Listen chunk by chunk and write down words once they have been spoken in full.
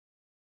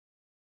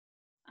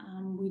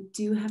We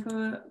do have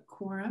a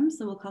quorum,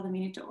 so we'll call the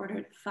meeting to order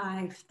at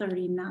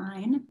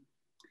 5:39.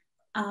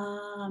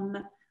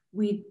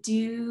 We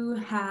do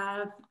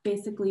have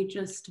basically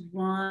just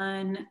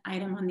one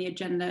item on the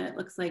agenda. It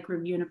looks like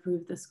review and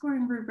approve the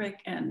scoring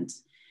rubric and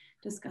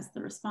discuss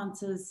the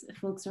responses. If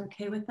folks are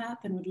okay with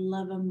that, then we'd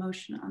love a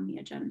motion on the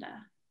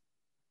agenda.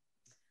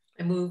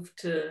 I move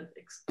to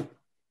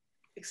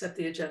accept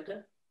the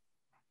agenda.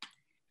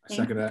 I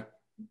second that.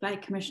 By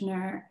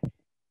Commissioner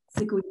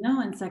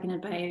Seguino and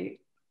seconded by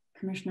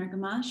Commissioner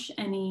Gamache.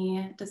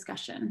 Any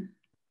discussion?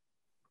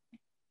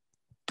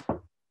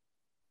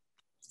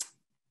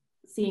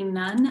 Seeing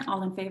none,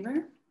 all in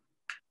favor?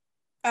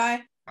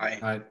 Aye.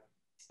 Aye.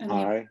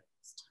 Aye.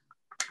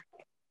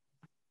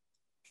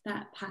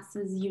 That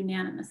passes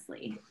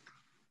unanimously.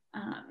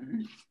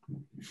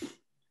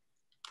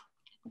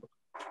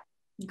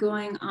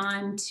 Going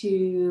on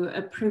to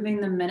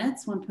approving the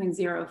minutes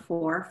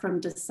 1.04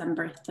 from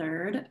December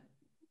 3rd.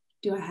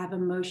 Do I have a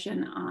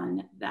motion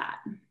on that?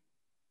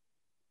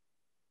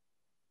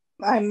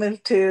 I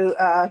move to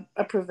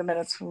approve the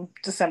minutes from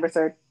December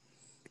 3rd.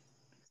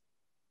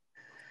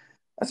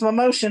 That's my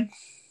motion.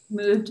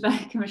 Moved by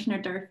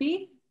Commissioner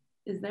Durfee.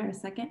 Is there a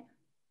second?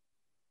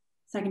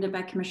 Seconded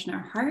by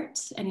Commissioner Hart.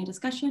 Any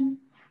discussion?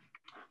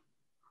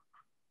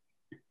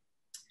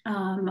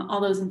 All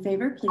those in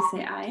favor, please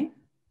say aye.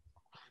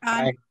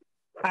 Aye.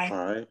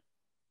 Aye.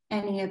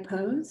 Any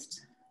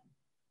opposed?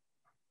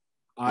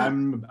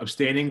 I'm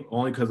abstaining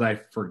only because I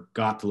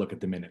forgot to look at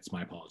the minutes.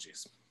 My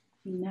apologies.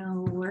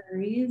 No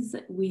worries.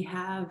 We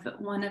have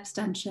one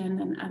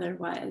abstention and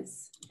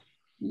otherwise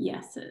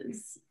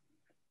yeses.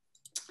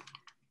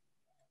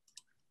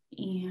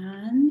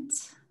 And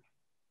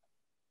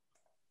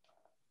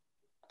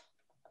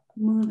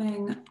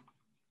moving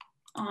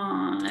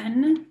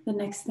on, the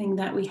next thing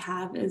that we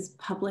have is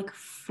public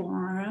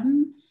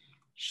forum.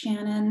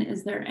 Shannon,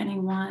 is there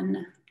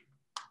anyone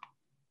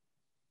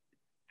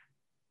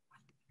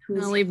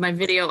who's... I'll leave my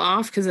video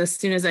off because as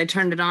soon as I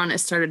turned it on, it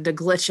started to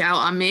glitch out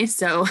on me.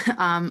 So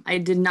I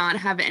did not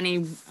have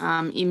any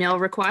email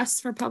requests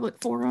for public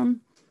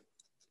forum.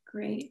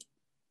 Great.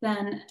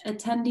 Then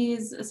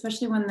attendees,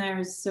 especially when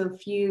there's so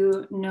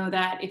few, know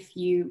that if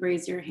you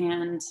raise your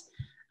hand,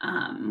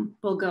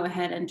 we'll go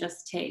ahead and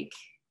just take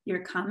your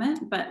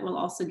comment, but we'll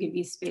also give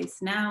you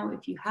space now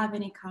if you have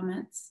any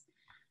comments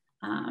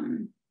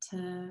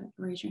to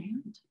raise your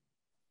hand.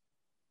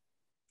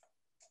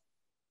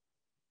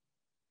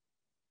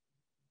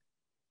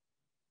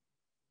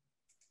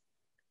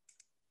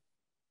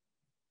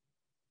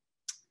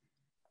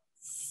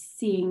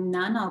 Seeing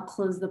none, I'll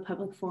close the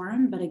public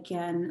forum, but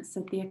again,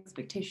 set the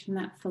expectation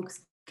that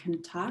folks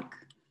can talk.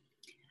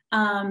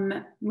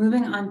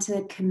 Moving on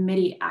to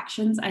committee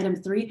actions, item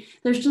 3.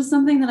 There's just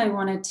something that I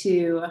wanted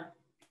to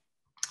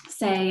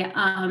say.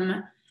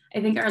 I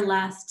think our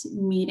last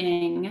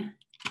meeting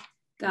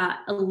got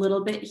a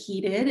little bit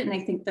heated, and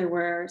I think there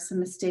were some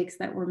mistakes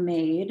that were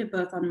made,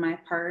 both on my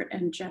part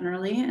and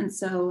generally. And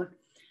so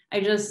I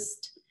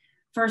just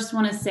first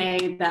want to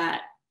say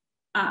that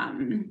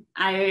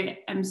I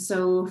am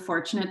so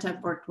fortunate to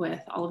have worked with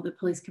all of the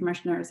police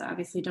commissioners. I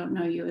obviously don't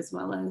know you as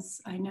well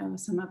as I know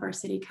some of our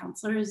city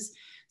councilors.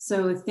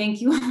 So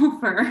thank you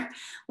all for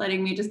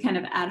letting me just kind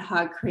of ad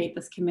hoc create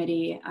this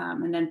committee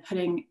and then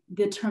putting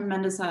the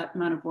tremendous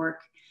amount of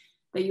work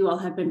that you all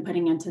have been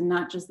putting into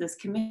not just this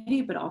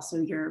committee, but also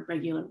your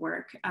regular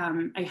work.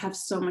 I have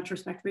so much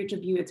respect for each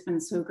of you. It's been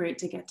so great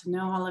to get to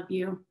know all of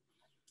you.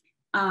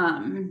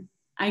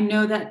 I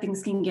know that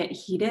things can get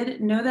heated.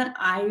 Know that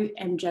I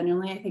am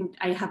genuinely, I think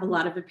I have a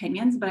lot of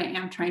opinions, but I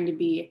am trying to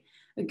be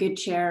a good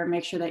chair,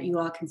 make sure that you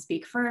all can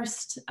speak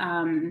first,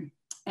 and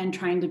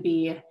trying to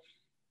be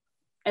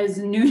as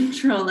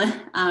neutral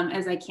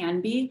as I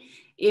can be.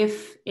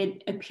 If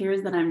it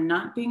appears that I'm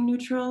not being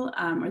neutral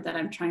or that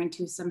I'm trying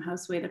to somehow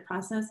sway the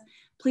process,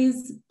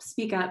 please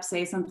speak up,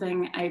 say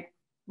something. I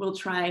will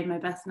try my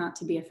best not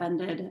to be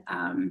offended,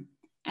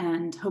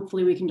 and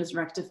hopefully we can just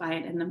rectify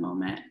it in the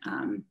moment.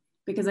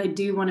 Because I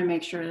do want to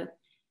make sure,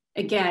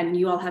 again,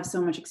 you all have so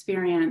much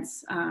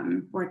experience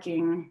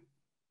working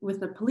with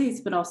the police,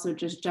 but also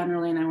just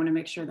generally, and I want to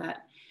make sure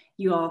that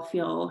you all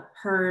feel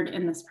heard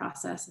in this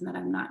process and that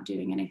I'm not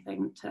doing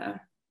anything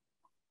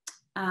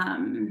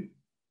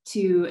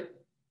to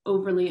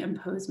overly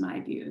impose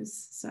my views.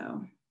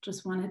 So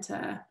just wanted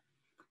to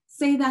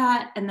say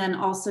that. And then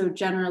also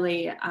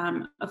generally,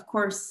 of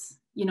course,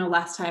 you know,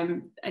 last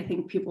time I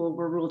think people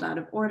were ruled out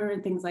of order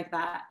and things like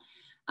that.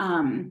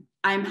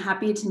 I'm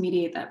happy to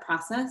mediate that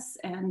process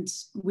and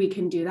we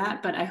can do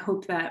that, but I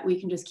hope that we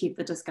can just keep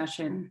the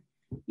discussion,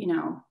 you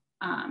know,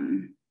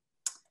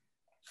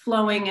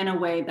 flowing in a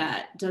way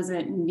that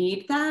doesn't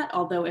need that.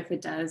 Although if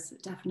it does,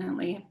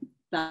 definitely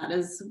that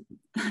is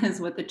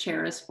what the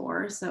chair is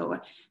for. So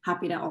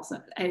happy to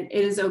also, it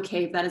is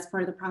okay if that is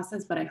part of the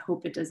process, but I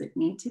hope it doesn't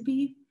need to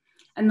be.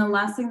 And the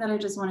last thing that I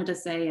just wanted to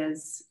say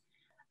is,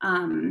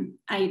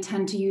 I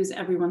tend to use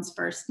everyone's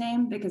first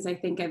name because I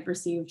think I've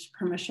received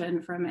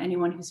permission from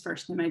anyone whose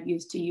first name I've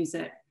used to use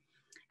it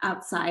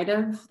outside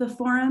of the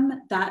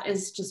forum. That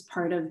is just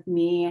part of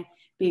me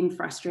being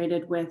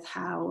frustrated with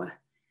how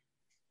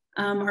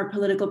our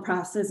political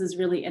process is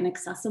really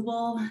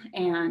inaccessible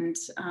and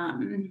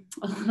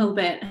a little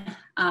bit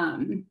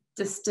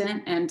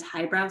distant and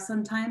highbrow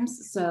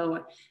sometimes.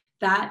 So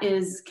that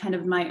is kind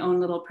of my own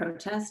little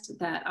protest,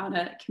 that on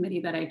a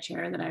committee that I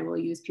chair, that I will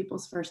use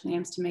people's first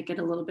names to make it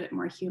a little bit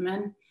more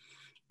human.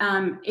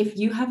 If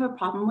you have a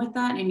problem with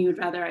that and you would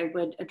rather I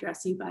would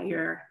address you by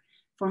your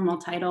formal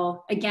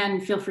title, again,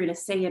 feel free to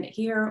say it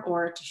here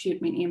or to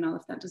shoot me an email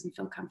if that doesn't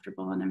feel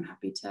comfortable, and I'm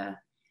happy to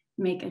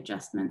make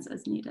adjustments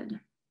as needed.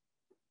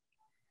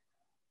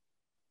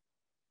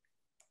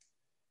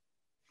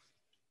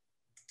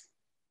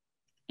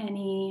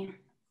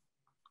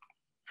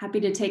 Happy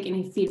to take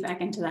any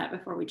feedback into that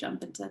before we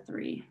jump into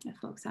 3, if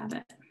folks have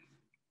it.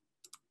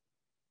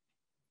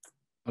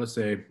 I would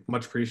say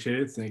much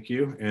appreciated. Thank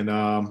you. And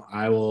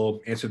I will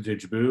answer to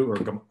Jabu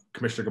or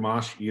Commissioner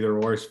Gamache. Either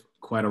or is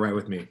quite all right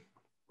with me.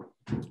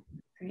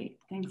 Great.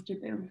 Thanks,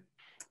 Jabu.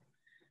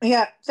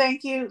 Yeah,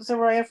 thank you,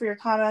 Zaroya, for your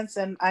comments.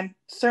 And I'm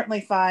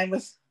certainly fine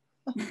with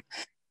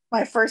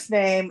my first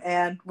name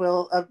and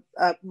will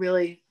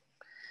really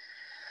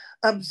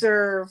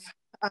observe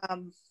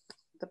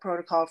the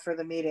protocol for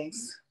the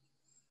meetings.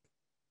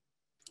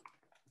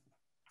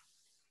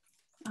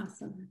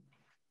 Awesome.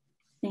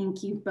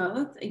 Thank you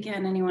both.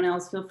 Again, anyone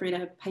else, feel free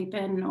to pipe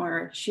in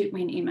or shoot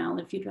me an email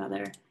if you'd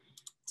rather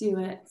do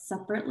it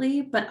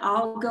separately, but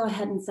I'll go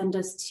ahead and send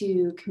us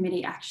to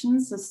committee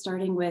actions. So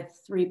starting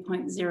with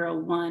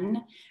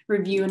 3.01,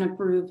 review and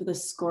approve the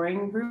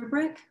scoring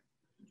rubric.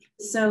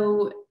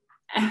 So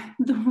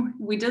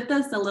we did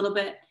this a little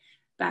bit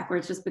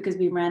backwards just because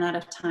we ran out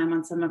of time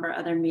on some of our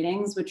other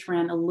meetings, which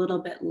ran a little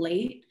bit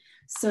late.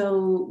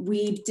 So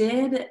we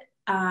did,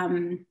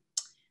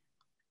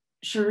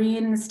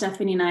 Shireen,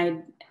 Stephanie and I,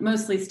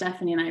 mostly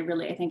Stephanie and I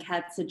really, I think,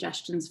 had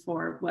suggestions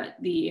for what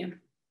the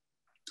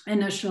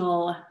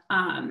initial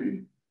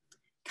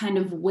kind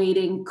of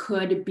weighting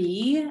could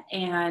be.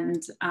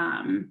 And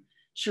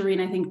Shireen,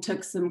 I think,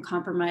 took some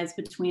compromise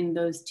between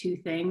those two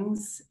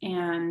things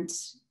and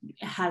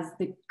has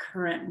the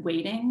current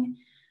weighting.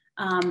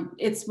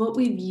 It's what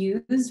we've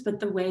used, but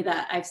the way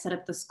that I've set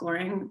up the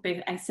scoring,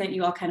 I sent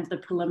you all kind of the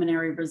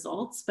preliminary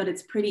results, but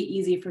it's pretty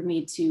easy for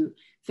me to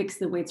fix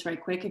the weights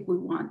right quick if we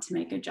want to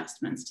make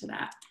adjustments to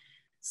that.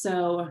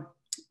 So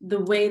the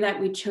way that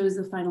we chose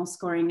the final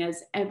scoring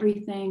is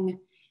everything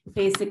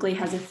basically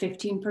has a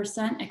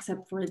 15%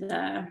 except for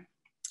the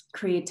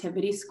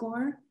creativity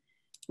score,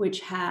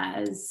 which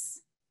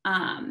has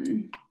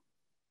a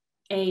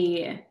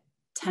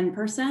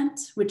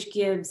 10%, which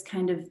gives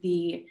kind of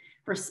the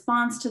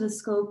response to the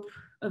scope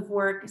of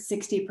work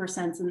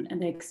 60%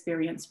 and the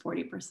experience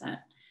 40%.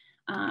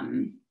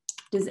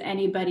 Does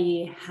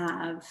anybody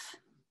have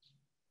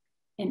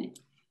an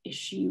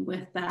issue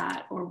with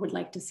that or would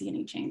like to see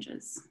any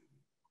changes?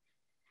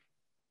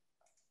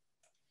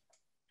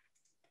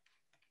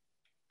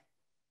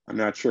 I'm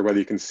not sure whether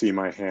you can see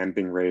my hand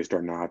being raised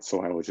or not,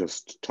 so I will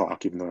just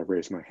talk even though I've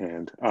raised my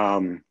hand.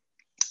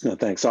 No,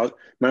 thanks. So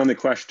my only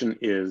question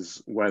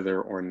is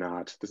whether or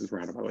not, this is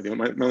random, by the way,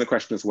 my only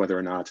question is whether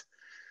or not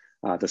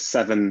the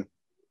 7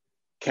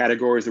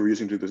 categories that we're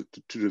using to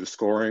do the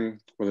scoring,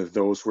 whether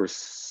those were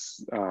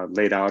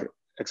laid out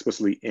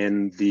explicitly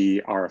in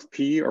the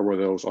RFP or were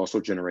those also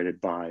generated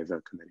by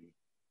the committee?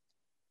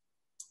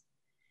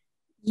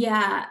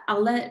 Yeah,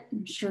 I'll let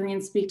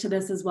Shireen speak to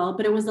this as well,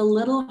 but it was a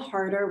little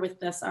harder with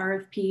this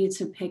RFP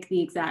to pick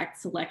the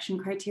exact selection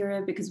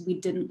criteria because we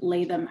didn't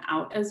lay them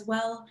out as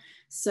well.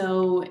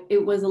 So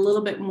it was a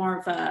little bit more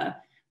of a,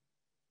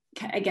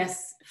 I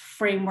guess,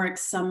 framework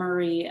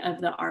summary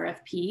of the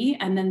RFP.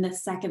 And then the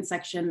second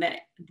section, that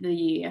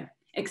the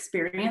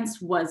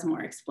experience was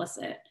more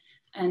explicit.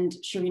 And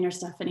Shireen or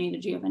Stephanie,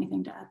 did you have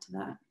anything to add to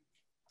that?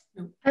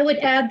 I would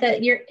add that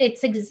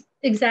it's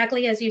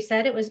exactly as you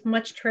said. It was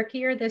much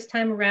trickier this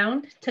time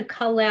around to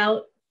cull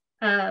out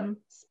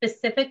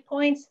specific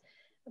points.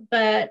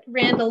 But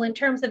Randall, in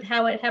terms of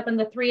how it happened,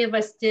 the 3 of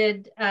us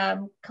did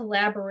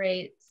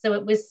collaborate. So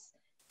it was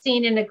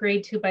seen and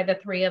agreed to by the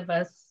 3 of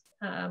us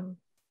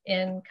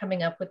in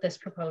coming up with this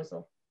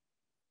proposal.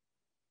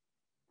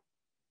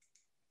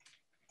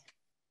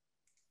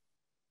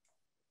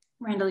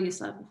 Randall, you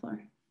still have the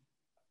floor.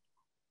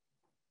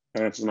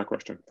 That answers my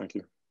question. Thank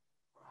you.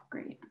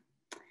 Great.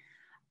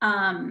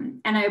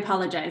 And I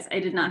apologize. I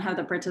did not have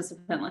the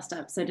participant list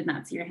up, so I did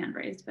not see your hand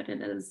raised, but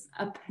it is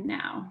up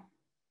now.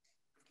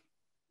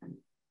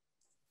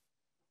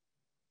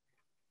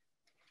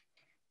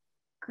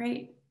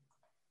 Great.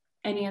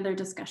 Any other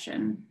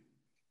discussion?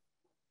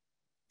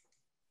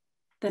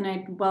 Then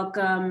I'd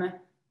welcome,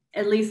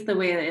 at least the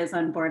way it is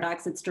on board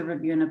docs, it's to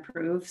review and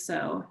approve.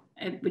 So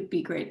it would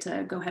be great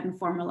to go ahead and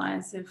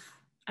formalize if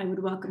I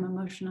would welcome a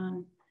motion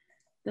on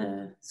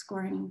the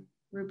scoring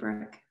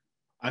rubric.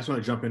 I just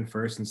want to jump in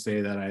first and say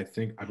that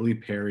I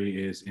believe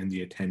Perry is in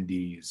the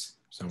attendees.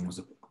 Someone wants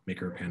to make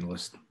her a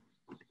panelist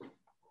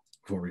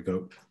before we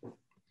vote.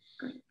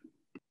 Great.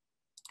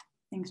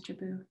 Thanks,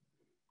 Jabu.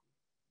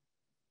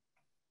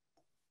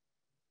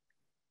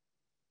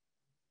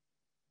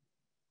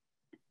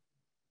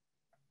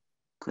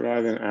 Could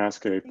I then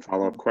ask a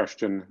follow-up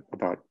question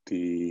about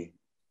the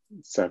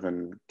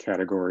 7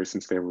 categories,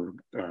 since they were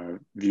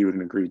viewed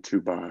and agreed to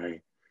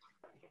by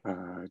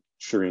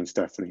Shireen,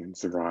 Stephanie, and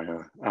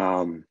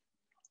Zariah?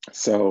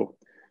 So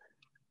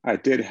I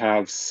did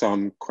have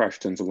some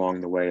questions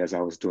along the way as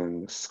I was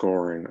doing the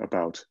scoring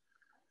about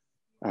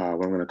what I'm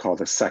going to call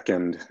the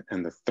second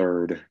and the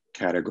third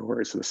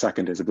category. So the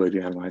second is ability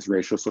to analyze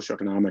racial,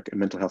 socioeconomic, and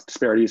mental health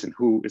disparities, and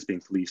who is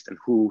being policed and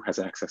who has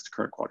access to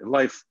current quality of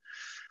life.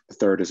 The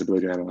third is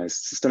ability to analyze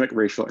systemic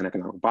racial and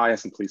economic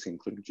bias in policing,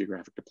 including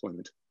geographic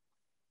deployment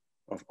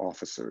of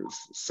officers.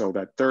 So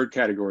that third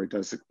category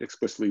does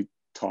explicitly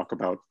talk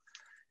about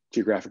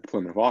geographic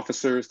deployment of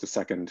officers. The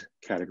second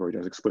category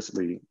does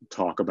explicitly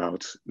talk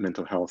about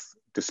mental health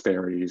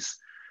disparities.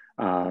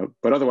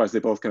 But otherwise, they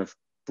both kind of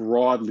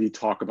broadly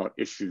talk about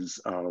issues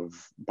of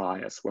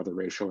bias, whether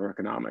racial or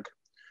economic.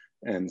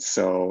 And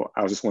so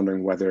I was just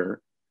wondering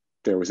whether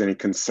there was any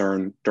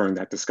concern during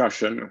that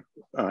discussion,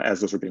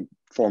 as those were being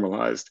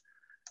formalized,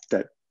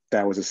 that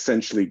that was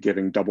essentially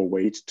giving double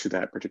weight to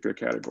that particular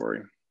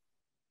category.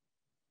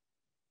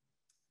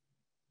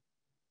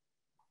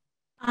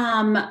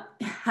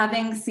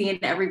 Having seen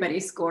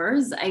everybody's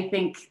scores, I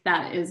think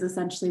that is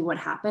essentially what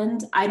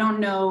happened. I don't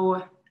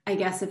know, I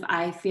guess if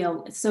I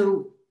feel,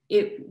 so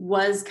it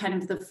was kind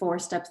of the 4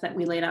 steps that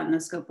we laid out in the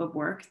scope of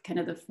work, kind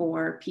of the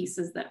 4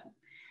 pieces that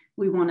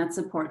we wanted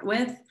support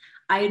with.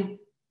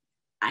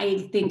 I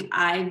think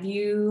I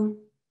view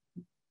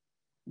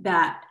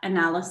that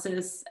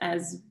analysis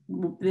as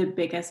the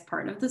biggest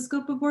part of the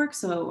scope of work,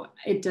 so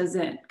it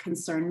doesn't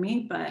concern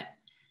me, but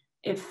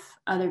if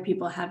other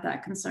people have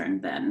that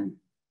concern, then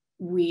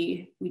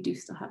we do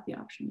still have the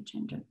option to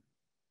change it.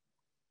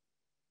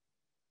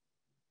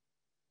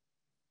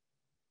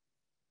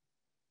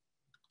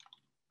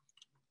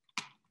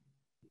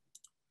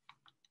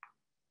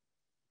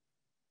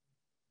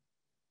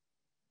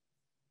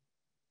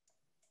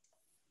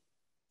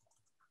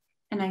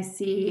 And I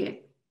see,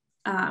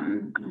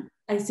 I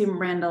assume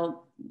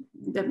Randall,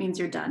 that means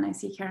you're done. I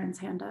see Karen's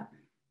hand up.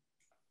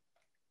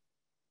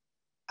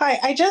 Hi,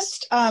 I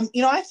just,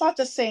 you know, I thought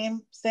the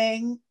same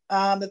thing,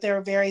 that they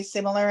were very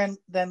similar, and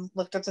then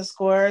looked at the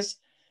scores.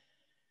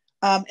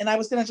 And I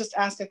was going to just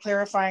ask a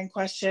clarifying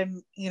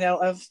question, you know,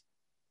 of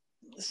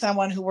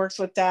someone who works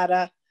with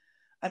data,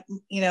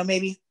 you know,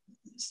 maybe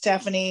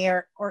Stephanie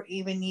or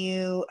even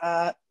you,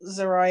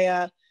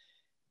 Zariah.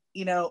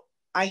 You know,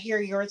 I hear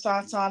your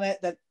thoughts on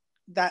it,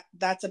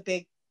 that's a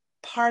big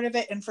part of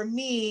it. And for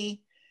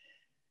me,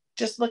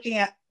 just looking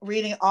at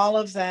reading all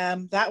of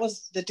them, that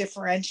was the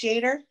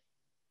differentiator.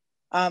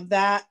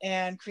 That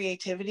and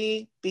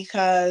creativity,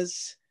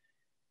 because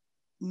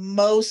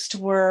most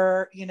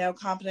were, you know,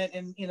 competent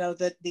in, you know,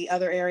 the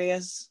other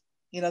areas,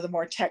 you know, the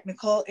more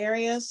technical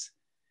areas.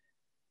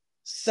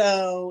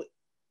 So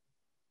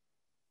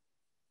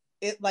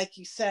it, like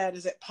you said,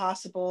 is it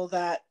possible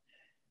that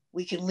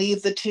we can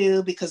leave the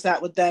 2 because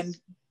that would then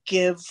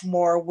give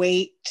more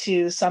weight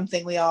to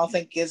something we all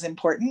think is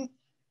important?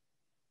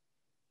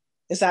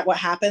 Is that what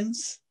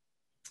happens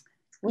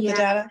with the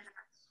data?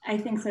 I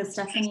think so.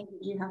 Stephanie,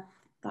 did you have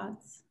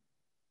thoughts?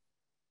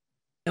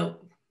 No,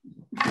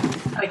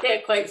 I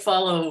can't quite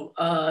follow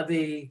I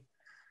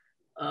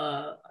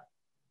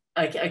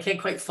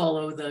can't quite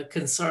follow the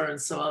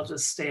concerns, so I'll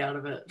just stay out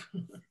of it.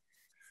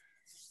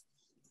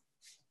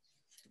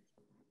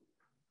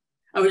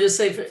 I would just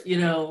say,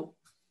 you know,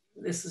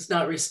 this is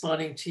not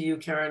responding to you,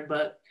 Karen,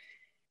 but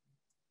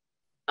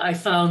I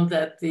found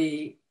that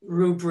the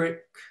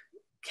rubric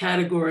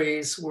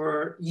categories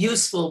were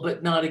useful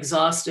but not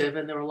exhaustive,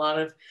 and there were a lot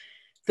of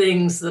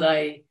things that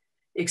I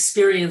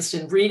experienced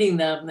in reading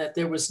them that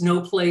there was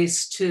no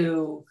place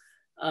to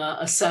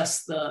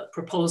assess the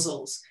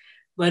proposals.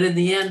 But in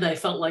the end, I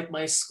felt like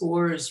my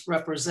scores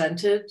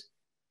represented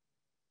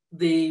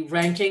the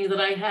ranking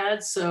that I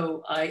had.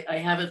 So I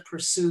haven't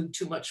pursued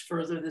too much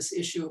further this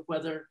issue of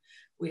whether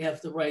we have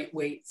the right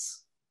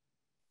weights.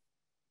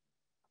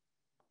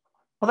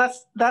 Well,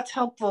 that's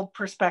helpful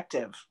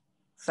perspective.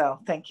 So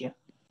thank you.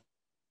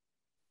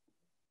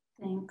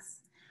 Thanks.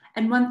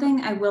 And one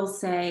thing I will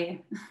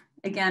say,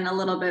 again, a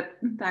little bit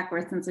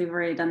backwards since we've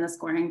already done the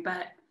scoring,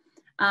 but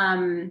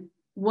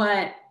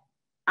what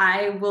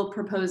I will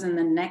propose in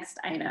the next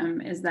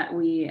item is that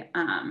we,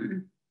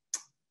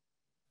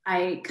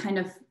 I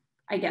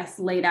guess,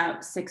 laid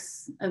out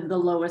 6 of the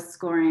lowest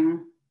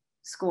scoring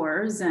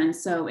scores. And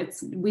so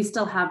we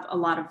still have a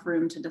lot of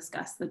room to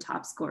discuss the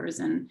top scores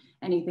and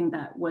anything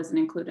that wasn't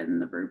included in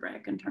the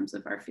rubric in terms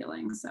of our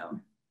feelings. So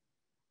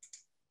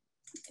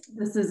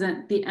this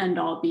isn't the end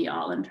all be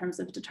all in terms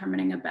of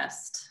determining a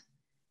best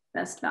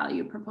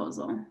value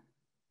proposal.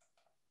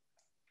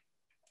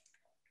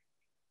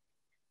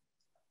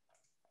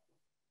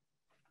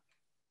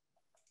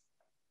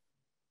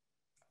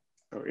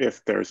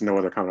 If there's no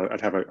other comment,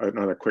 I'd have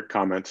another quick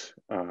comment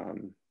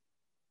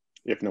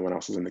if no one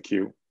else is in the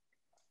queue.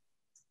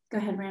 Go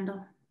ahead,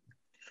 Randall.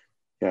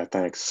 Yeah,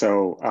 thanks.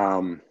 So,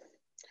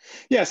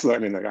 yeah, so I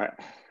mean, like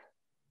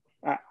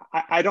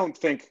I don't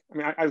think, I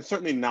mean, I'm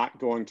certainly not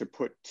going to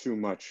put too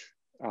much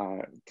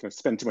kind of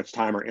spend too much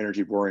time or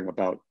energy worrying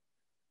about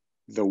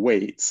the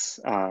weights.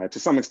 To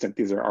some extent,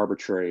 these are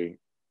arbitrary,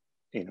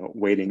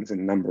 weightings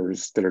and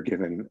numbers that are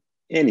given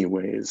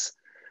anyways.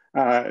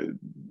 And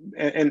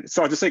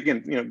so I'll just say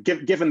again,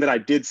 given that I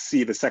did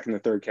see the second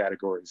and third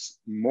categories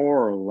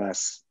more or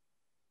less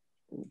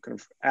kind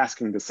of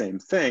asking the same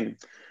thing,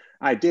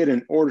 I did,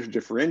 in order to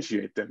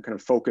differentiate them, kind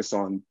of focus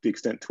on the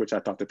extent to which I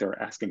thought that they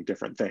were asking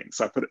different things.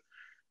 So I put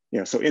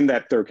it, so in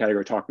that third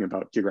category, talking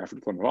about geographic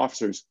deployment of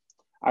officers,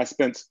 I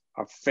spent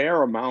a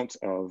fair amount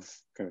of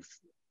kind of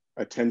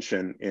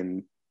attention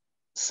in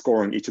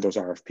scoring each of those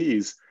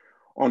RFPs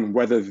on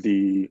whether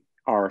the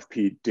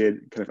RFP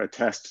did kind of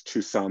attest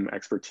to some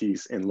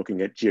expertise in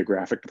looking at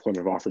geographic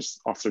deployment of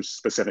officers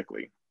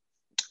specifically.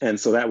 And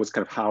so that was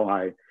kind of how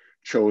I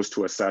chose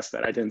to assess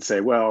that. I didn't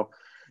say, well,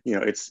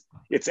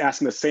 it's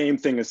asking the same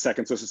thing as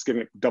second, so it's just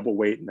giving it double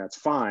weight and that's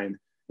fine.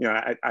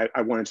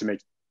 I wanted to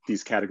make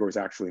these categories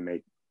actually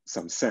make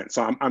some sense.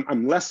 So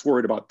I'm less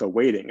worried about the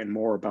weighting and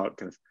more about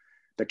kind of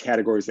the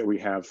categories that we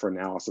have for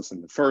analysis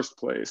in the first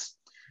place.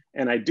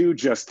 And I do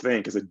just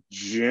think, as a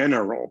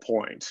general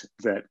point,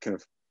 that kind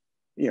of,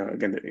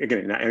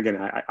 again,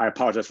 I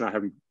apologize for not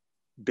having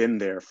been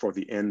there for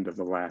the end of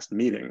the last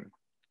meeting,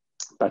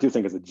 but I do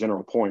think, as a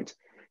general point,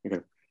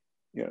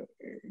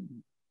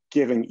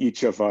 giving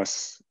each of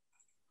us,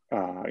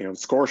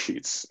 score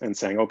sheets and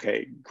saying,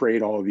 okay,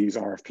 grade all of these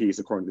RFPs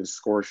according to this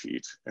score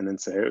sheet, and then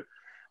say,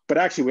 but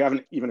actually we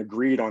haven't even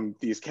agreed on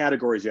these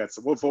categories yet,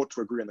 so we'll vote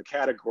to agree on the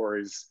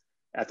categories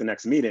at the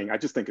next meeting. I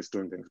just think it's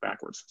doing things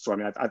backwards. So I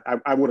mean,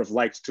 I would have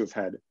liked to have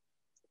had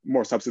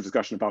more substantive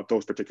discussion about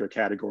those particular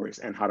categories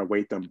and how to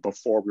weight them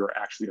before we were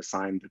actually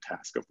assigned the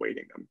task of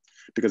weighting them,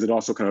 because it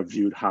also kind of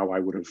viewed how I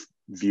would have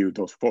viewed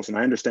those proposals. And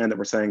I understand that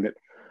we're saying that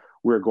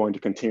we're going to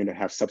continue to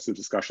have substantive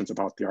discussions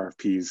about the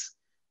RFPs,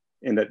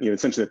 and that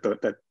essentially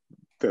that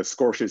the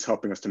score sheet is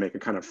helping us to make a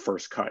kind of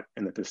first cut,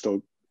 and that there's still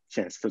a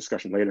chance for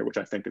discussion later, which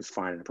I think is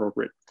fine and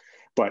appropriate.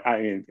 But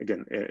I mean,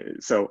 again,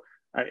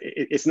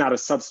 it's not a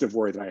substantive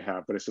worry that I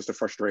have, but it's just a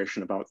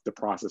frustration about the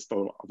process.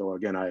 Although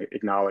again, I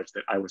acknowledge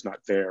that I was not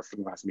there for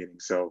the last meeting,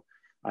 so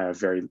I have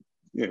very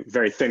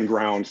thin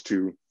ground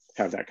to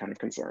have that kind of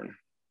concern.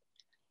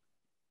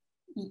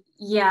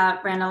 Yeah,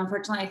 Randall,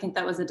 unfortunately, I think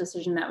that was a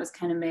decision that was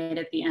kind of made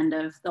at the end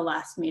of the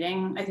last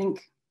meeting. I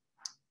think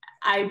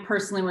I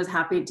personally was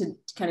happy to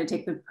kind of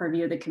take the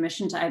purview of the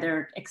commission to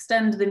either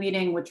extend the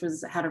meeting, which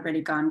had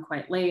already gone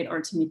quite late, or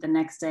to meet the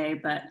next day.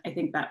 But I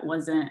think that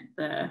wasn't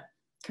the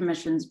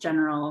commission's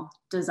general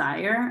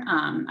desire.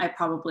 I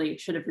probably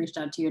should have reached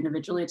out to you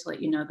individually to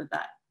let you know that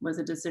that was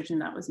a decision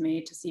that was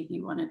made, to see if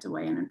you wanted to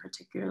weigh in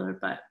particular.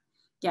 But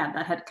yeah,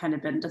 that had kind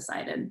of been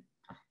decided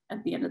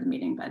at the end of the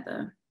meeting by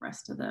the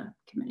rest of the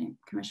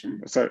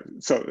commission. So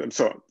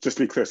just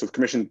to be clear, so the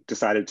commission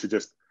decided to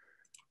just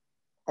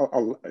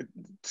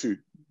to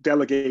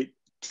delegate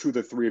to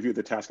the three of you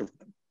the task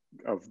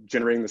of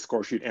generating the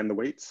score sheet and the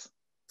weights?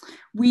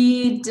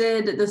 We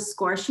did the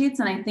score sheets,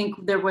 and I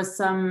think there was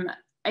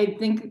I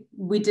think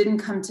we didn't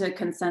come to a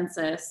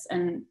consensus,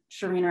 and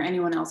Shireen or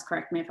anyone else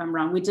correct me if I'm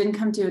wrong, we didn't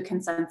come to a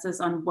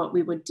consensus on what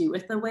we would do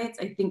with the weights.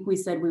 I think we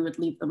said we would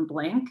leave them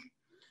blank.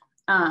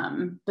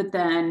 But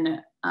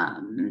then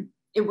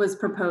it was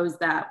proposed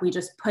that we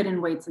just put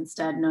in weights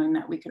instead, knowing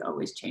that we could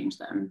always change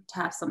them to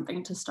have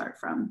something to start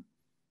from.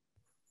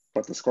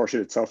 But the score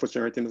sheet itself was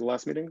generated in the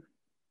last meeting?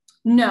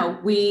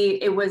 No,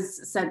 it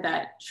was said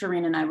that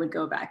Shireen and I would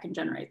go back and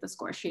generate the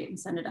score sheet and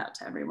send it out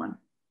to everyone.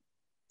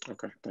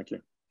 Okay, thank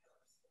you.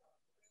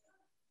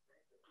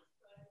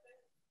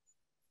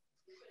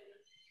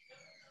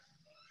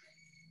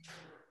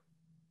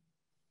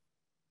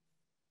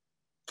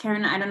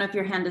 Karen, I don't know if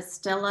your hand is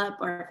still up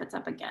or if it's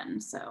up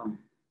again, so.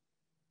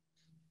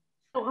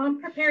 So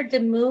I'm prepared to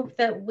move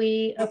that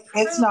we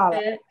approve it's not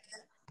it.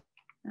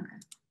 Okay.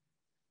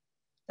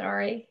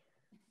 Sorry.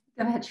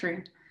 Go ahead,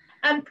 Shireen.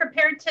 I'm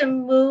prepared to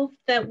move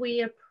that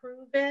we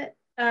approve it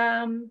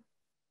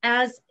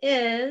as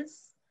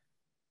is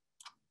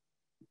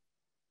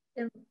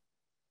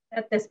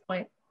at this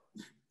point.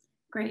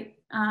 Great.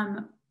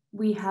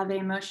 We have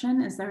a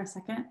motion. Is there a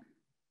second?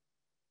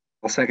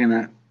 I'll second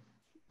that.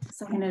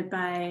 Seconded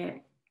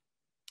by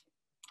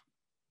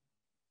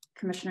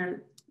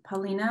Commissioner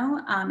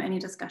Paulino. Any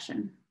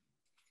discussion?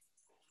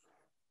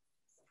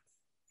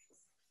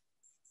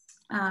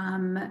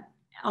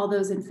 All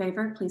those in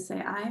favor, please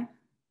say aye.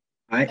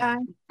 Aye.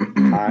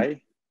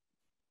 Aye.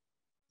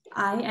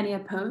 Aye. Any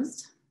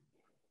opposed?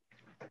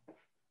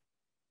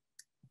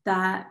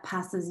 That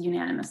passes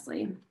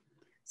unanimously.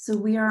 So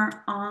we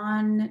are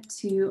on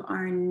to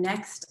our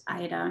next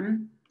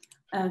item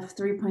of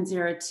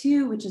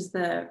 3.02, which is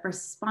the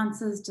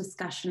responses,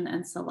 discussion,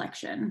 and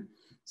selection.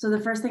 So the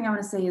first thing I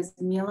want to say is,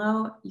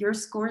 Milo, your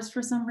scores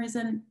for some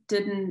reason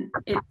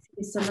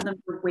some of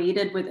them were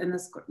weighted within the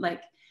score,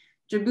 like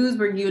Jabu's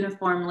were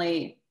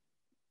uniformly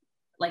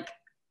like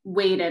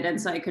weighted,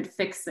 and so I could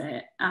fix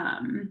it.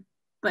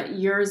 But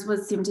yours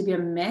seemed to be a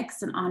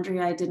mix, and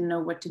Andrea, I didn't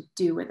know what to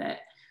do with it.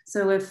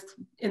 So if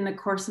in the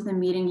course of the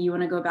meeting you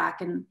want to go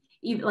back and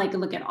even like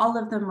look at all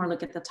of them or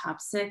look at the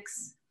top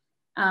 6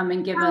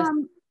 and give us,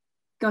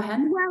 go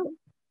ahead. Well,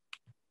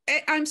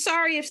 I'm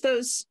sorry if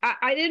those,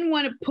 I didn't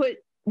want to put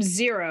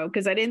 0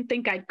 because I didn't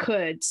think I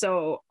could.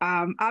 So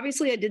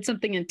obviously I did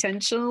something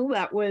intentional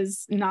that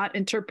was not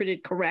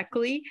interpreted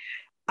correctly.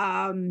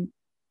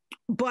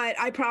 But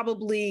I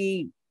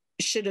probably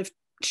should have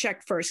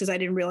checked first because I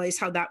didn't realize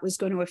how that was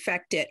going to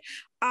affect it.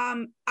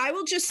 I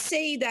will just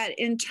say that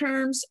in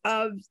terms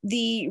of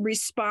the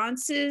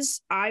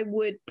responses, I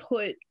would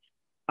put,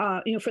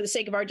 for the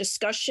sake of our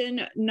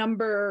discussion,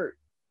 number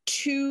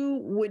 2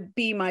 would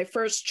be my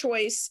first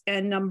choice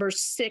and number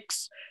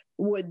 6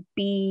 would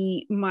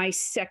be my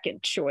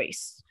second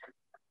choice.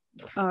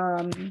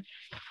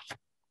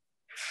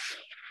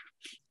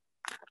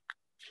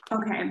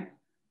 Okay,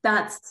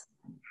 that's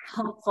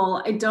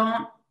helpful.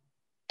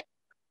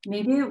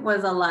 Maybe it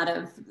was a lot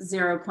of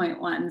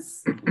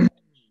 0.1s.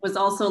 Was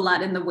also a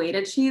lot in the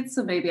weighted sheets,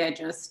 so maybe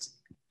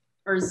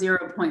or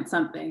 0 point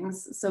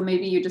somethings. So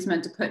maybe you just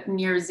meant to put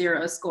near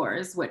 0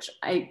 scores, which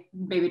I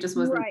maybe just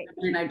wasn't, right.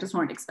 And I just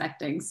weren't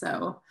expecting,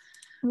 so.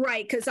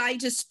 Right, because I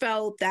just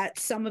felt that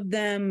some of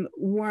them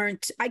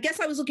weren't, I guess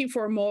I was looking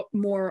for a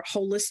more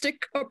holistic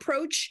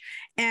approach,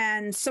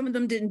 and some of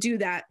them didn't do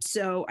that.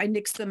 So I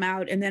nixed them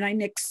out, and then I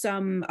nixed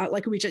some,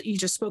 like you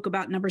just spoke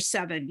about number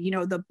 7,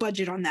 the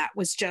budget on that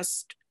was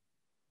just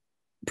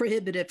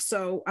prohibitive.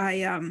 So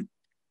I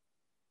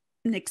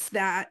nixed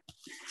that.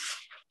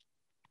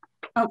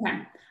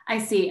 Okay, I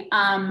see.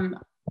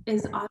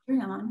 Is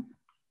Audrey on?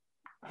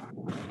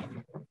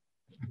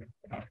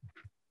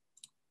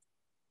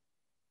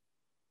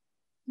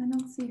 I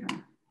don't see her.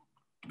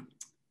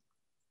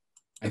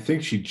 I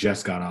think she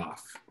just got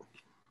off.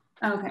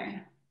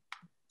 Okay.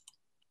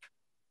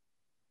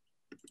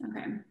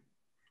 Okay.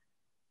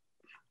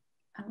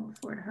 I will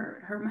forward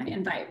her my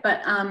invite,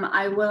 but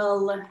I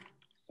will,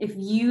 if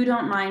you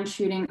don't mind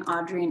shooting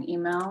Audrey an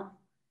email,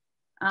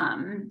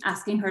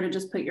 asking her to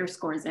just put your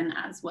scores in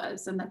as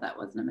was, and that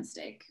wasn't a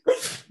mistake. I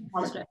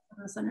apologize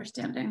for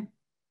misunderstanding.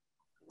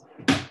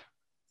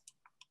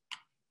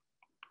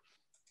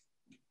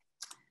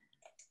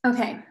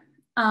 Okay,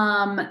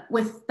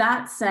 with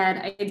that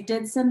said, I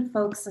did send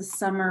folks a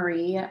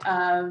summary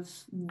of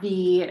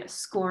the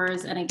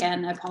scores, and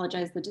again, I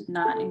apologize that did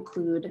not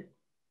include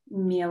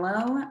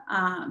Milo,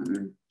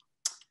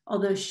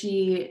 although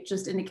she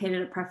just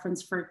indicated a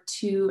preference for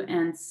 2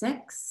 and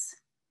 6.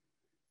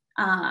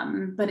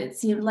 But it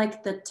seemed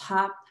like the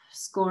top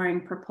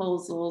scoring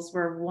proposals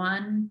were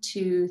 1,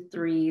 2,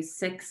 3,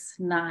 6,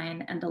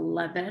 9, and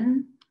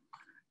 11.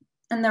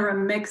 And there were a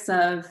mix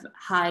of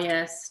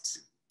highest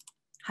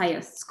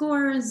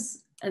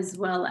scores as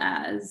well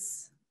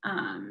as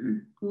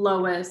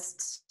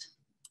lowest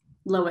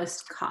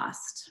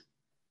cost.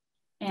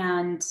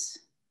 And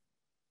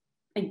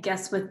I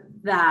guess with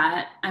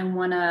that, I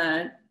want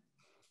to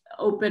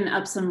open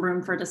up some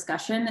room for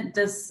discussion.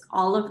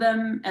 All of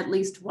them, at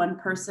least one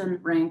person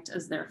ranked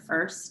as their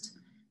first.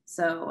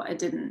 So I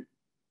didn't,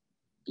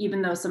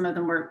 even though some of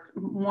them were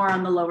more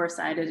on the lower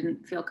side, I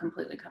didn't feel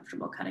completely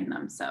comfortable cutting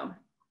them. So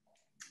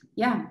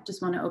yeah,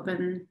 just want to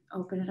open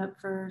it up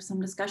for some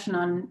discussion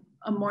on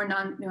a more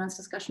nuanced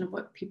discussion of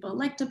what people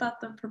liked about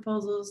the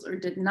proposals or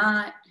did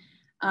not.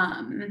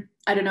 I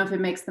don't know if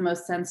it makes the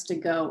most sense to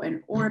go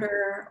in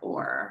order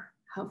or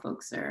how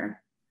folks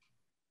are.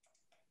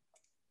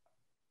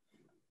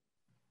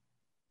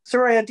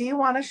 Soraya, do you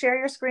want to share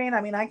your screen?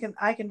 I mean, I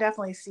can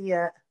definitely see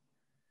it.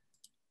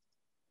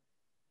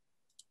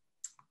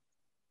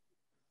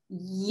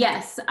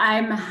 Yes,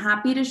 I'm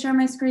happy to share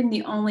my screen.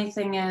 The only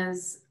thing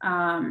is,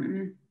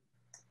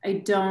 I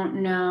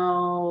don't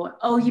know.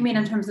 Oh, you mean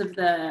in terms of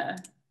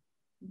the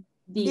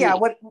yeah,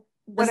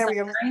 whatever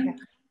you're looking at.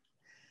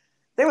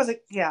 There was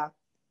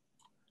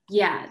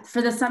Yeah,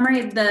 for the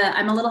summary,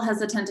 I'm a little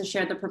hesitant to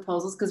share the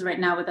proposals because right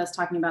now with us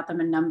talking about them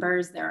in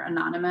numbers, they're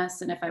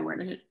anonymous. And if I were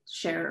to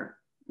share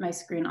my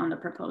screen on the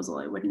proposal,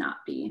 it would not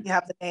be. You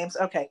have the names.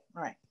 Okay,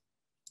 all right.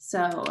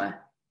 So, but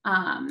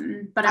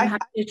I'm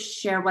happy to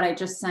share what I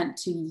just sent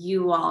to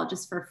you all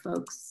just for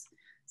folks.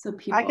 So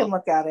people. I can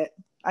look at it.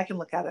 I can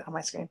look at it on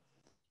my screen.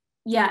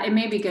 Yeah, it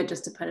may be good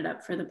just to put it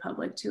up for the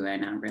public too. I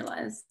now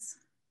realize.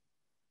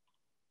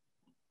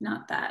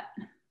 Not that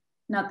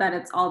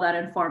it's all that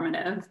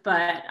informative,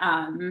 but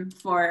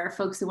for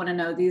folks who want to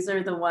know, these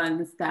are the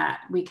ones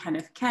that we kind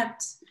of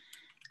kept.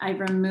 I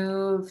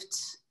removed,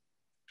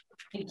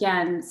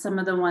 again, some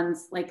of the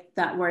ones like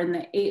that were in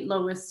the 8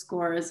 lowest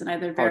scores and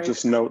either very- I'll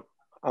just note,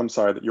 I'm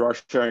sorry, that you are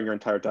sharing your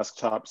entire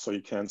desktop, so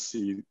you can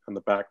see in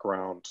the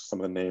background some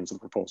of the names of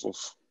the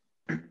proposals.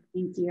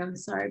 Thank you, I'm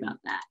sorry about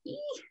that.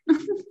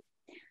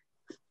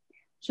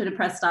 Should have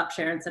pressed stop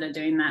share instead of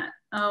doing that.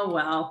 Oh,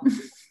 well.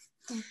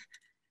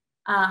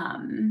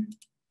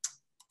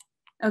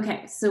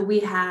 Okay, so we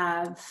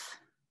have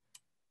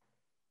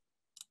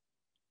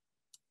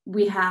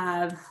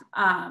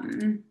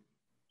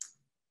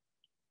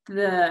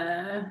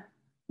the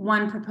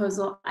one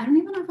proposal. I don't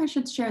even know if I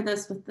should share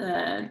this with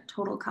the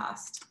total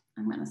cost.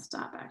 I'm gonna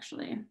stop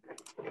actually.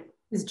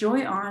 Is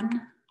Joy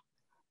on?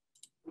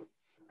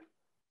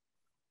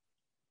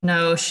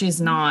 No,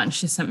 she's not.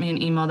 She sent me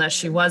an email that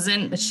she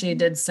wasn't, but she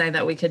did say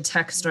that we could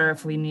text her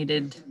if you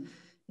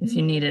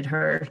needed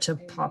her to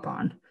pop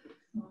on.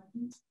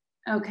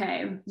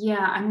 Okay,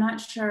 yeah, I'm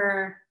not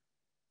sure.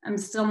 I'm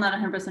still not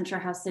 100% sure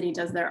how city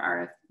does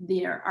their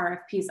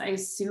RFPs. I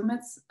assume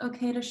it's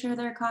okay to share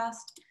their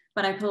cost,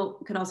 but I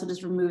could also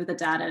just remove the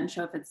data and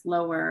show if it's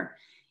lower,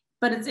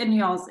 but it's in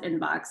y'all's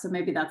inbox. So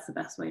maybe that's the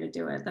best way to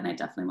do it. Then I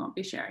definitely won't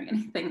be sharing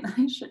anything that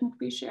I shouldn't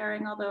be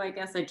sharing, although I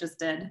guess I just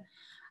did,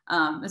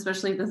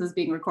 especially if this is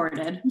being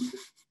recorded.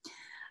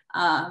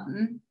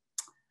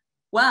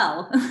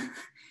 Well,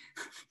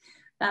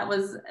 that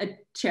was a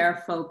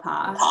chair faux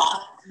pas.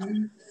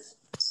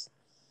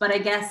 But I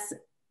guess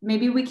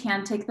maybe we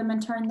can take them in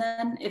turn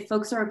then. If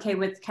folks are okay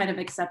with kind of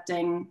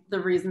accepting the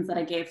reasons that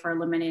I gave for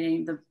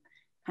eliminating the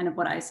kind of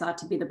what I saw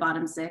to be the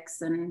bottom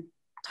 6 and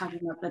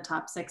talking about the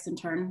top 6 in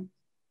turn.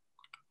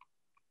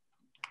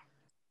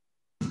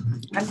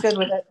 I'm good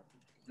with it.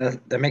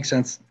 That makes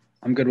sense.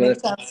 I'm good with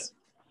it. Sense.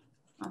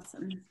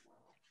 Awesome.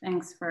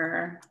 Thanks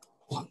for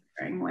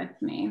sharing with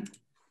me.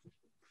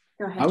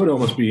 Go ahead. I'd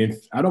almost be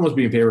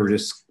in favor of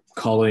just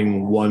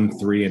calling 1,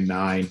 3, and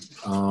 9.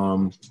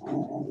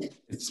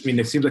 It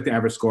seems like the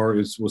average score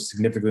was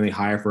significantly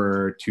higher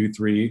for 2,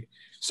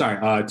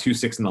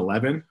 6, and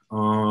 11.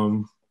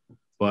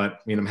 But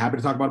I'm happy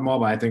to talk about them all,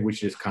 but I think we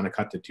should just kind of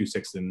cut to 2,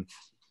 6, and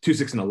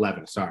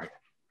 11. Sorry.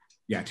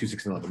 Yeah, 2,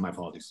 6, and 11. My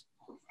apologies.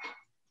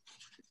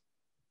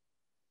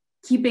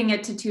 Keeping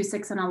it to 2,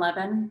 6, and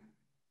 11.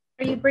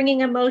 Are you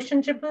bringing a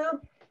motion, Jabu?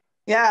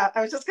 Yeah,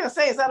 I was just gonna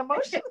say, is that a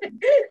motion?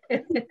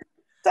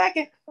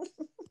 Second.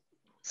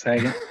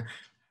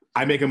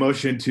 I make a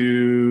motion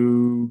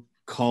to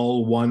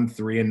call 1,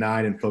 3, and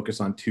 9 and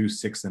focus on 2,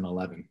 6, and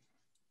 11.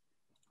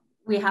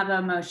 We have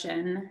a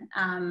motion.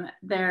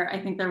 I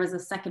think there was a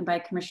second by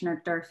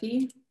Commissioner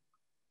Durfee.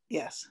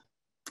 Yes.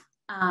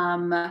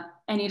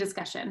 Any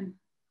discussion?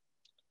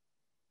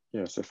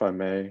 Yes, if I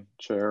may,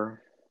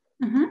 Chair.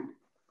 Mm-hmm.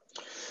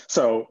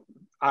 So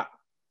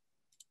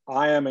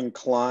I am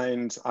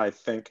inclined, I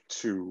think,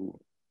 to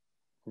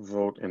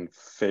vote in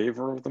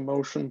favor of the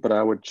motion, but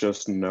I would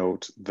just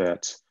note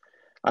that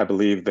I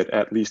believe that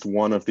at least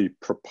one of the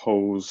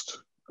proposed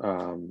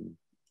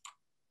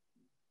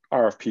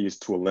RFPs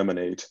to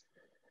eliminate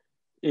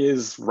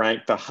is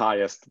ranked the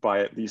highest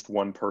by at least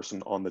one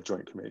person on the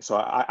joint committee. So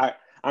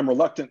I'm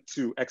reluctant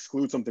to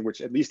exclude something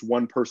which at least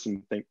one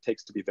person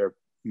takes to be their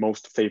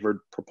most favored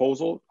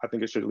proposal. I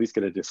think it should at least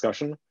get a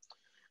discussion.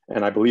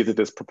 And I believe that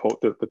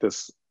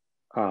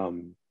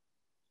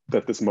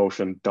this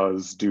motion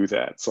does do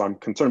that. So I'm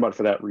concerned about it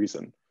for that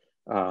reason,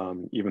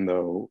 even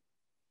though,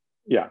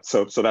 yeah,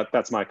 so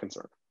that's my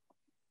concern.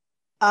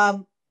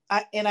 I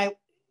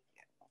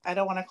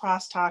don't want to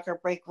crosstalk or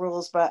break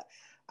rules, but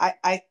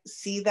I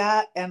see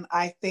that and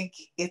I think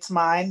it's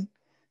mine.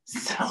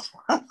 So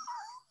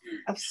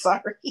I'm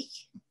sorry.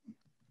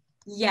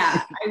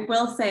 Yeah, I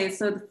will say,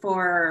 so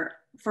for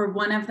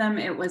one of them,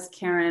 it was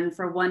Karen.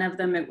 For one of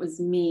them, it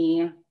was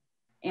me.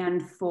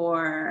 And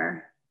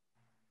for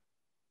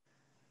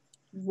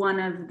one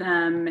of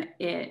them,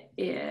 it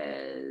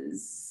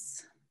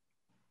is,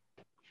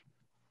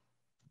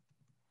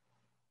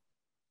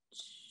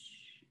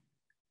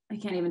 I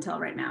can't even tell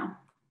right now.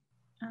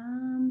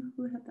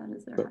 Who had that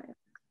as their highest?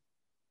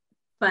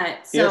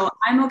 But so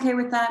I'm okay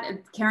with that.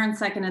 Karen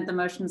seconded the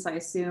motion, so I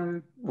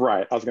assume.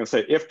 Right, I was gonna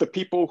say, if the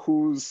people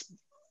whose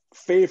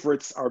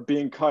favorites are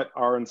being cut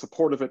are in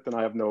support of it, then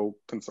I have no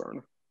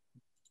concern.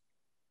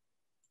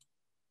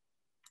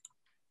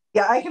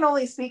 Yeah, I can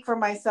only speak for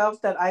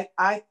myself that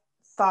I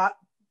thought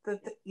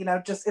that,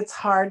 just it's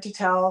hard to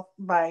tell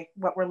by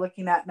what we're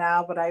looking at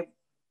now, but I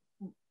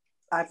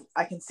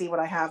can see what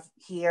I have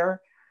here.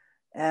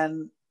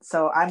 And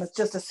so I'm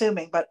just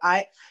assuming, but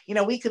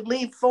we could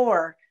leave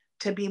 4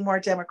 to be more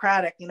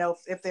democratic,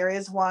 if there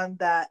is one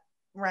that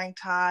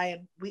ranked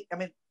high,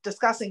 and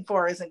discussing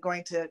 4 isn't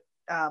going to,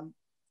 not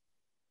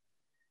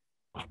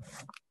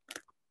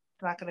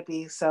going to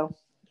be, so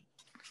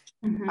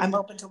I'm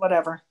open to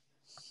whatever.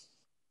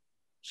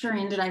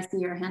 Shireen, did I see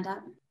your hand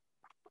up?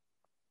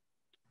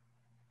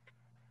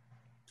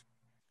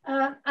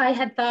 I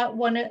had thought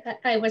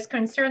I was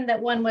concerned that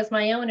one was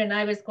my own, and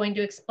I was going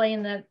to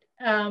explain that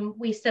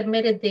we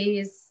submitted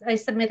these. I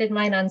submitted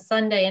mine on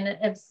Sunday and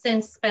have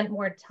since spent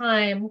more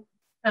time,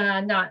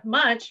 not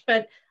much,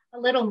 but a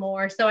little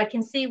more. So I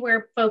can see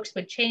where folks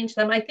would change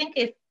them. I think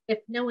if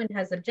no one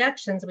has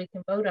objections, we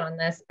can vote on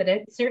this, but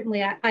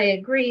certainly I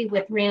agree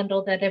with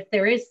Randall that if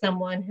there is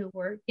someone who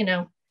were,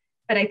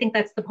 but I think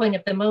that's the point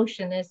of the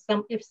motion is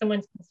if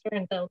someone's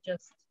concerned, they'll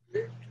just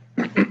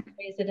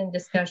raise it in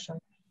discussion.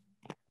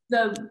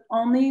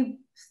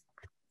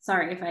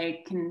 Sorry if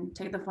I can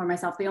take the floor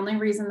myself, the only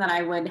reason that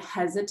I would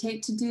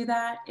hesitate to do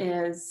that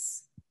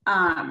is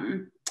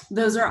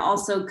those are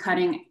also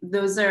cutting,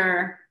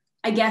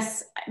 I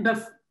guess,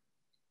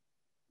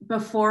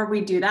 before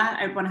we do that,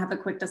 I want to have a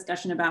quick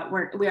discussion about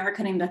where we are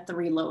cutting the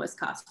 3 lowest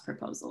cost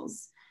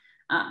proposals.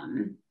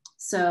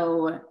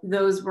 So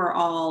those were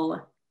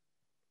all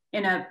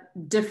in a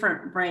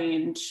different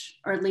range,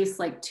 or at least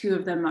like 2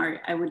 of them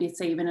are, I would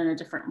say, even in a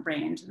different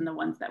range than the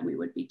ones that we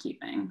would be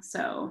keeping.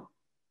 So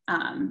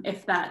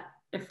if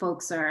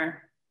folks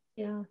are.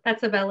 Yeah,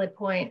 that's a valid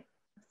point.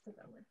 That's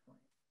a valid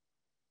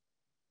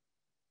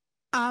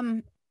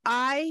point.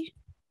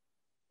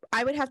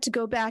 I would have to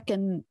go back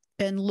and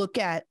look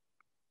at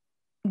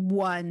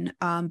one,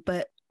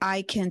 but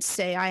I can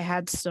say I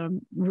had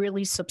some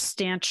really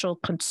substantial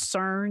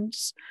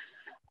concerns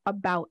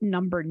about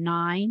number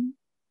 9.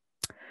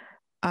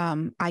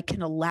 I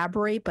can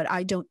elaborate, but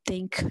I don't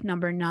think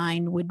number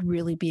 9 would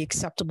really be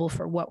acceptable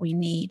for what we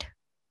need.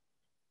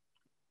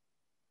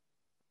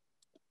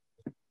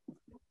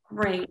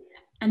 Right.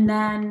 And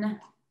then,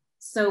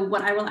 so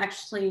what I will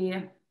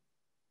actually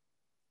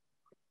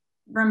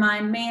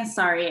remind me,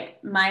 sorry,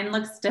 mine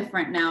looks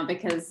different now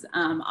because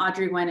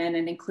Audrey went in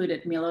and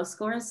included Milo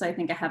scores. So I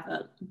think I have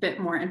a bit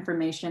more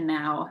information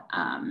now.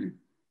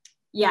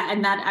 Yeah,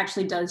 and that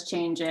actually does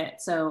change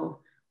it. So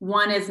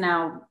 1 is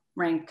now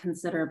ranked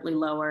considerably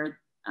lower,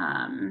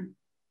 I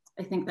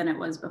think, than it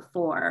was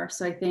before.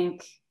 So I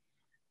think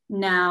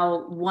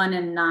now 1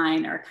 and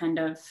 9 are kind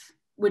of,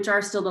 which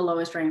are still the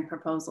lowest ranked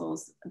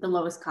proposals, the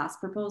lowest cost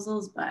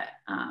proposals, but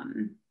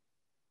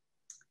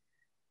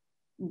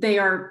they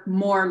are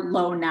more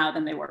low now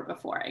than they were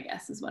before, I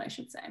guess is what I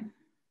should say.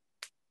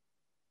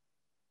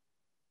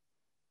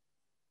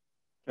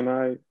 Can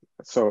I,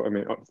 so I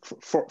mean,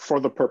 for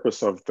the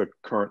purpose of the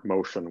current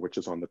motion, which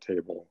is on the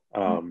table,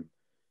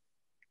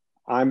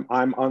 I'm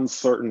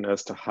uncertain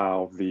as to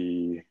how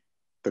the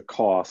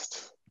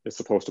cost is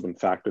supposed to have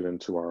been factored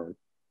into our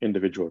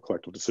individual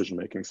collective decision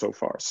making so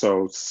far.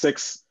 So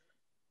 6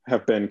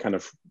 have been kind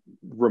of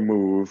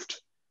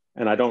removed,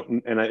 and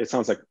it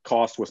sounds like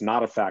cost was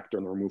not a factor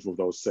in the removal of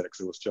those 6.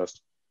 It was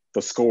just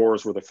the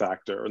scores were the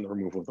factor in the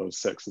removal of those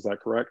 6. Is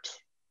that correct?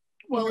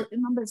 Well,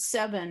 number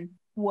 7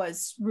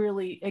 was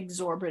really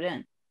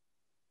exorbitant.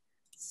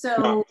 So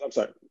no, I'm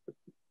sorry.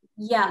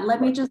 Yeah,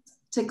 let me just,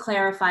 to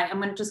clarify,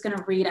 I'm just going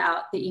to read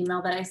out the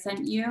email that I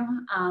sent you,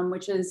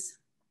 which is,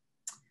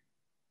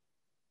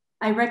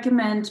 I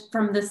recommend,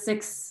 from the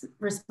 6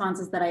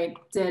 responses that I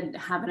did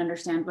have and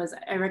understand, was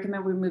I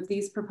recommend we move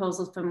these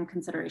proposals from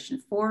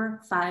consideration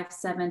 4, 5,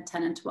 7,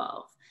 10, and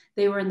 12.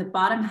 They were in the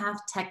bottom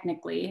half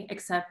technically,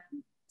 except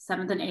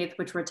 7th and 8th,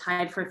 which were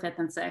tied for 5th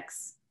and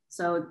 6th.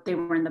 So they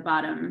were in the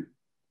bottom,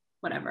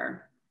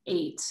 whatever,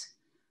 8.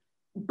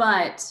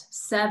 But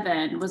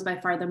 7 was by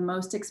far the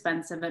most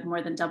expensive at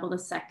more than double the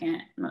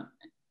second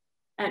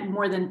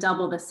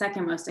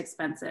most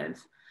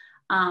expensive.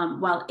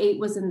 While 8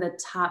 was in the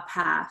top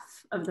half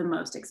of the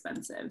most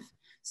expensive.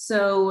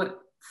 So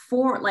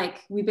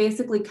we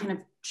basically kind of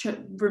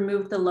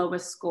removed the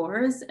lowest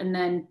scores, and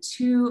then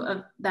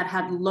 2 that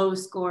had low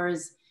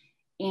scores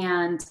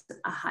and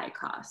a high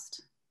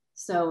cost.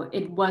 So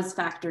it was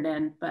factored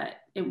in, but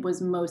it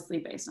was mostly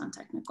based on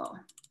technical.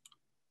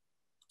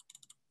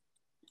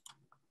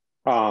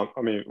 I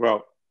mean,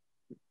 well,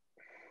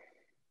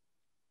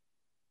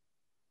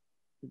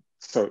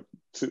 so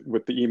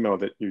with the email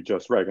that you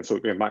just read, and so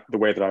the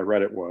way that I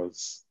read it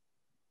was,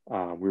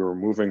 we were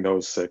removing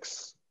those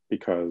 6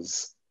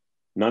 because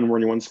none were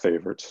anyone's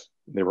favorite.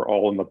 They were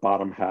all in the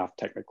bottom half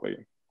technically.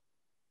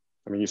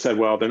 I mean, you said,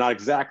 well, they're not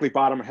exactly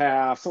bottom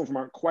half. Some of them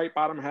aren't quite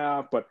bottom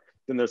half, but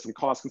then there's some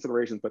cost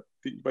considerations. But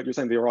you're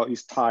saying they were all at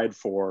least tied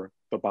for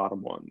the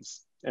bottom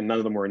ones, and none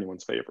of them were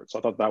anyone's favorite. So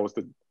I thought that was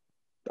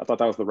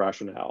the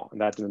rationale, and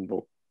that didn't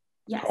involve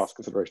cost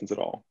considerations at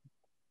all.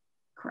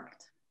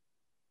 Correct.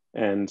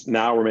 And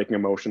now we're making a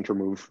motion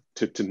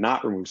to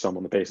not remove some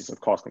on the basis of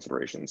cost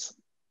considerations.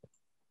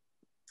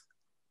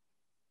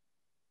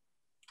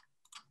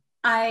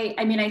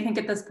 I mean, I think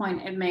at this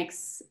point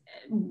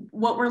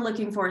what we're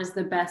looking for is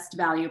the best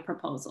value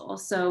proposal.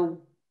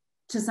 So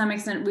to some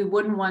extent, we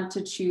wouldn't want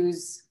to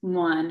choose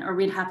one, or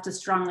we'd have to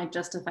strongly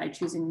justify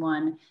choosing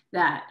one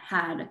that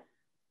had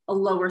a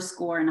lower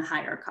score and a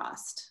higher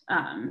cost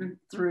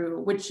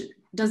which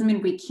doesn't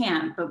mean we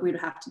can't, but we'd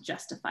have to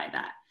justify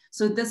that.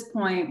 So at this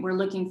point, we're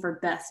looking for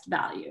best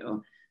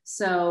value.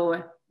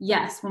 So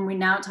yes, when we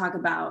now talk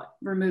about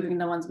removing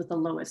the ones with the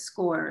lowest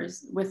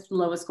scores,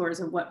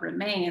 of what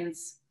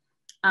remains,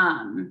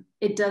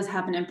 it does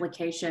have an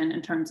implication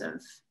in terms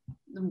of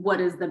what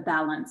is the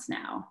balance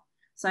now.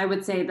 So I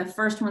would say the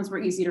first ones were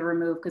easy to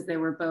remove because they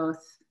were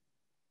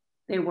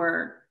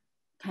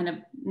kind of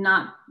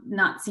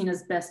not seen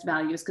as best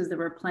values because there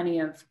were plenty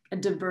of a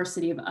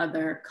diversity of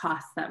other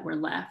costs that were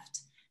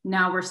left.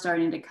 Now we're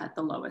starting to cut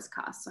the lowest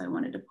cost. So I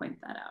wanted to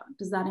point that out.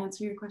 Does that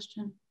answer your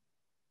question?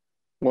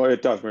 Well,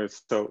 it does.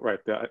 So, right,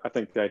 I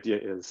think the idea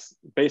is,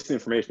 based on the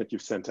information that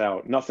you've sent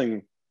out,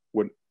 nothing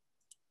would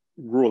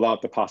rule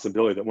out the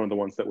possibility that one of the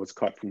ones that was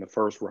cut from the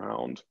first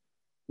round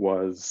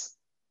was,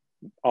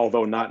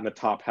 although not in the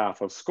top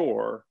half of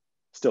score,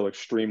 still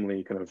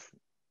extremely kind of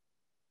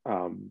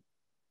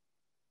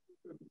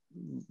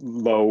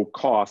low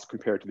cost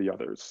compared to the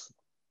others.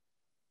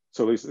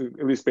 So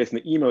at least based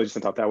on the email you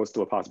sent out, that was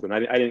still a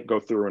possibility. I didn't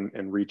go through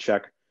and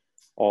recheck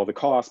all the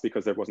costs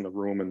because there wasn't a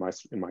room in my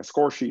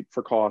score sheet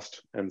for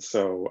cost. And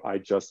so I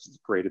just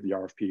graded the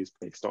RFPs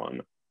based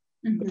on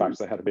the facts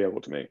I had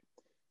available to me.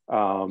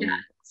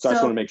 So I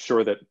just want to make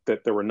sure that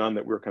there were none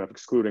that we were kind of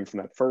excluding from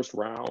that first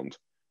round,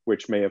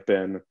 which may have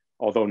been,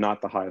 although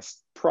not the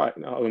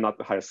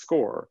highest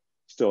score,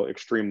 still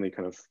extremely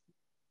kind of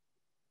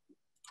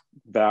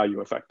value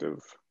effective.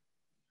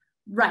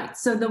 Right.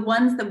 So the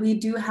ones that we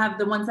do have,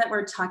 the ones that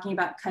we're talking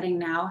about cutting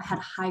now had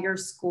higher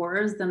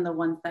scores than the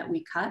ones that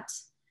we cut,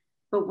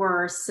 but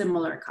were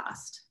similar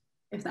cost,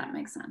 if that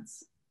makes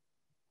sense.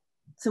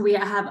 So we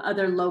have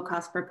other low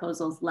cost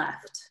proposals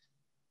left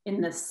in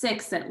the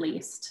 6 at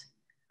least,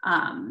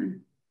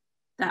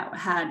 that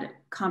had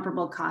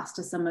comparable cost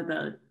to some of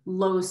the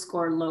low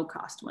score, low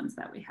cost ones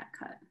that we had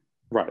cut.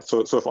 Right.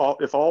 So if all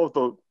of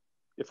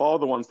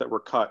the ones that were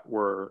cut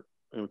were,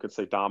 and we could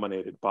say,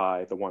 dominated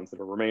by the ones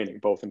that are remaining,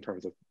 both in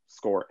terms of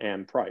score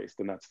and price,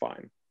 then that's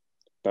fine.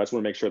 But I just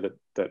want to make sure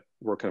that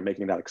we're kind of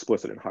making that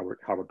explicit in how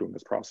we're doing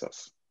this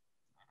process.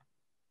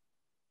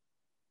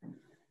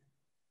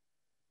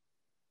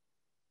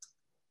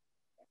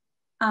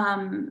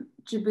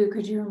 Jabu,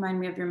 could you remind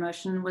me of your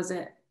motion? Was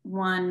it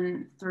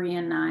 1, 3,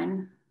 and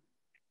 9?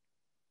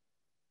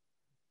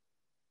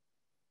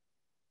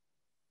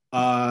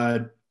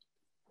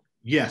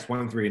 Yes,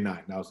 1, 3, and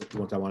 9. That was the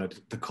ones I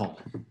wanted to call.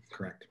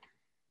 Correct.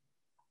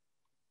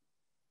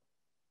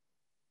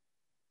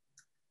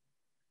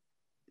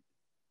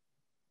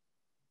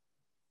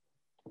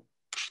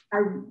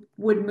 I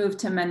would move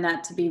to amend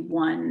that to be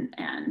 1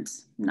 and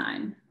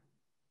 9.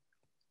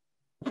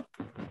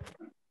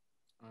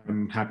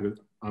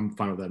 I'm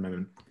fine with that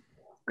amendment.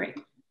 Great.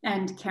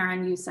 And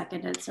Karen, you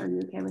seconded, so are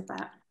you okay with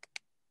that?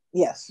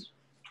 Yes.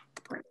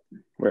 Great.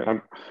 Wait,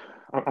 I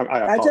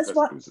apologize. just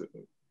want.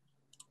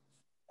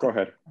 Go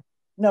ahead.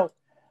 No.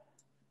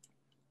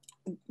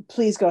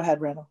 Please go ahead,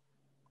 Randall.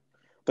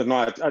 But no,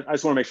 I just want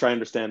to make sure I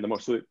understand the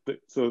motion.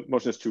 So the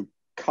motion is to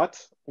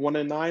cut 1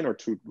 and 9, or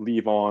to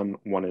leave on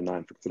 1 and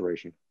 9 for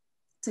consideration?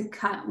 To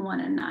cut 1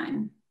 and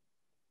 9.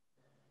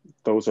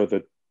 Those are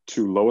the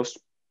 2 lowest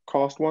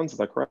cost ones. Is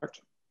that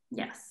correct?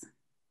 Yes.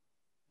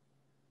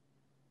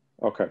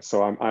 Okay,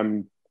 so I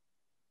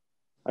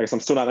guess I'm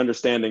still not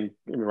understanding,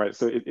 right?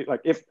 So like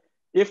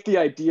if the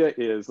idea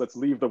is let's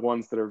leave the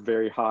ones that are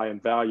very high in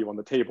value on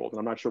the table, then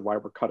I'm not sure why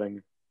we're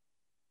cutting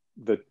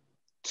the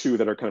 2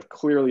 that are kind of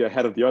clearly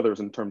ahead of the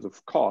others in terms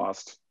of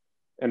cost,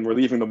 and we're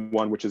leaving the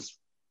one which is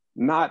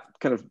not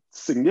kind of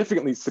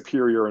significantly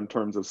superior in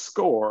terms of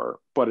score,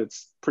 but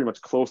it's pretty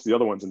much close to the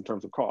other ones in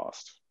terms of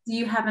cost. Do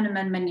you have an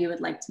amendment you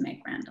would like to make,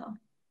 Randall?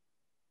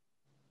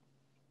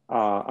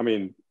 I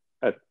mean,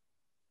 at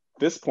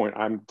this point,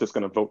 I'm just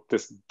going to vote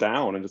this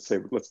down and just say,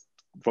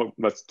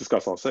 let's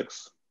discuss all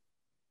 6.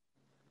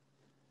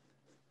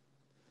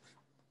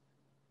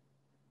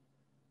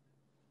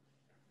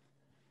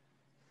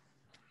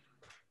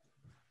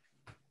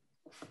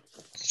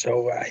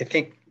 So I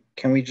think,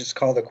 can we just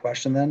call the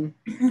question then,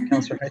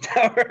 Councilor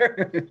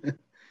Hightower?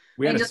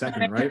 We had a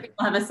second, right? Sure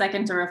people have a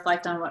second to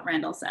reflect on what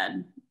Randall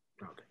said.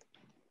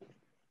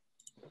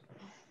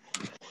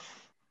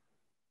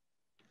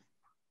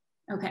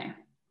 Okay.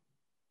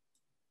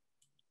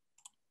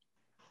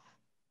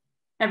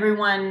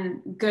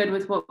 Everyone good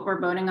with what we're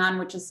voting on,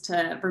 which is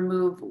to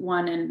remove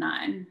 1 and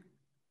 9,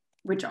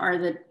 which are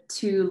the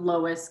 2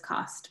 lowest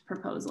cost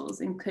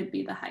proposals and could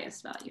be the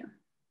highest value.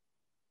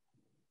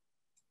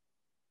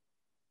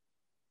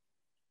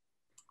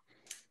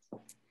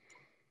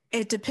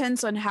 It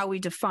depends on how we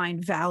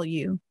define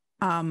value.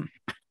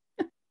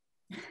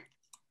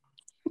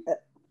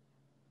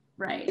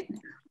 Right.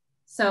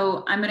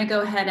 So I'm going to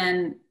go ahead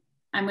and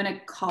I'm going to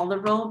call the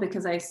roll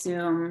because I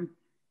assume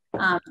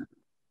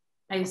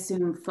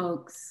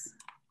folks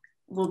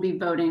will be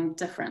voting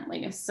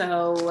differently.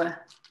 So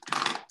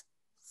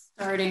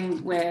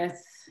starting with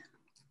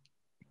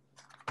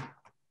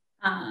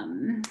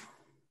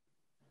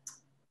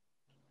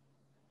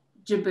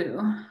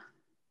Jabu.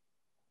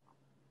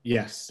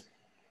 Yes.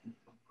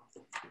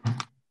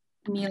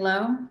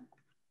 Milo.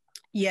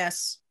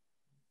 Yes.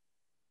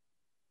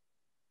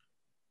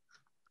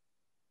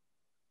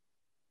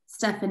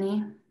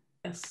 Stephanie.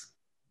 Yes.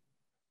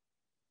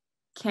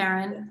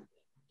 Karen.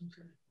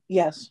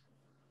 Yes.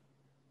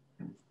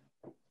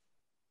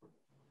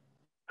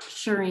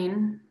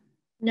 Shireen.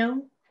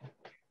 No.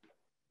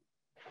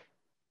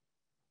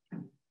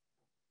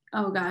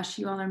 Oh gosh,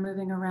 you all are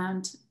moving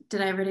around.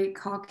 Did I already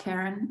call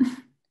Karen?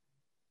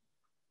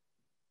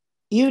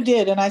 You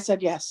did, and I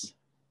said yes.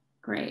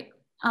 Great.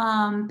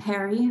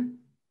 Perry.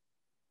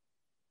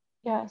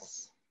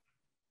 Yes.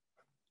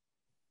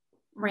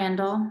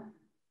 Randall.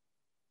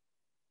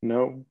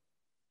 No.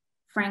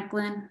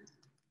 Franklin.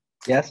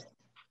 Yes.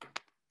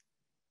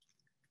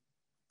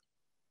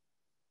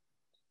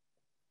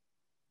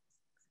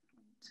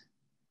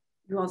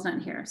 You all's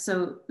not here.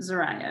 So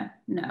Zariah,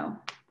 no.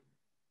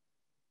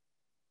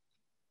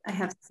 I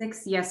have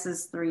 6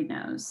 yeses, 3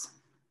 nos.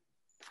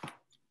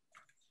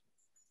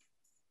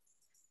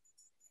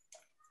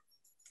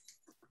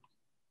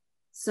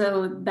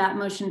 So that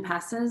motion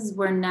passes.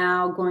 We're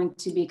now going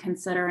to be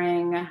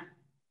considering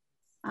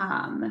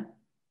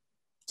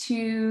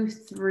 2,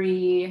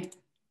 3,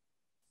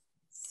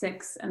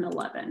 6, and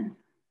 11.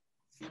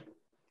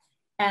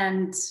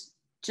 And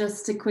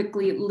just to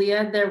quickly,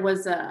 Leah,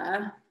 there's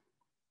a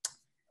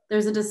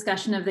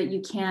discussion of that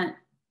you can't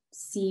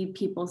see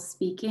people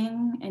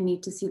speaking and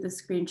need to see the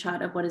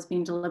screenshot of what is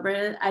being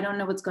deliberated. I don't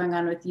know what's going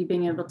on with you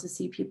being able to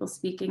see people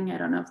speaking. I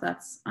don't know if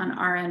that's on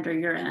our end or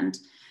your end,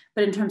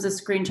 but in terms of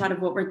screenshot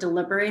of what we're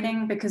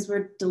deliberating, because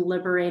we're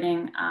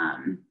deliberating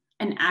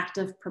an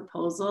active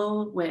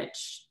proposal,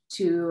 which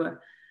to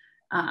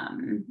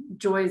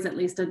Joy's at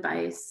least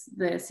advice,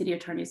 the city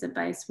attorney's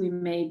advice, we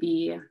may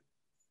be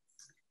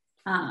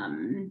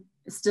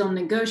still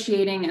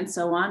negotiating and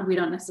so on. We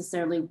don't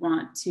necessarily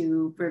want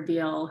to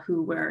reveal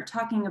who we're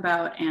talking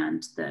about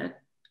and the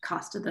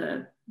cost of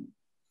the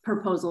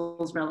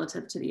proposals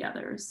relative to the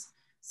others.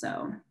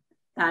 So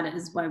that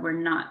is why we're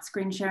not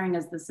screen sharing,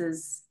 as this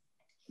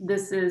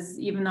is,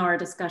 even though our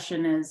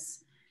discussion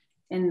is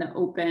in the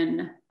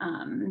open,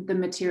 the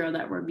material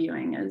that we're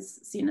viewing is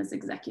seen as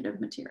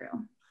executive material.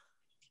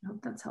 I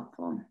hope that's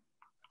helpful.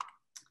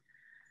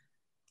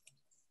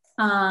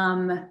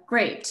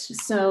 Great,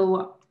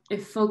 so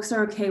if folks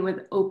are okay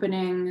with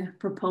opening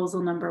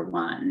proposal number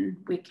 1,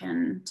 we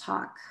can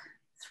talk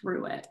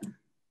through it.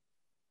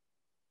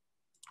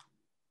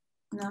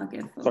 And I'll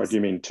give folks... Sorry, do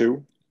you mean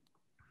 2?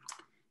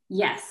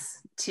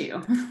 Yes,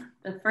 2.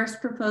 The first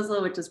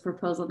proposal, which is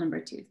proposal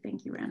number 2.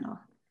 Thank you, Randall.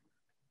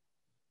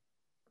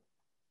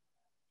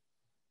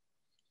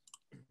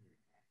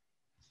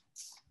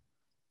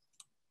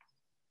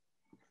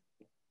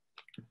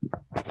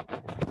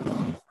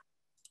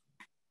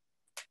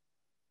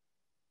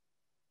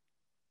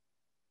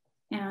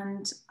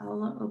 And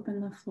I'll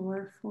open the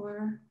floor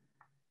for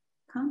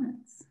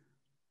comments.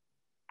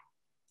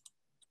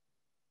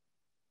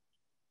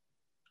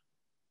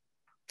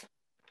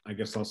 I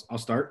guess I'll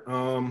start.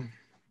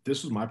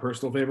 This was my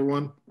personal favorite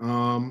one.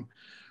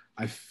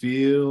 I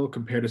feel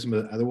compared to some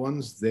of the other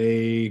ones,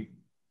 they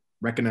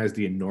recognize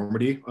the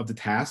enormity of the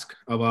task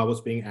of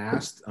what's being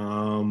asked.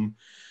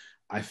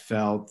 I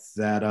felt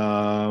that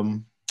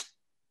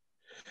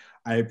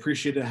I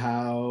appreciated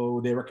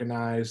how they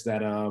recognize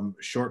that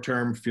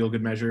short-term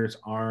feel-good measures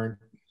aren't,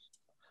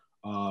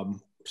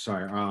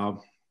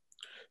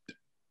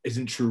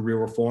 isn't true real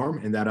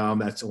reform, and that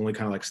that's only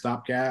kind of like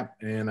stopgap.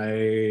 And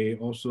I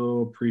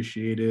also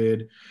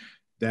appreciated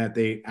that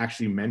they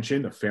actually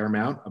mentioned a fair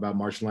amount about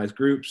marginalized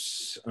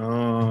groups,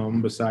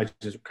 besides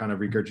just kind of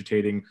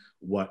regurgitating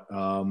what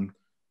the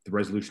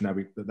resolution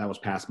that was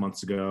passed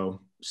months ago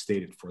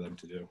stated for them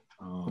to do.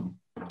 I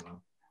don't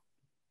know.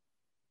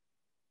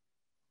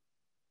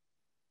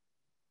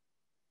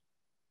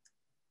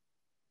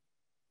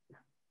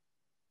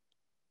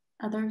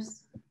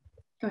 Others?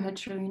 Go ahead,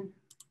 Shireen.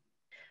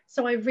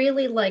 So I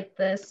really like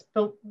this,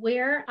 but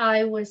where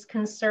I was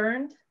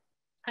concerned,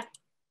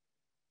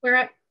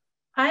 where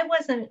I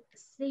wasn't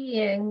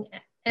seeing,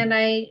 and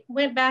I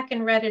went back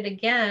and read it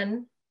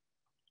again,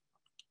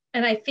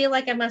 and I feel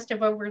like I must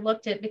have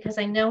overlooked it because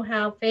I know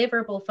how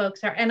favorable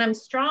folks are, and I'm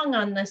strong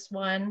on this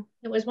one.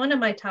 It was one of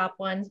my top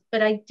ones,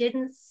 but I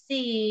didn't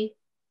see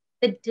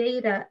the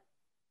data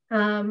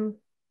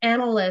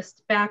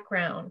analyst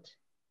background.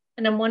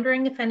 And I'm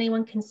wondering if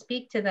anyone can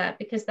speak to that,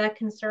 because that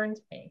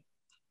concerns me.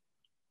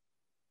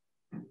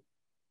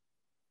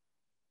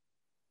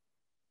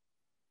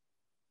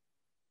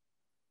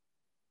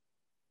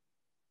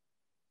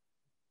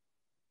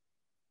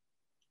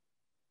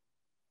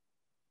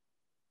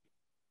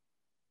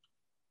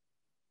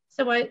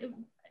 So I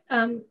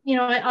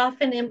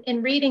often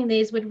in reading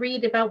these would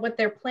read about what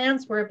their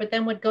plans were, but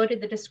then would go to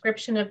the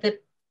description of the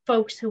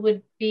folks who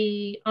would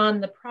be on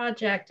the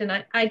project.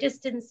 And I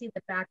just didn't see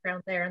the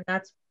background there. And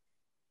that's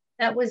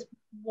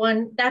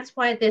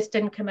why this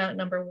didn't come out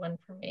number 1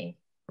 for me,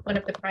 one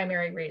of the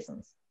primary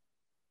reasons.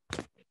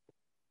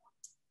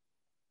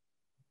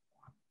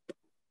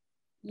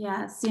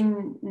 Yeah,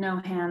 seeing no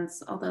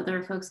hands, although there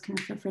are folks can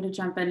feel free to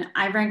jump in.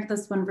 I ranked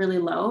this one really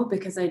low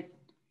because I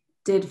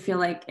did feel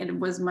like it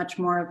was much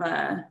more of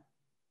a,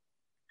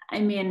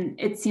 I mean,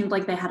 it seemed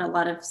like they had a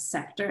lot of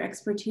sector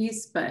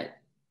expertise, but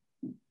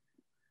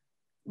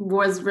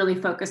was really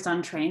focused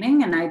on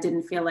training. And I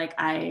didn't feel like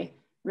I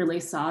really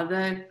saw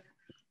the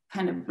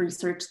kind of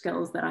research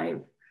skills that I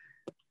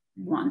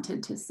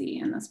wanted to see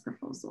in this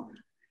proposal.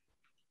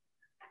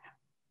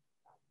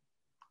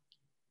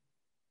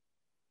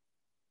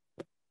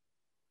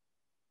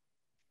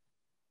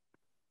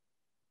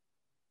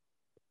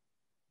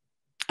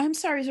 I'm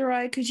sorry,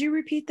 Zorai, could you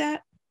repeat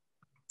that?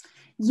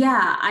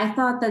 Yeah, I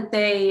thought that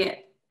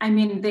they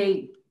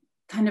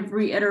kind of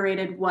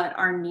reiterated what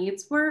our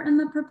needs were in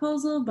the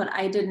proposal, but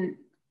I didn't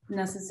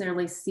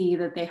necessarily see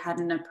that they had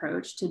an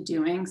approach to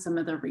doing some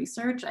of the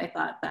research. I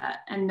thought that,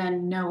 and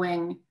then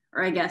knowing,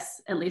 or I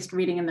guess at least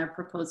reading in their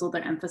proposal,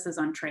 their emphasis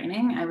on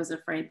training, I was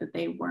afraid that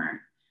they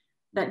weren't,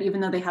 that even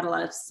though they had a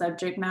lot of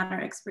subject matter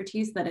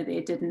expertise, that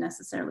they didn't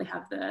necessarily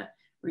have the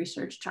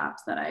research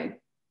chops that I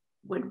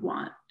would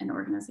want an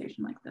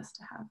organization like this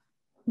to have.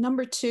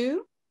 Number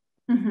 2?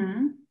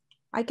 Mm-hmm.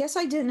 I guess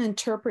I didn't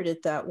interpret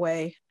it that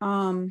way.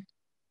 Number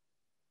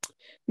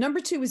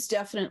 2 is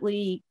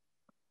definitely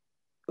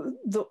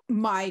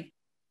my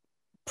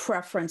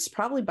preference,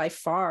 probably by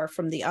far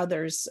from the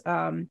others,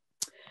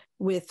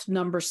 with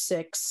number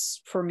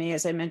 6 for me,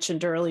 as I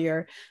mentioned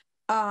earlier.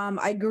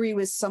 I agree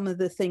with some of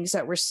the things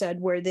that were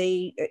said where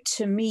they,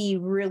 to me,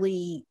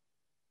 really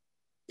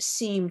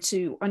seem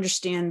to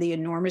understand the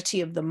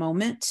enormity of the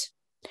moment.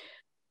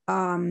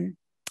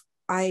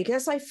 I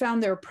guess I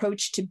found their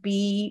approach to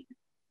be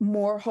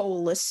more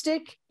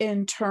holistic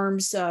in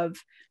terms of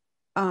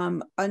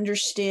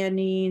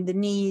understanding the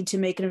need to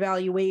make an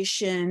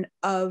evaluation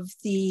of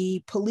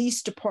the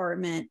police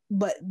department.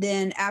 But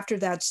then after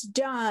that's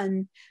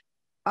done,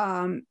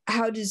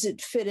 how does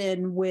it fit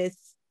in with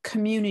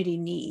community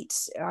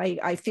needs?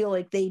 I feel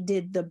like they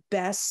did the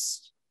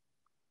best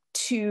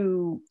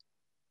to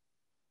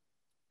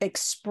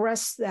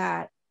express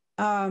that.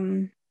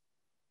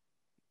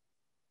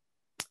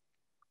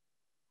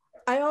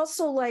 I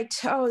also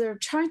liked, they're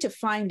trying to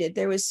find it.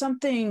 There was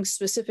something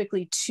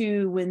specifically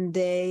too when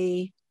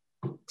they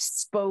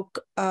spoke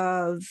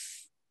of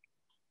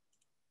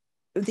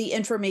the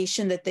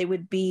information that they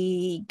would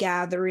be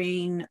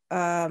gathering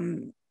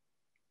when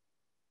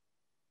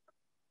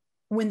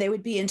they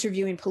would be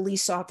interviewing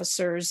police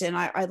officers. And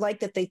I like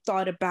that they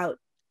thought about,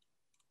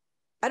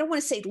 I don't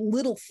want to say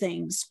little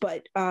things,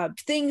 but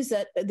things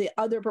that the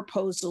other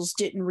proposals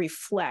didn't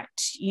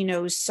reflect,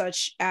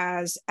 such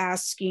as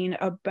asking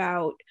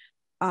about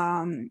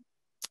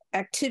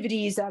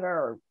activities that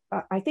are,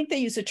 I think they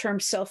use the term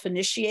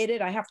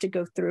self-initiated. I have to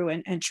go through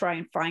and try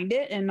and find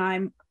it. And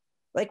I'm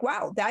like,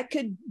 wow, that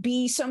could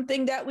be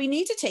something that we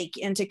need to take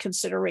into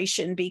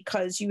consideration,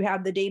 because you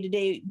have the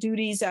day-to-day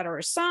duties that are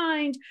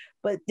assigned,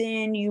 but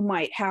then you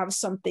might have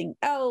something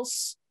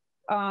else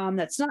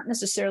that's not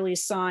necessarily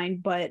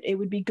assigned, but it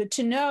would be good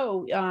to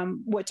know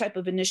what type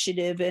of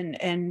initiative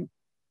and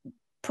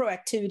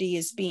proactivity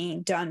is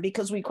being done,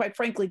 because we quite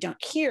frankly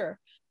don't hear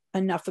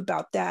enough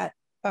about that.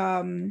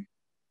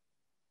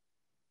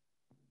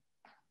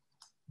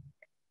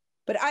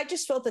 But I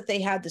just felt that they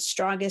had the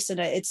strongest, and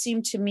it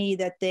seemed to me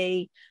that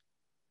they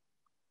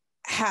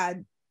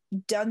had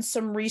done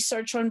some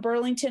research on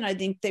Burlington. I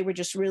think they were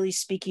just really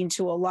speaking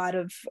to a lot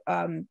of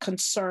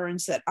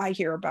concerns that I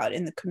hear about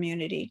in the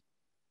community.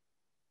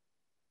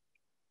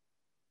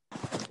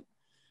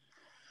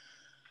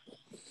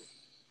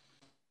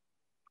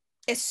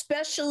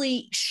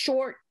 Especially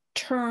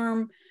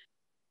short-term,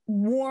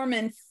 warm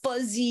and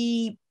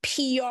fuzzy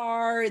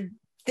PR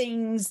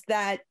things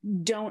that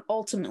don't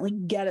ultimately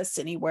get us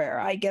anywhere.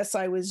 I guess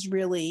I was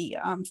really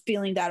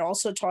feeling that.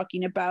 Also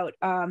talking about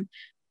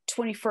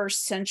 21st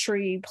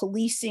century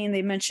policing,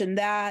 they mentioned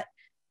that.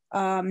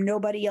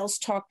 Nobody else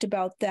talked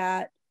about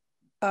that.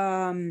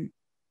 They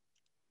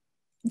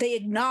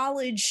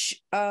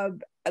acknowledge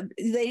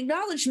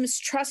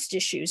mistrust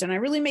issues, and I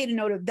really made a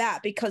note of that,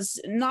 because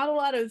not a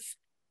lot of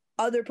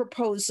other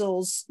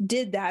proposals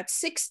did that.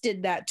 6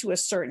 did that to a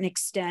certain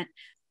extent.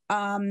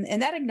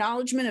 And that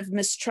acknowledgement of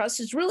mistrust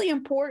is really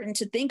important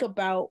to think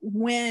about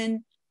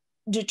when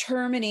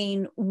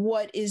determining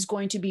what is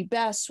going to be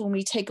best, when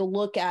we take a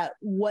look at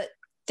what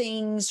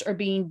things are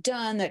being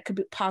done that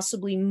could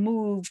possibly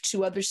move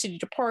to other city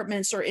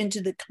departments or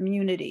into the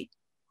community.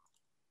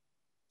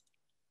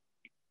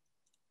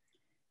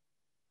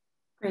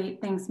 Great,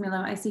 thanks,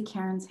 Milo. I see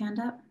Karen's hand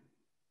up,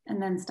 and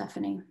then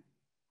Stephanie.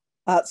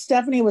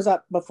 Stephanie was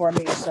up before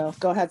me, so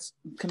go ahead,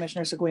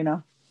 Commissioner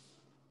Seguino.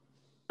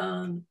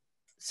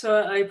 So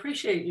I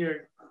appreciate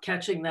your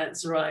catching that,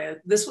 Zariah.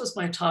 This was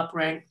my top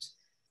ranked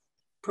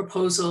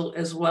proposal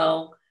as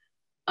well.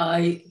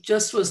 I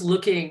just was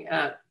looking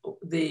at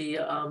the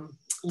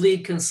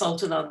lead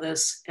consultant on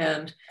this,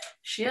 and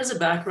she has a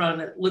background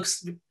that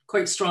looks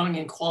quite strong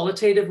in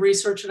qualitative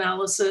research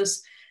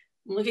analysis.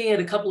 Looking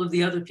at a couple of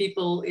the other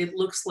people, it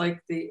looks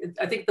like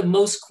I think the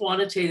most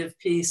quantitative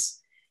piece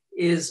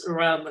is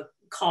around the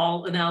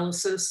call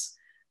analysis.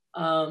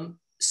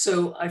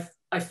 So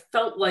I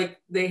felt like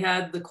they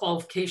had the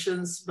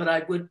qualifications, but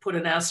I would put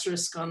an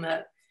asterisk on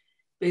that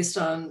based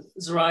on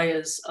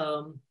Zariah's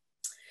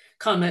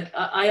comment.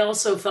 I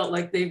also felt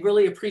like they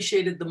really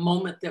appreciated the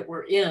moment that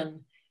we're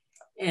in,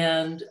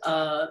 and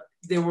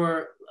there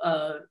were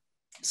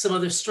some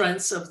other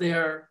strengths of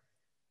their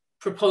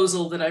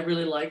proposal that I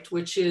really liked,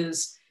 which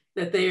is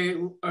that they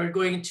are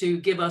going to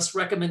give us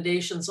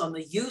recommendations on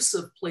the use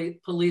of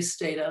police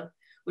data,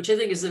 which I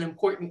think is an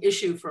important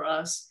issue for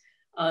us,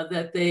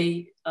 that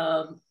they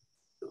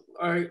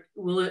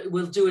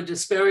will do a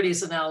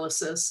disparities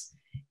analysis,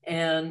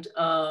 and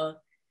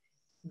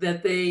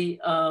that they,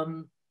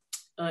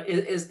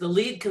 as the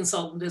lead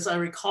consultant, as I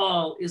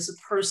recall, is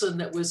a person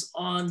that was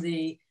on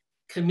the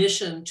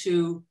commission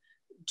to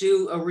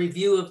do a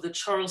review of the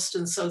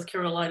Charleston, South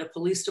Carolina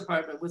Police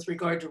Department with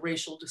regard to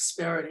racial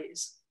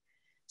disparities.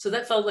 So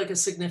that felt like a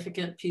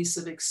significant piece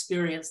of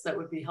experience that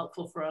would be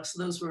helpful for us.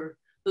 Those are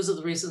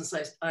the reasons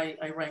I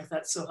rank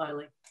that so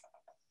highly.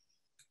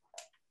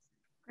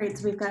 Great,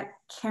 so we've got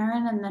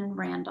Karen and then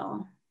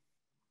Randall.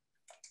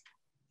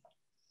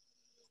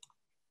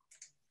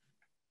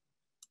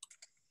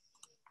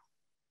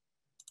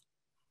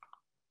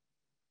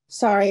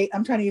 Sorry,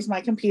 I'm trying to use my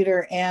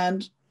computer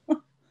and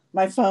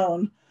my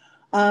phone.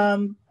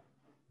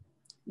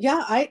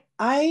 Yeah,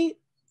 I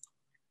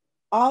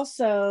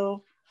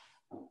also,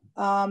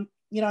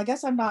 you know, I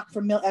guess I'm not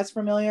as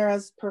familiar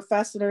as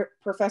Professor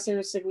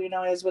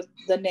Seguino is with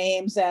the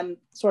names and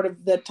sort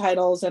of the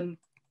titles and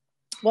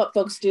what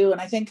folks do. And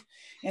I think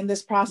in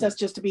this process,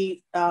 just to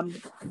be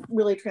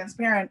really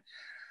transparent,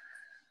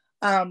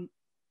 and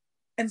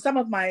some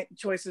of my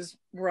choices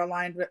were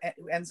aligned with,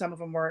 and some of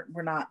them were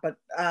not, but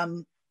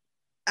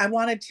I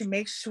wanted to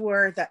make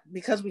sure that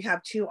because we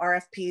have 2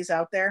 RFPs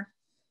out there,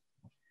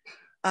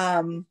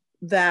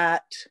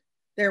 that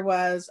there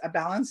was a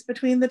balance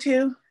between the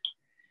 2,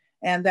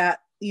 and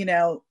that, you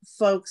know,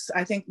 folks,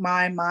 I think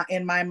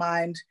in my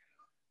mind,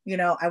 you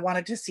know, I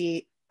wanted to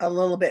see a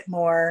little bit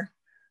more,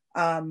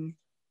 and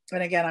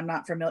again, I'm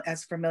not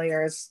as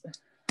familiar as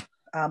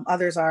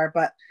others are,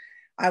 but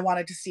I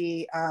wanted to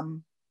see,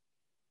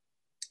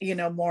 you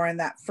know, more in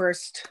that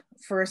first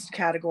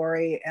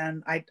category,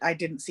 and I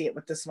didn't see it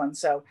with this one.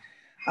 So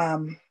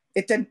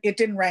it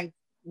didn't rank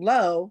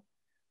low,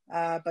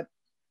 but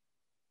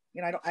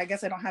you know, I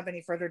guess I don't have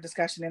any further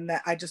discussion in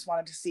that. I just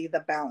wanted to see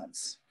the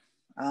balance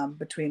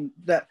between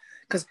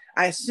because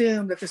I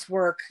assume that this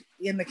work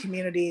in the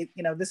community,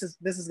 you know, this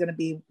is going to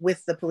be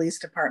with the police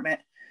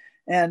department,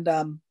 and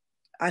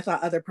I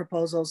thought other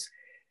proposals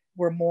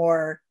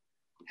were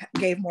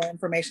gave more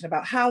information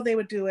about how they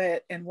would do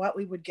it and what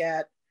we would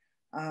get.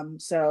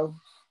 So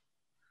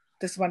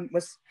this one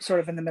was sort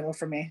of in the middle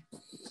for me.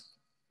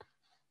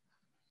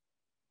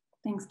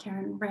 Thanks,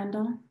 Karen.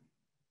 Randall?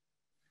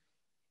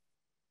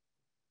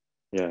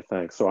 Yeah,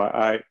 thanks. So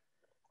I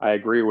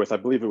agree with, I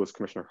believe it was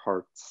Commissioner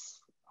Hart's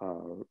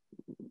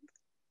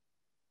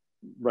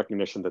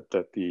recognition that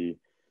the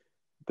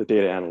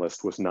data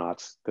analyst was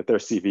not, that their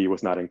CV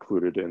was not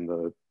included in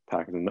the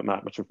package, and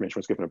not much information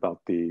was given about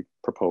the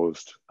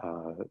proposed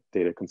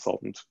data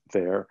consultant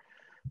there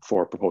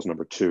for proposal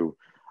number 2.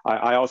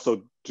 I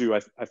also do, I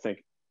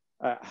think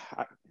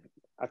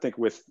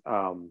with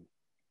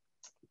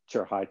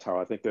Chair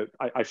Hightower, I think that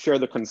I share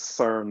the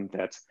concern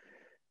that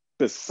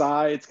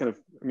besides kind of,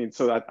 I mean,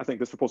 so I think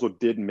this proposal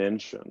did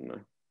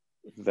mention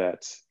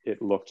that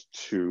it looked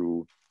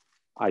to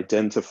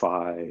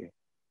identify, you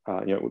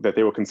know, that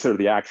they will consider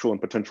the actual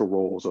and potential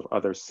roles of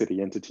other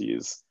city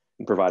entities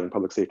in providing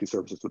public safety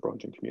services to the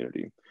Burlington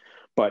community.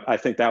 But I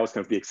think that was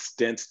kind of the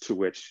extent to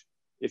which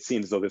it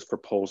seems as though this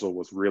proposal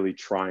was really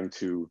trying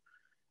to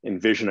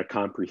envision a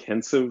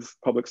comprehensive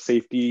public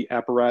safety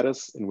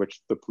apparatus in which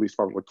the police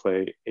department would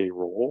play a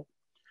role.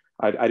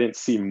 I didn't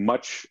see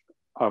much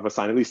of a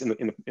sign, at least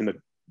in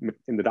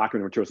the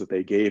document materials that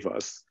they gave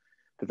us,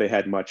 that they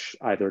had much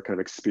either kind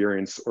of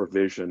experience or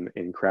vision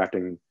in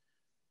crafting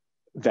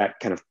that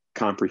kind of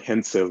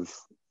comprehensive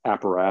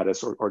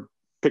apparatus or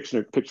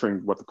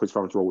picturing what the police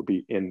department's role would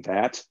be in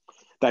that.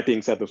 That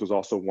being said, this was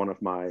also one of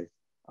my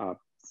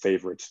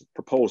favorite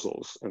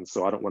proposals. And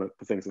so I don't want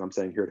the things that I'm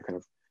saying here to kind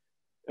of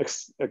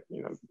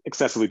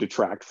excessively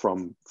detract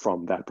from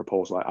that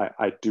proposal.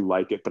 I do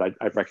like it, but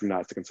I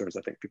recognize the concerns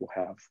I think people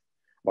have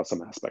about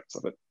some aspects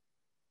of it.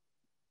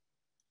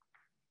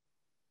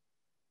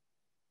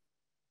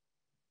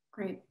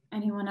 Great.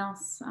 Anyone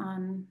else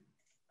on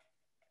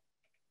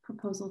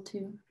proposal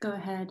 2? Go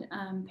ahead,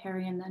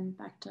 Perry, and then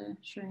back to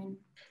Shireen.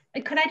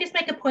 Could I just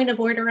make a point of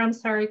order? I'm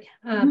sorry,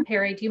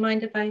 Perry, do you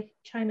mind if I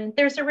chime in?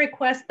 There's a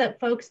request that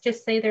folks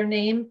just say their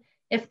name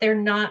if they're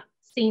not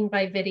seen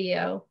by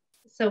video.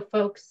 So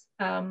folks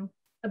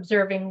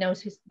observing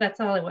knows who's, that's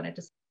all I wanted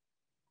to say.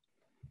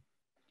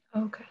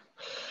 Okay.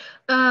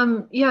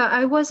 Yeah,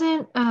 I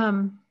wasn't,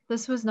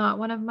 this was not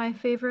one of my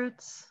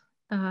favorites.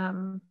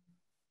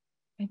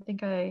 I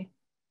think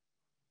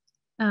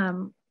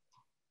I'm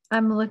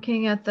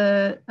looking at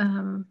the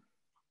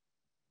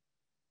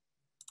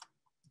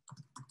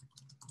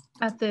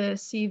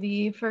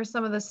CV for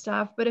some of the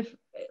staff, but if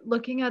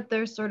looking at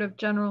their sort of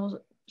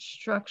general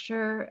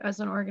structure as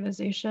an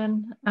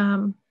organization,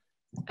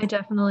 I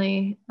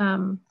definitely,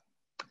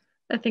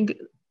 I think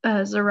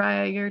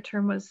Zariah, your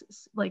term was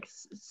like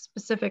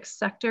specific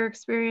sector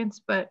experience,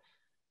 but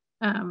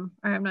or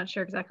I'm not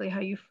sure exactly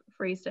how you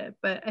phrased it,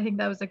 but I think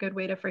that was a good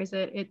way to phrase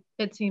it.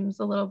 It seems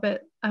a little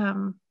bit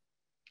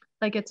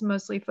like it's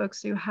mostly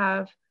folks who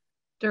have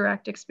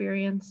direct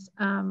experience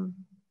and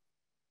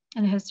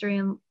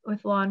history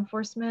with law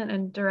enforcement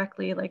and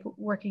directly like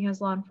working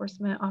as law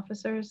enforcement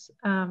officers.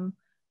 I'm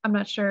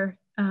not sure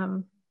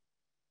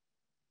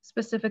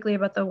specifically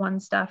about the one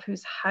staff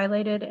who's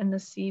highlighted in the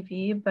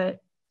CV,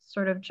 but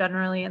sort of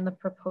generally in the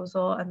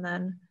proposal and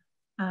then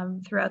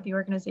throughout the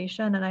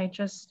organization. And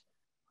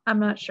I'm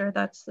not sure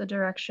that's the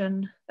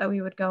direction that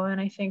we would go in.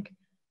 I think,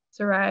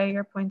 Zariah,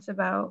 your points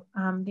about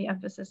the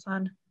emphasis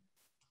on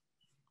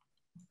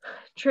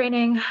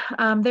training,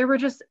 there were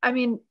just, I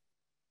mean,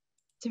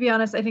 to be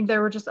honest, I think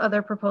there were just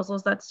other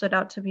proposals that stood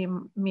out to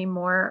me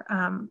more,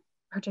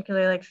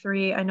 particularly like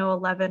 3. I know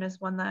 11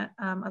 is one that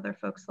other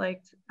folks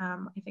liked. I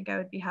think I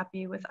would be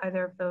happy with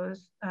either of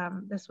those.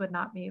 This would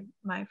not be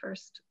my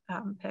first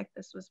pick.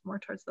 This was more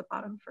towards the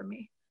bottom for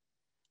me.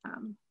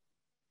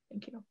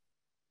 Thank you.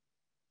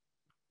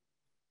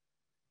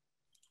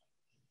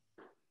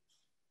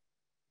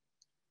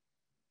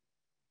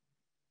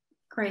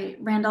 Great.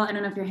 Randall, I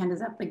don't know if your hand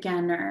is up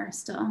again or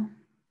still.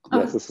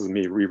 Yes, this is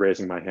me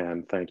re-raising my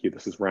hand. Thank you.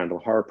 This is Randall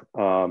Harp.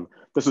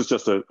 This is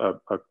just a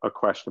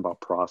question about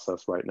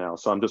process right now.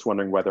 So I'm just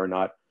wondering whether or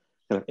not,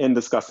 in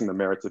discussing the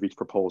merits of each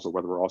proposal,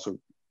 whether we're also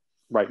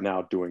right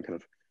now doing kind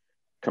of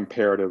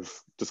comparative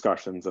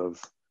discussions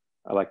of,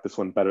 I like this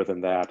one better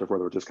than that, or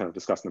whether we're just kind of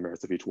discussing the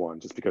merits of each one,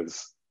 just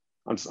because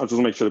I'm just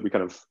gonna make sure that we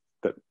kind of,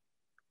 that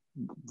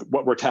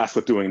what we're tasked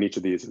with doing in each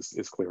of these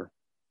is clear.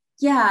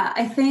 Yeah,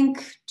 I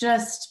think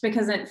just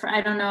because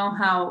I don't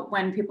know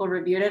when people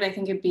reviewed it, I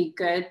think it'd be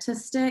good to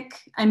stick.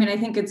 I mean, I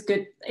think it's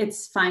good.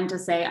 It's fine to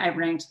say I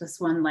ranked this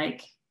one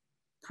like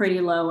pretty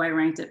low. I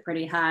ranked it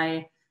pretty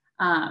high.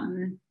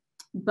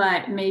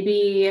 But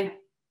maybe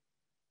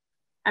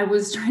I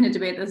was trying to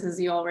debate this as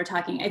you all were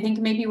talking. I think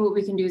maybe what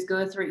we can do is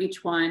go through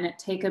each one,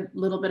 take a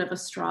little bit of a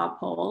straw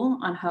poll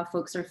on how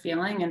folks are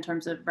feeling in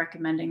terms of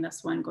recommending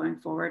this one going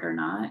forward or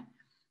not.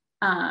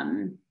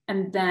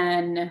 And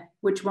then,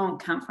 which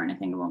won't count for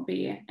anything, it won't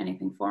be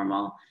anything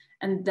formal.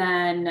 And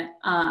then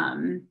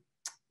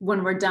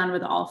when we're done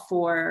with all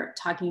four,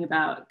 talking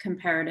about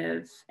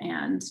comparative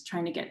and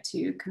trying to get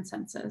to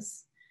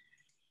consensus.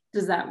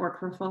 Does that work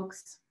for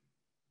folks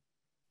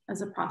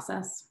as a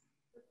process?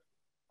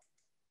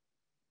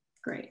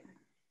 Great.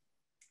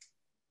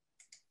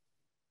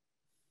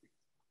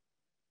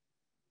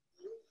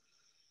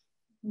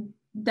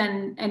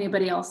 Then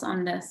anybody else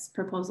on this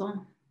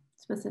proposal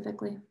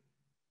specifically?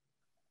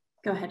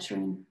 Go ahead,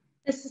 Shireen.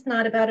 This is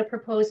not about a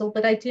proposal,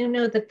 but I do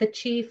know that the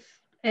chief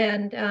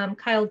and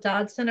Kyle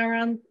Dodson are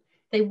on,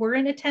 they were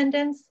in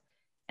attendance.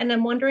 And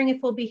I'm wondering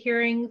if we'll be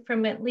hearing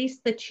from at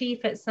least the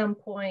chief at some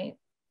point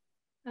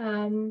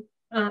on,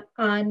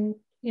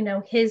 you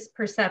know, his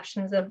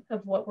perceptions of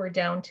what we're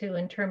down to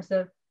in terms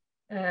of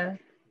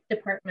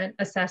department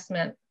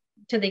assessment,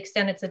 to the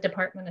extent it's a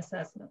department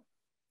assessment.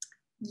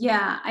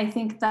 Yeah, I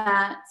think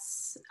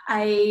that's,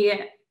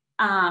 I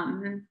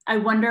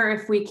wonder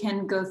if we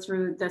can go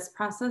through this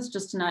process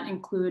just to not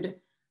include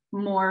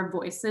more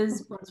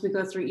voices once we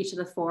go through each of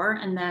the four,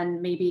 and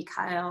then maybe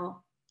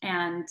Kyle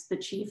and the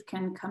chief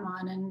can come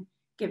on and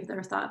give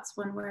their thoughts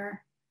when we're,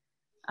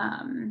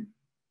 and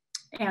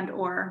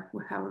or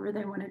however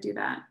they want to do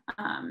that.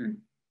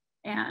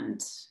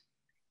 And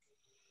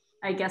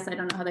I guess I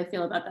don't know how they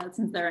feel about that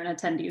since they're in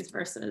attendees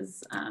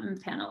versus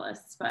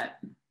panelists, but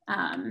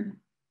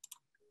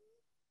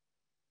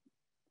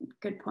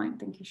good point.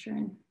 Thank you,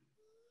 Sharon.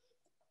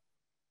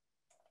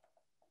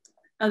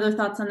 Other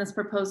thoughts on this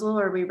proposal,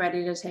 or are we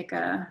ready to take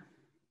a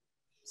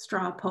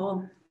straw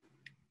poll?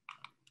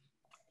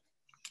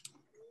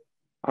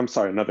 I'm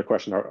sorry, another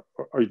question. Are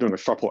you doing a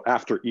straw poll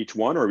after each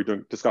one, or are we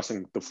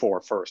discussing the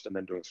four first and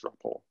then doing a straw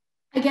poll?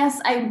 I guess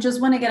I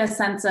just want to get a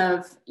sense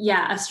of,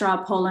 yeah, a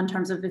straw poll in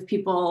terms of if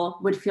people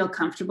would feel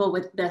comfortable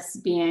with this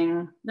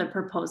being the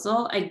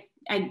proposal. I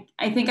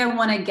think I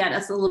want to get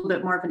us a little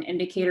bit more of an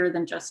indicator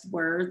than just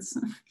words.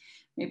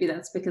 Maybe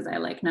that's because I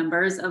like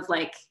numbers of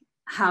like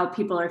how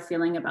people are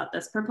feeling about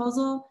this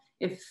proposal.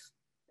 If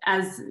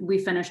as we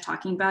finish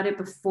talking about it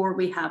before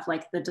we have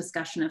like the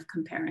discussion of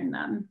comparing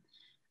them.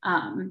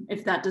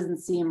 If that doesn't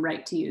seem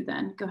right to you,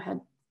 then go ahead,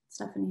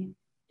 Stephanie.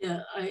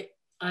 Yeah,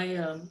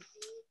 I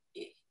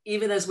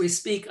even as we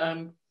speak,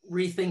 I'm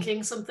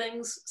rethinking some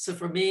things. So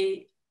for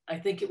me, I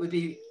think it would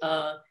be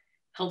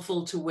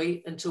helpful to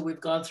wait until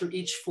we've gone through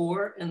each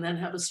four and then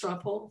have a straw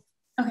poll.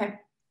 Okay,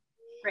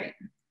 great.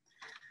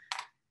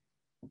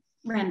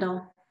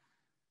 Randall.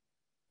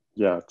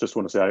 Yeah, just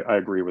want to say I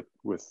agree with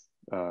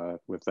that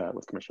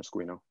with Commissioner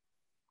Squino.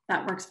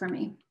 That works for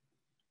me.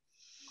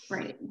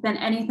 Great. Then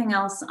anything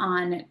else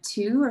on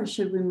 2, or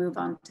should we move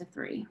on to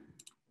 3?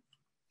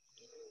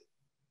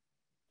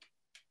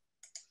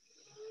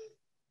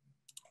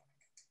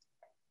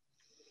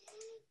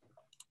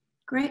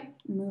 Great.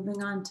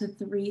 Moving on to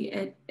 3,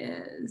 it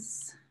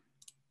is.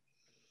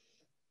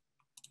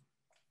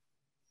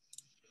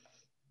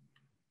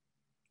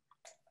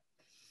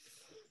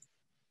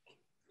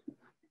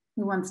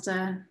 Who wants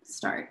to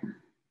start?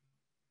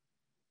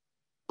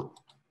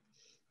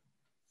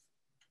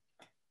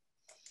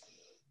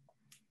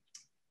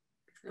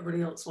 If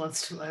nobody else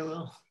wants to, I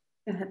will.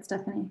 Go ahead,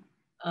 Stephanie.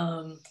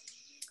 I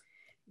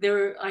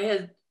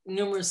had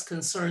numerous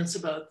concerns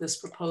about this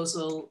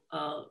proposal.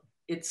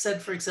 It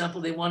said, for example,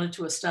 they wanted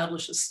to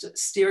establish a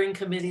steering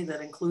committee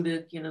that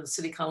included, you know, the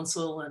city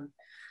council and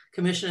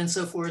commission and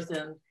so forth.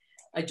 And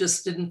I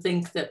just didn't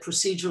think that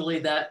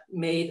procedurally that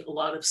made a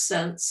lot of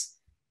sense.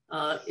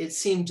 It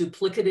seemed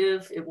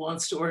duplicative. It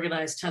wants to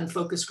organize 10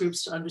 focus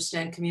groups to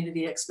understand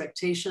community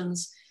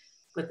expectations,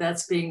 but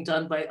that's being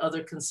done by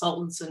other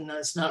consultants and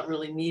is not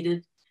really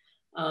needed.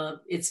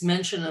 Its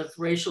mention of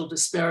racial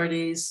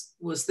disparities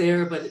was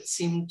there, but it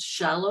seemed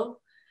shallow.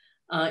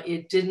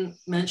 It didn't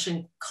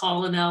mention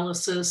call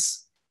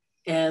analysis,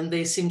 and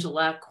they seem to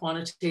lack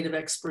quantitative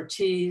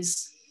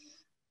expertise.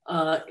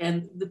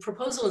 And the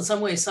proposal in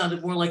some ways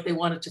sounded more like they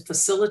wanted to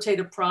facilitate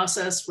a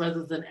process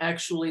rather than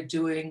actually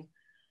doing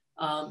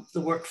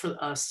the work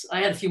for us.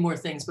 I had a few more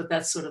things, but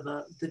that's sort of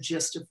the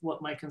gist of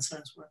what my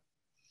concerns were.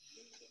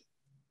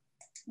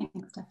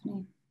 Thanks,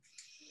 Stephanie.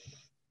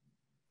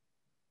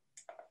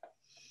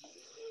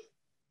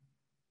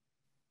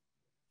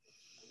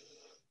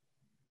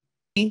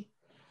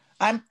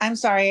 I'm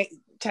sorry,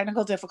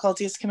 technical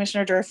difficulties,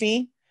 Commissioner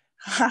Durfee.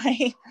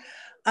 Hi.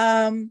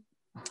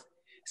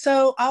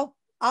 So I'll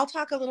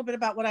talk a little bit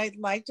about what I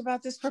liked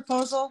about this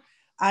proposal.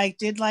 I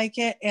did like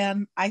it,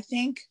 and I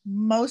think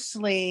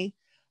mostly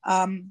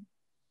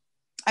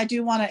I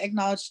do want to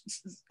acknowledge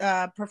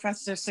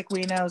Professor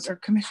Seguino's or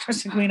Commissioner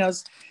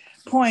Seguino's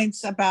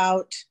points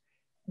about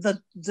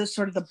the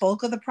sort of the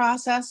bulk of the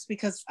process,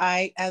 because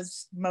I,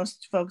 as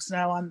most folks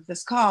know on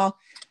this call,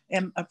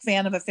 am a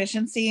fan of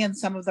efficiency, and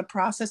some of the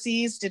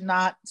processes did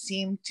not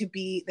seem to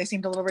be, they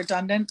seemed a little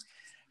redundant.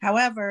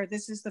 However,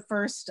 this is the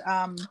first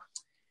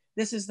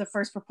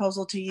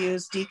proposal to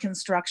use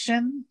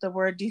deconstruction, the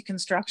word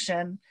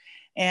deconstruction.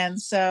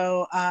 And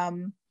so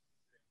I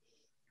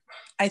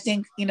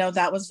think, you know,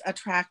 that was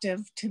attractive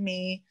to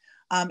me.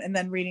 And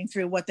then reading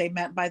through what they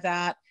meant by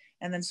that,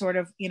 and then sort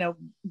of, you know,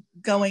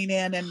 going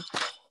in, and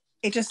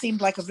it just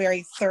seemed like a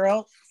very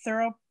thorough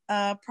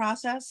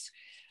process.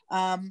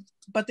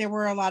 But there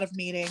were a lot of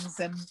meetings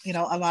and, you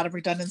know, a lot of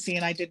redundancy,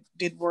 and I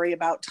did worry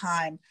about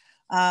time.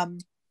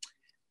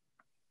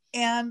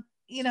 And,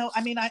 you know,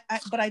 I mean,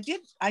 but I did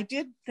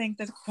think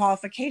that the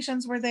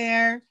qualifications were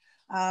there.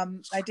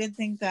 I did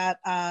think that,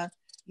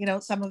 you know,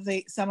 some of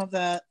the,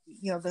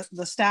 you know,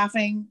 the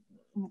staffing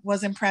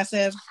was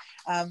impressive.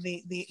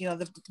 You know,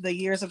 the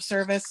years of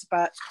service,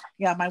 but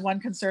yeah, my one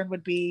concern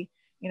would be,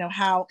 you know,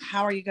 how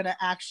are you going to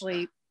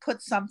actually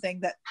put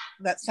something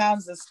that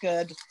sounds this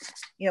good,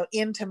 you know,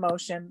 into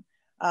motion?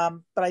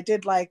 But I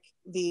did like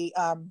the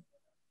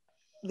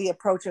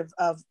approach of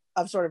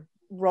sort of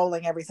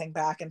rolling everything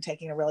back and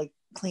taking a really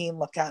clean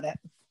look at it.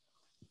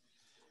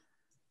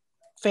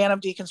 Fan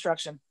of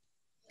deconstruction.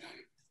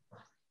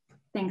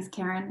 Thanks,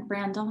 Karen.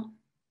 Randall?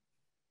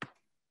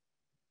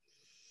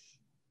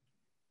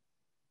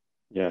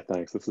 Yeah,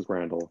 thanks. This is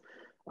Randall.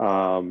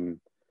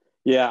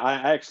 Yeah,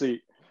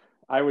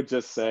 I would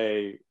just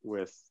say,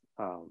 with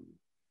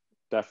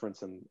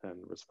deference and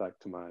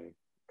respect to my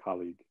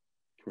colleague,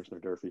 Commissioner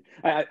Durfee,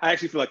 I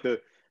actually feel like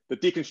the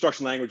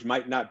deconstruction language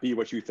might not be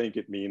what you think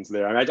it means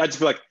there. I mean, I just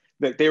feel like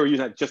that they were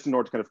using that just in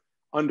order to kind of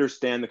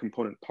understand the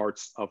component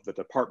parts of the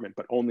department,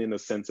 but only in the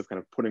sense of kind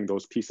of putting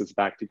those pieces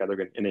back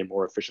together in a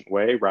more efficient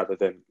way, rather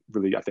than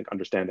really, I think,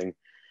 understanding,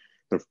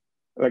 kind of,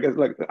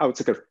 like I would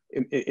say, kind of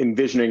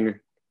envisioning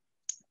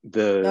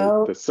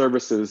the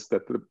services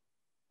that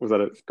was that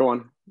it? Go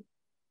on.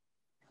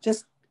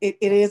 Just it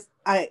is.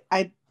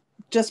 I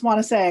just want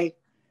to say,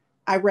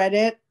 I read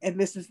it, and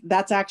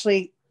that's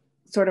actually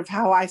sort of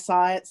how I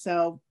saw it.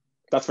 So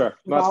that's fair.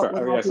 No, that's fair.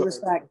 With all due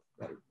respect.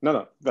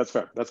 No, that's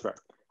fair. That's fair.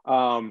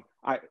 I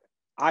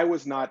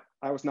was not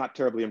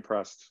terribly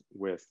impressed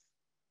with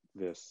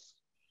this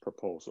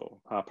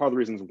proposal. Part of the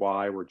reasons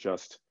why were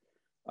just,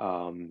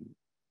 I mean,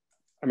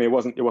 it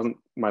wasn't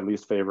my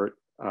least favorite,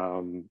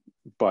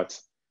 but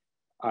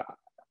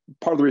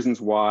part of the reasons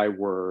why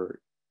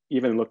were,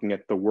 even looking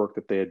at the work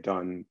that they had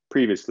done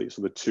previously,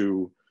 so the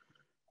 2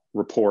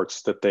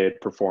 reports that they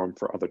had performed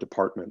for other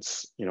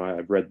departments, you know,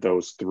 I read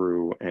those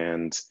through,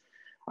 and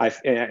I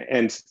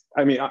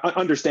mean,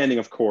 understanding,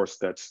 of course,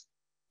 that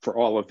for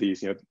all of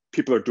these, you know,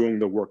 people are doing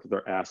the work that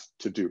they're asked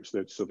to do.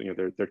 So you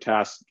know, they're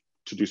tasked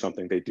to do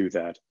something, they do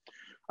that.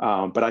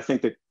 But I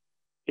think that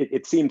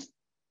it seemed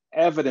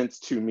evident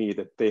to me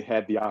that they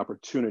had the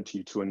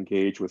opportunity to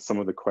engage with some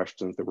of the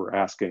questions that we're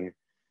asking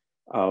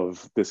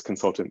of this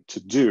consultant to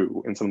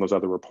do in some of those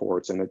other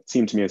reports. And it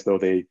seemed to me as though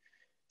they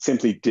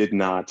simply did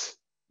not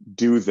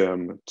do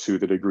them to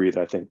the degree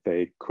that I think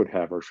they could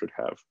have or should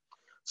have.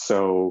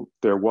 So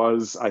there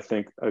was, I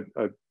think, a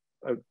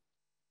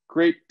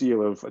great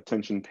deal of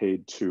attention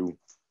paid to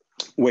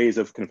ways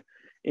of kind of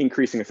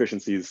increasing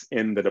efficiencies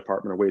in the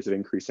department, or ways of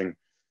increasing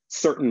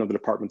certain of the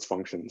department's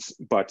functions.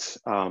 But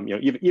you know,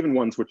 even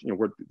ones which, you know,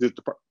 where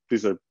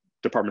these are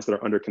departments that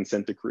are under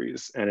consent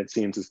decrees, and it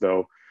seems as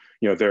though,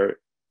 you know,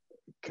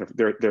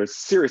 there's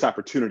serious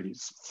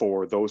opportunities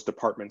for those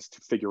departments to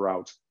figure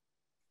out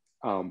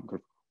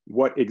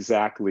what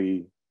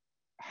exactly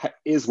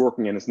is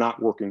working and is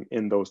not working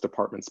in those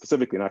departments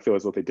specifically. And I feel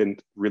as though they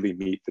didn't really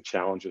meet the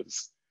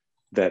challenges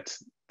that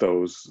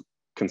those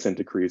consent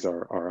decrees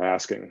are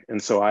asking.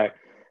 And so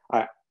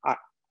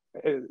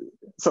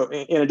so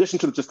in addition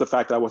to just the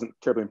fact that I wasn't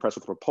terribly impressed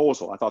with the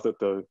proposal, I thought that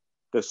the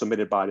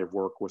submitted body of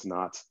work was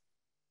not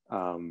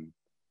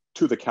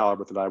to the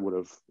caliber that I would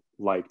have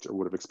liked or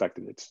would have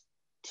expected it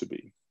to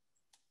be.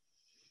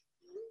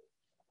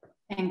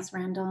 Thanks,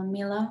 Randall.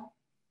 Milo?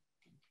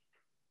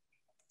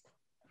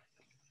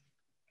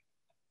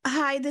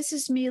 Hi, this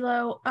is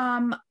Milo.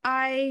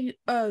 I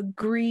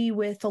agree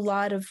with a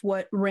lot of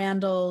what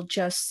Randall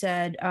just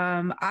said.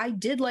 I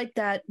did like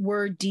that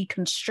word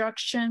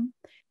deconstruction.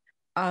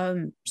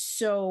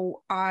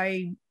 So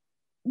I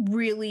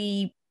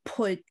really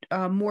put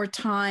more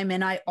time,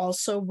 and I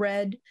also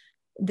read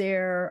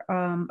their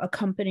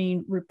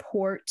accompanying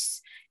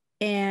reports.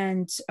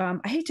 And I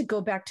hate to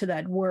go back to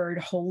that word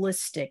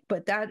holistic,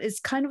 but that is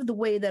kind of the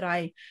way that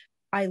I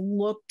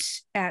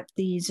looked at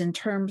these in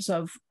terms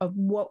of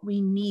what we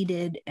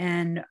needed.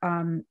 And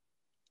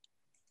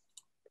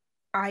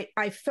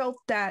I felt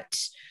that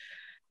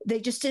they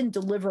just didn't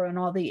deliver on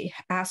all the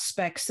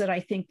aspects that I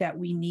think that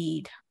we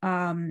need.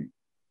 And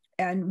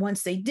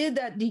once they did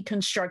that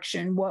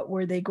deconstruction, what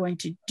were they going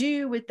to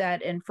do with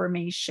that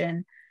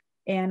information?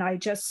 And I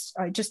just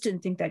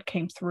didn't think that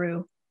came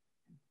through.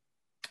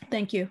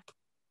 Thank you.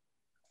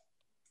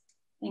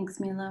 Thanks,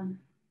 Mila.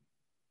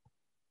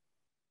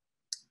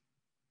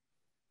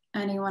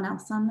 Anyone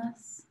else on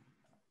this?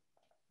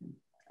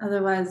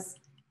 Otherwise,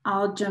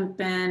 I'll jump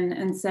in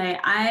and say,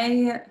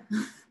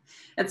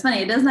 it's funny,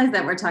 it is nice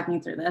that we're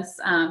talking through this.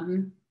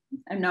 I'm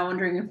now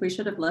wondering if we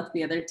should have left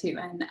the other two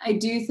in. I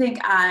do think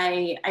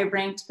I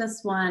ranked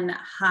this one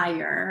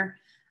higher.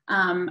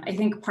 I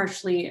think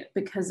partially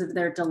because of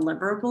their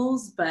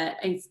deliverables, but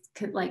I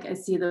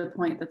see the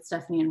point that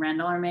Stephanie and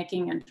Randall are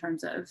making in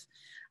terms of,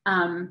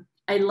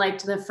 I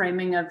liked the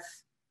framing of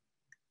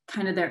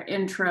kind of their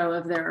intro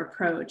of their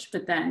approach,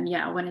 but then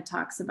when it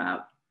talks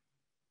about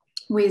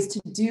ways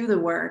to do the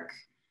work,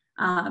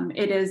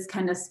 it is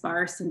kind of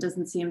sparse and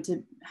doesn't seem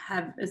to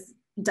have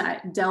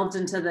delved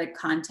into the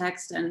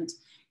context and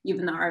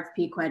even the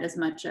RFP quite as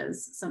much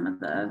as some of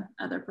the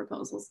other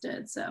proposals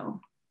did. So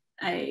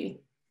I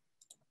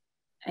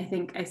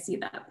think I see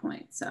that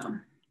point.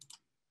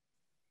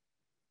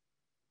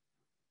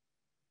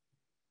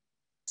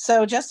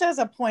 So just as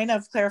a point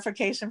of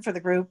clarification for the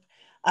group,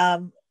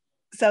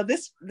 so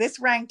this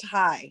ranked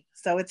high.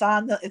 So it's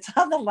on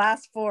the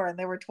last 4, and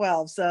there were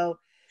 12. So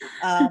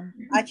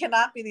I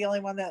cannot be the only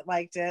one that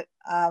liked it.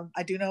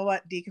 I do know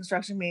what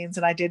deconstruction means,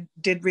 and I did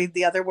read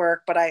the other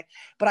work, but I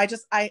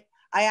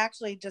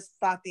actually just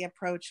thought the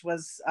approach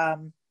was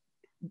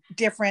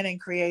different and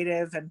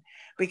creative, and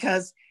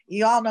because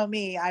you all know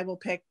me, I will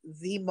pick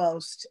the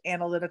most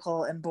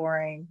analytical and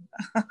boring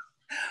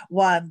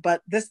one,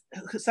 but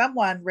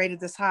someone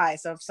rated this high.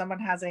 So if someone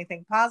has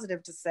anything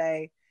positive to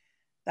say,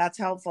 that's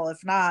helpful.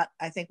 If not,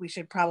 I think we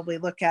should probably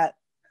look at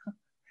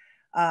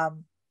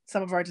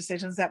some of our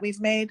decisions that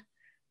we've made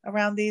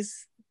around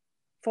these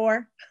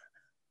 4.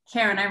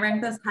 Karen, I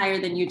ranked this higher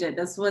than you did.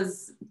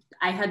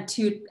 I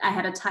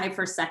had a tie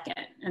for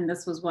second, and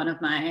this was one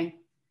of my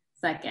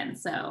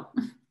seconds. So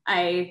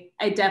I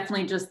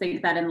definitely just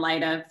think that in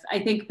light of, I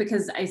think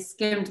because I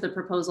skimmed the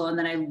proposal and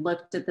then I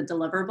looked at the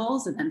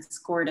deliverables and then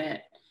scored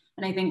it.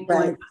 And I think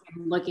going back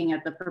and looking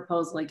at the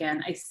proposal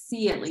again, I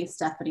see at least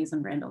Stephanie's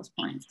and Randall's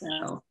points.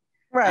 So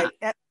right.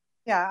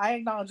 Yeah, I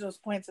acknowledge those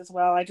points as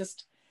well.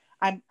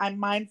 I'm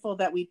mindful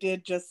that we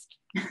did just,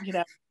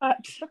 try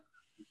to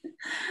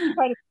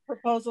put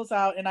proposals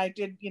out, and I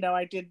did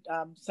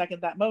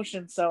second that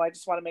motion. So I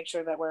just want to make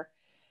sure that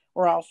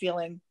we're all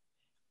feeling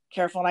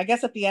careful. And I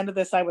guess at the end of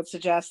this, I would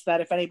suggest that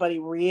if anybody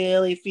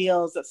really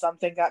feels that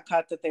something got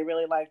cut that they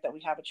really like, that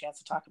we have a chance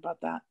to talk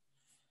about that.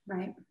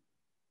 Right.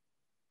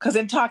 Because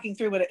in talking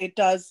through it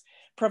does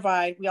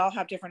provide, we all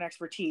have different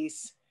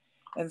expertise.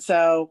 And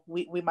so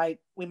we might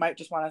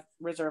just want to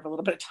reserve a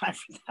little bit of time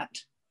for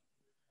that.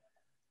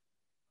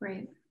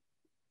 Great.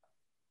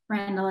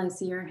 Randall, I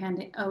see your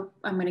hand. Oh,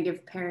 I'm going to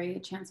give Perry a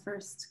chance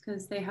first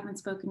because they haven't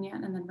spoken yet,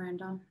 and then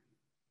Randall.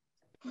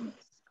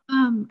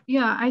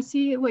 Yeah, I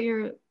see what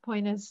your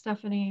point is,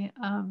 Stephanie.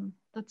 I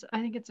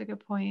think it's a good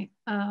point.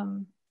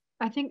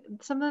 I think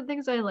some of the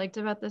things I liked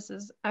about this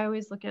is I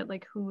always look at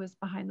like who was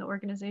behind the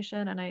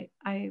organization, and I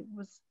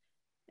was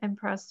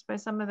impressed by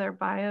some of their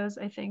bios.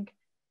 I think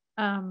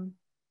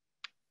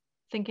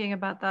thinking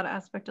about that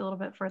aspect a little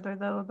bit further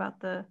though, about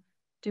the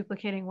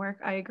duplicating work,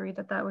 I agree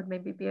that would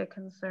maybe be a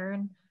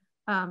concern.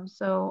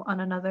 So on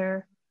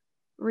another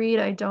read,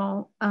 I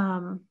don't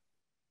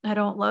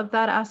love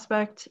that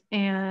aspect.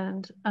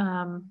 And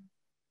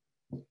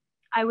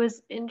I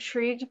was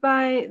intrigued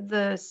by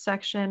the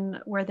section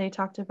where they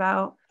talked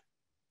about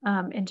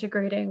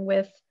integrating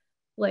with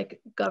like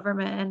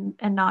government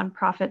and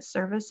nonprofit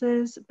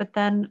services, but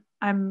then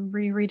I'm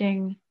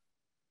rereading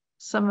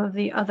some of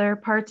the other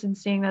parts and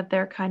seeing that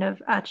they're kind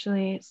of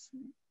actually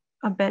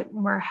a bit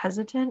more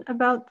hesitant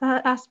about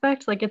that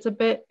aspect. Like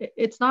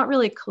it's not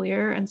really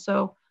clear. And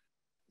so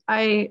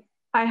I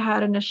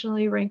had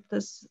initially ranked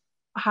this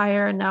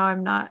higher, and now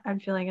I'm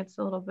feeling it's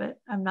a little bit,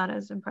 I'm not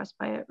as impressed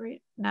by it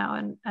right now.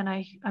 And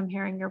I'm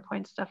hearing your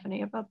point,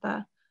 Stephanie, about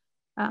the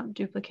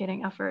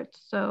duplicating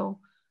efforts. So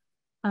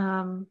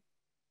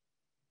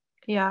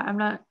yeah,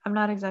 I'm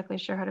not exactly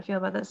sure how to feel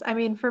about this. I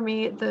mean, for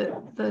me,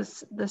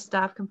 the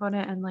staff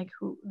component and like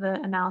the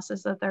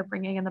analysis that they're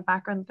bringing and the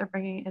background that they're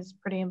bringing is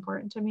pretty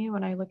important to me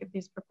when I look at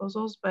these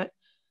proposals, but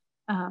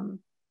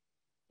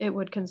it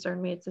would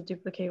concern me. It's a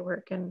duplicate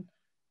work, and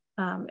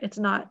it's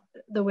not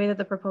the way that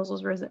the proposal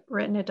is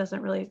written. It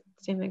doesn't really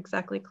seem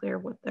exactly clear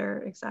what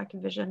their exact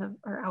vision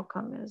or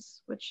outcome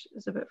is, which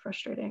is a bit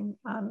frustrating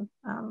on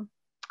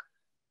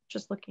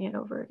just looking it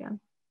over again.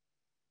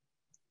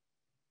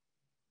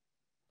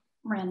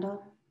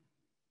 Randall.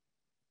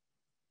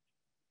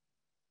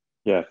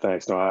 Yeah,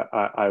 thanks. No,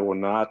 I will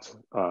not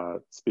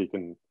speak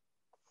in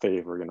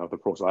favor of the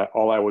proposal.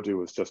 All I will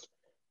do is just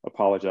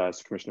apologize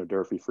to Commissioner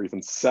Durfee for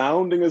even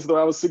sounding as though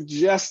I was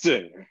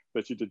suggesting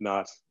that you did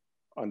not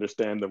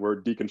understand the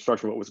word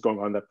deconstruction, what was going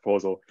on in that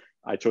proposal.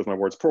 I chose my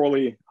words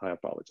poorly. I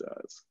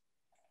apologize.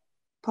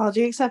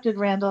 Apology accepted,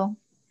 Randall.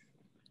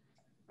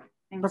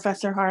 Thanks.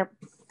 Professor Harp.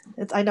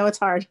 I know it's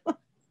hard.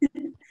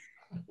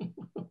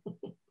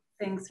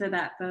 Thanks for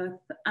that, both.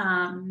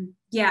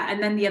 Yeah,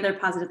 and then the other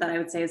positive that I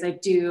would say is I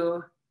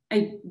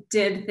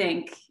did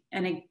think,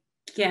 and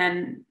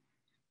again,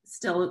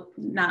 still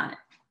not,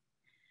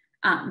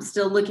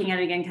 still looking at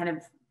it again, kind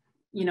of,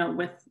 you know,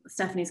 with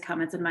Stephanie's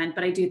comments in mind,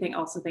 but I do think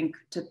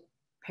to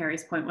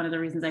Perry's point, one of the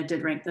reasons I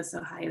did rank this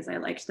so high is I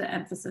liked the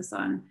emphasis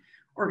on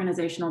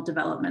organizational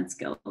development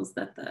skills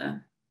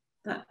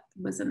that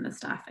was in the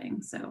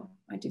staffing. So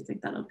I do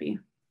think that'll be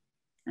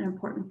an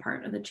important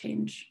part of the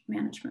change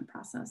management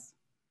process.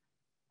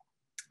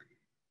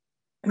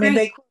 I mean,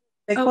 they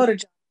quoted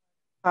John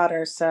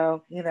Potter,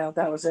 so, you know,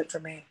 that was it for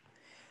me.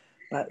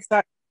 But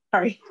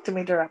sorry to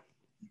interrupt.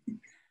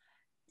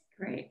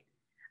 Great.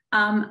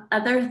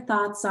 Other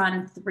thoughts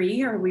on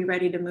 3, or are we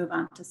ready to move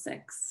on to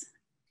 6?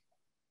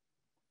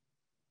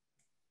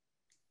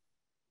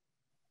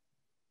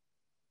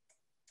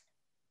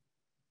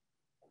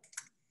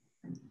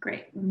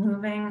 Great,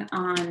 moving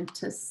on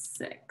to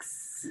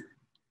 6.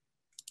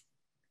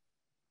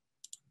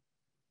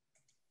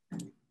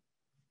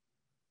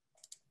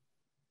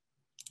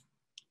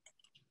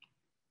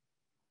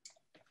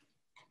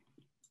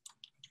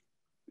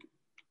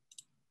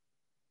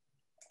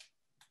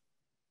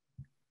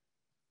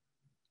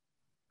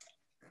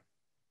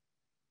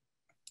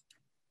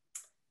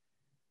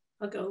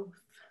 I'll go.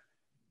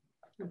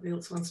 Nobody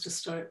else wants to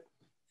start.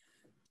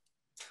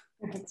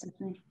 Go ahead,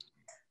 Stephanie.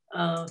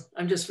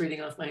 I'm just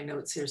reading off my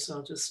notes here, so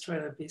I'll just try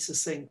to be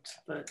succinct,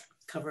 but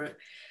cover it.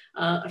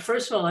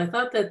 First of all, I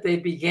thought that they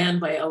began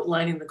by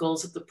outlining the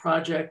goals of the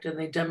project, and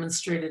they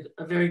demonstrated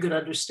a very good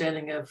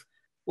understanding of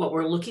what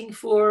we're looking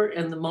for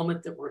and the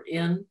moment that we're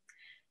in.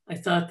 I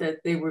thought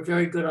that they were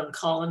very good on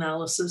call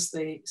analysis.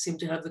 They seemed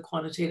to have the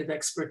quantitative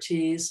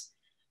expertise.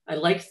 I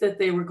liked that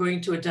they were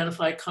going to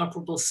identify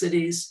comparable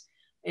cities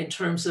in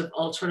terms of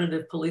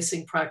alternative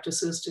policing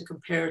practices to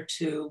compare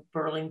to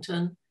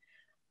Burlington.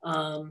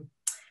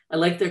 I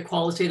like their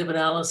qualitative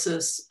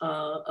analysis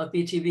of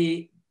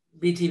BTV,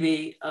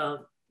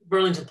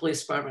 Burlington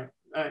Police Department,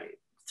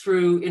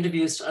 through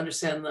interviews to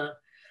understand the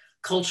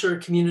culture,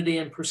 community,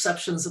 and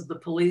perceptions of the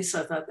police.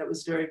 I thought that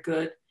was very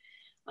good.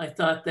 I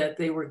thought that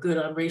they were good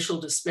on racial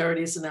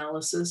disparities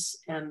analysis,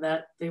 and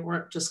that they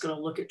weren't just going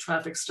to look at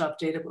traffic stop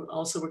data, but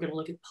also we're going to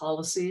look at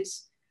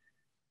policies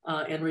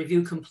and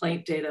review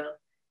complaint data.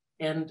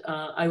 And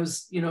I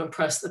was,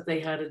 impressed that they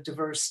had a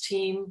diverse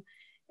team,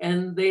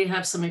 and they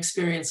have some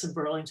experience in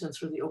Burlington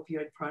through the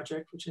opioid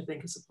project, which I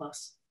think is a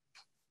plus.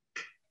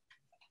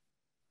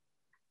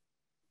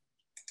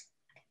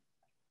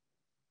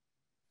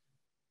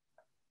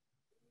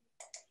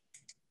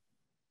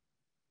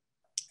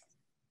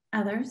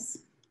 Others?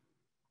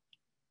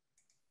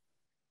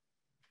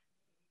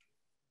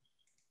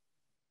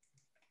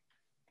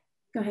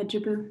 Go ahead,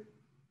 Jabu.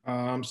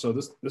 So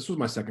this was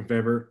my second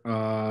favorite,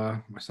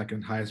 my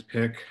second highest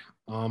pick.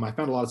 I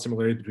found a lot of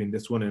similarities between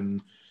this one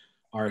and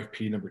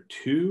RFP number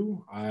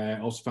 2. I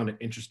also found it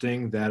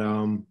interesting that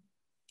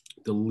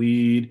the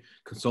lead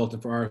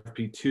consultant for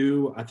RFP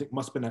 2, I think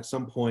must have been at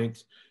some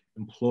point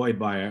employed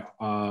by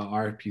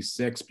RFP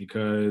 6,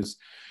 because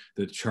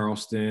the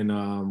Charleston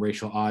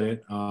racial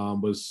audit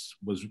was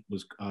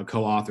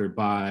co-authored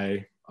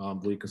by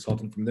the lead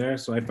consultant from there.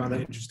 So I found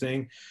that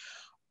interesting.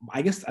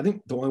 I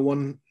think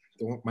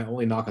my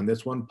only knock on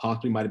this one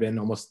possibly might have been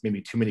almost maybe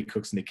too many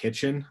cooks in the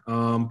kitchen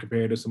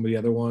compared to some of the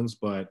other ones,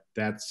 but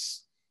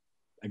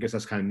I guess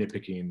that's kind of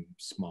nitpicky and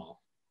small.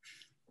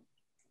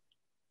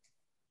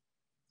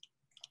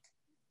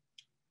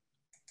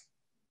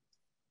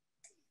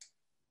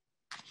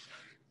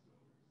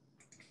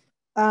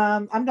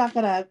 I'm not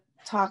going to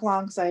talk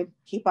long because I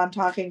keep on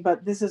talking,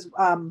 but this is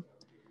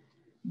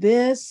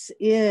this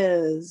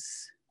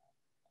is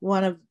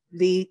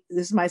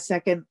my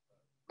second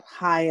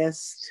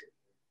highest,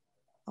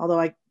 although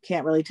I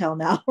can't really tell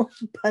now,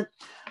 but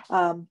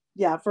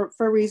yeah, for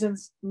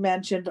reasons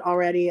mentioned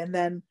already. And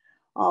then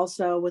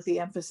also with the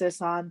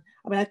emphasis on,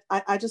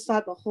 I just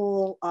thought the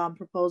whole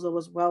proposal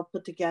was well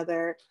put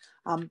together.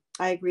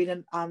 I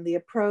agreed on the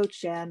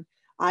approach, and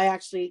I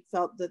actually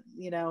felt that,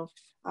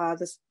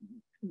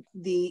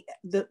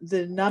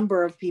 the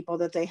number of people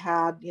that they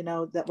had,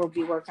 that will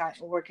be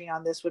working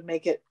on this would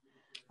make it,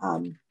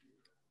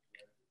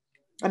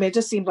 it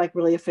just seemed like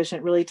really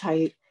efficient, really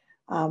tight.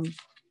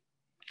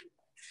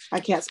 I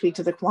can't speak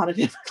to the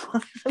quantitative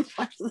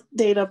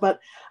data,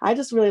 but I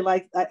just really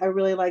I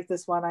really like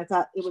this one. I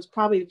thought it was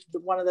probably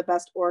one of the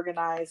best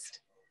organized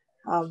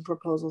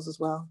proposals as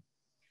well.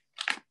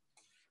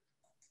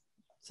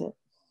 That's it.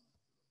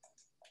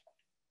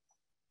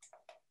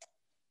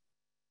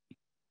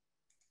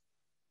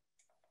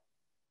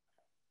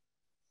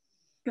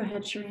 Go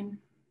ahead, Shireen.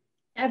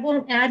 I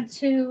won't add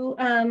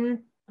to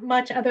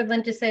much other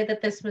than to say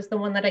that this was the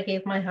one that I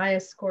gave my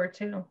highest score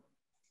to,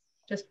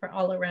 just for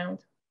all around.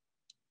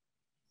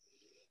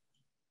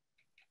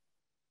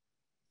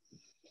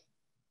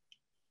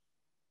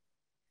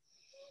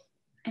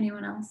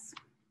 Anyone else?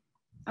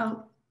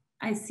 Oh,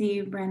 I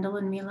see Randall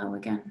and Milo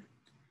again.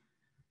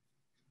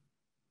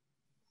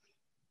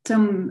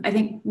 So I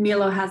think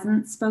Milo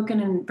hasn't spoken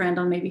and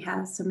Brandon maybe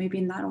has, so maybe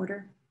in that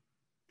order.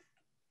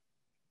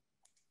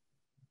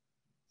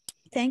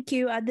 Thank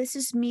you. This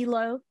is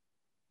Milo.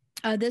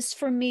 This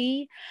for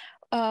me,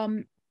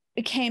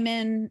 it came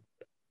in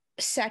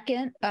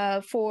second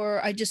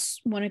I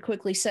just want to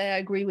quickly say I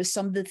agree with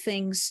some of the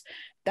things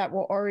that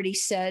were already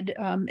said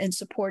in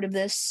support of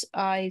this.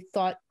 I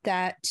thought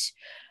that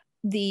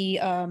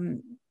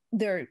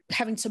they're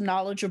having some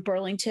knowledge of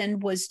Burlington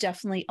was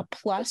definitely a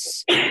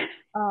plus.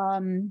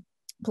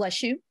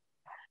 Bless you.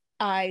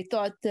 I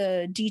thought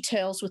the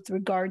details with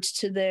regards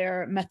to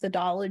their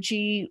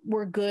methodology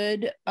were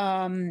good.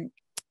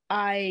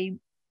 I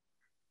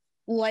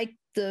like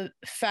the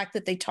fact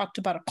that they talked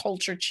about a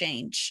culture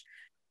change,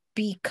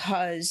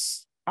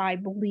 because I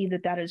believe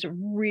that that is a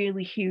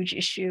really huge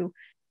issue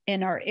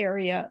in our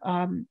area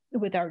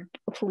with our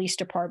police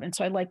department.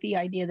 So I like the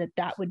idea that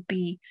that would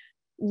be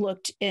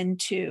looked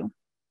into.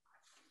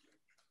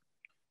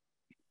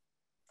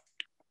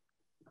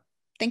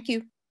 Thank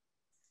you.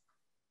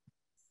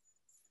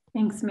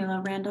 Thanks,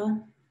 Milo.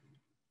 Randall?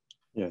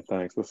 Yeah,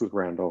 thanks. This is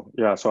Randall.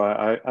 Yeah, so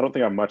I don't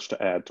think I have much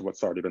to add to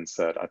what's already been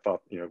said. I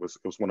thought, it was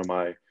one of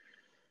my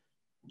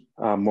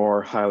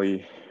more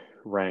highly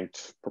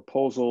ranked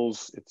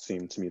proposals. It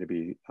seemed to me to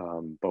be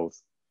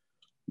both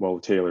well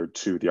tailored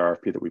to the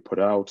RFP that we put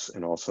out,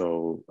 and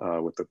also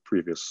with the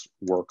previous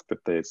work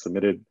that they had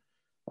submitted,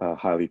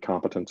 highly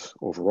competent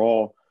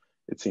overall.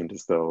 It seemed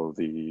as though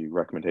the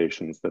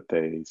recommendations that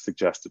they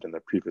suggested in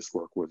their previous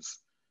work was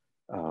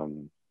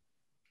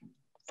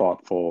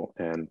thoughtful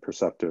and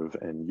perceptive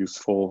and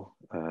useful.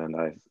 And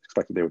I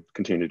expected they would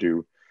continue to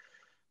do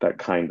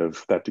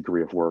that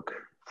degree of work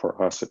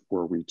for us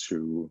were we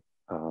to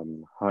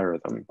hire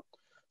them.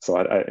 So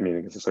I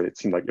mean, it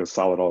seemed like it was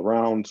solid all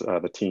around.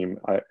 The team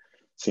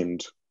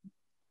seemed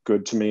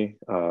good to me.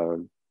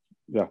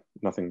 Yeah,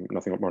 nothing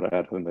more to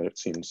add than that. It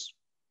seems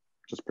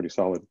just pretty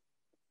solid.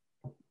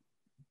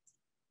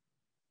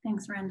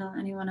 Thanks, Randall.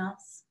 Anyone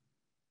else?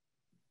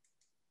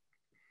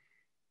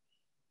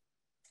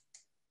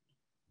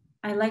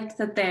 I liked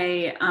that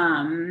they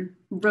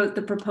wrote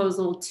the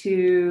proposal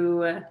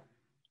to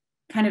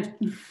kind of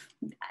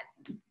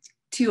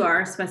to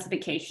our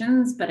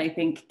specifications, but I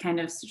think kind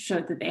of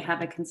showed that they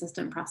have a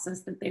consistent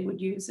process that they would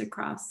use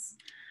across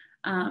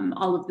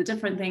all of the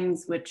different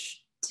things,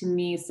 which to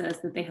me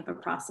says that they have a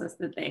process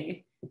that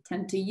they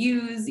tend to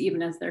use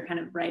even as they're kind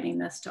of writing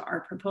this to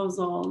our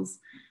proposals.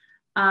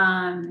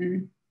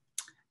 I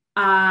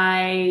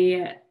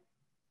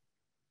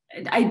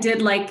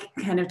did like,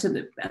 kind of, to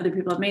the other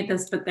people have made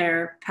this, but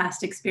their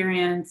past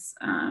experience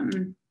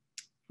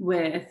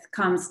with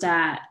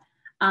ComStat.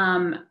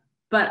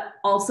 But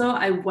also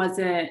I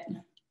wasn't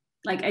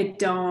like,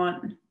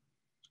 and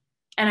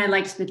I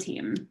liked the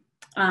team.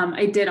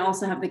 I did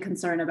also have the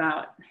concern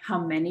about how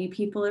many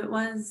people it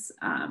was,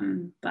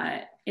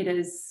 but it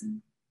is,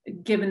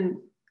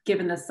 given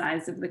the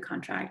size of the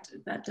contract,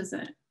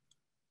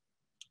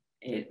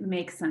 it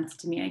makes sense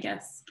to me, I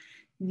guess.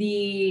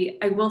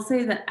 I will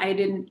say that I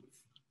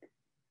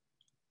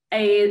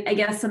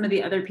guess some of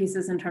the other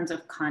pieces in terms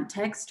of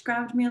context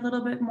grabbed me a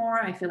little bit more.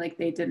 I feel like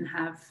they didn't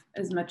have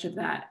as much of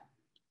that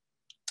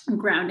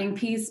grounding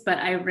piece, but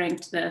I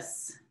ranked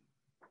this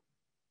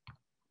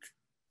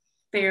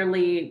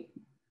fairly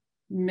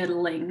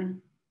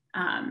middling,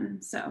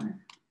 so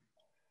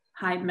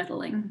high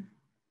middling.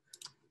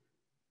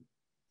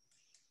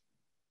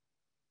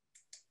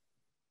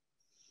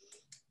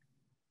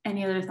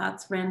 Any other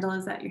thoughts? Randall,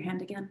 is that your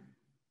hand again?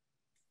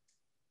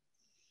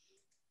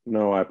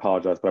 No, I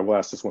apologize, but I will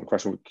ask this one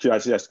question. Could I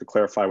just ask to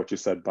clarify what you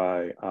said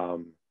by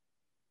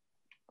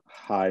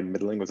high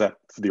middling? Was that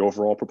for the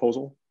overall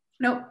proposal?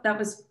 Nope, that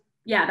was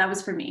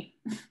for me.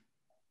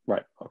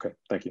 Right, okay,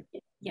 thank you.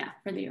 Yeah,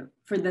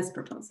 for this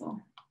proposal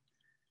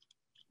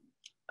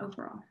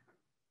overall.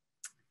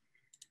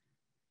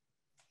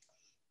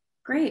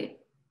 Great.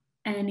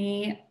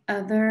 Any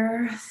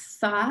other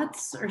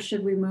thoughts, or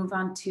should we move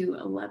on to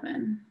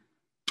 11?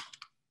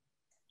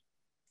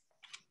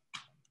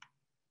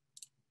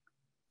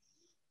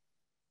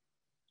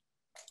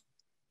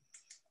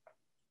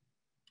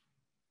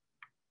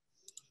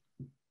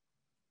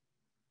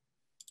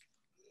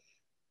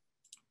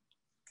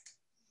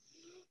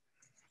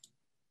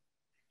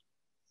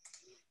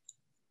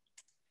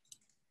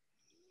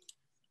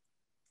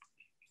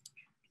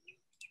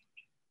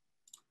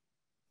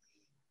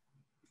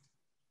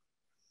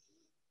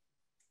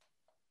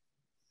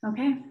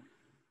 Okay,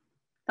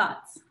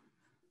 thoughts?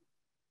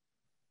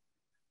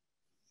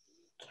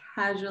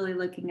 Casually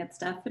looking at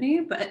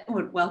Stephanie, but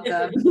would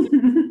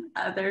welcome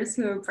others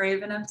who are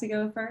brave enough to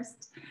go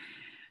first.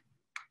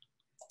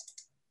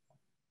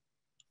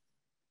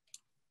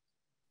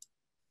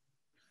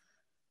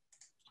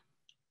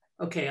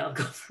 Okay, I'll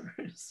go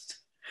first.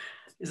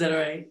 Is that all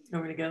right? You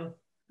want me to go?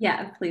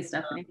 Yeah, please,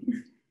 Stephanie.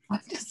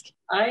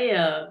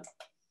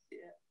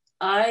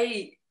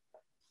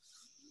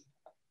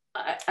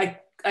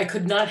 I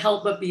could not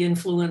help but be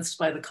influenced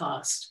by the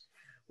cost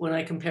when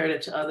I compared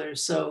it to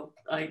others. So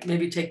I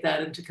maybe take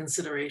that into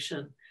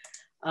consideration.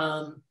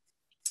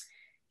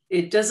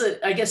 it doesn't,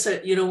 I guess,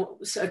 you know,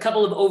 a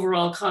couple of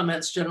overall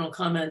comments, general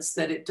comments,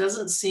 that it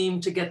doesn't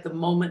seem to get the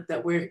moment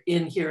that we're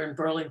in here in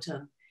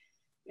Burlington.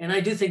 And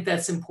I do think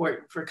that's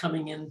important for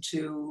coming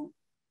into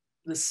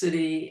the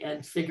city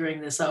and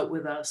figuring this out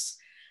with us.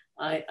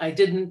 I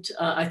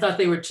thought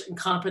they were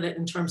incompetent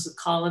in terms of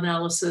call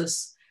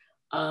analysis.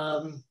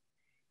 I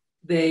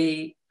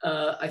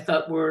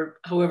thought were,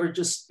 however,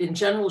 just in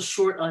general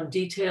short on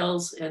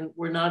details, and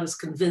were not as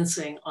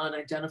convincing on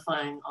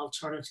identifying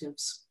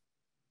alternatives.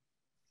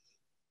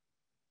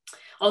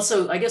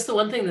 Also, I guess the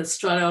one thing that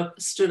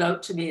stood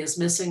out to me as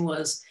missing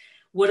was,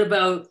 what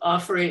about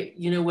offering,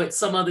 you know, what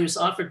some others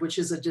offered, which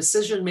is a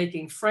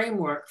decision-making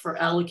framework for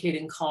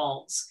allocating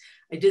calls.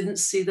 I didn't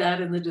see that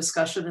in the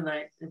discussion, and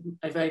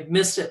if I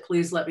missed it,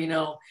 please let me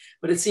know.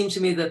 But it seemed to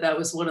me that that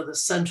was one of the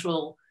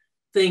central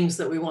things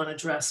that we want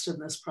addressed in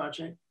this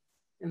project,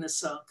 in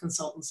this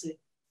consultancy.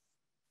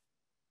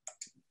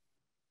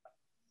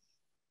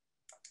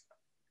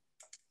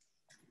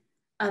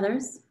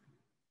 Others?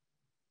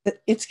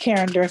 It's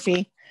Karen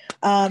Durfee.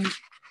 And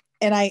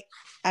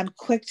I'm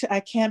quick I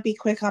can't be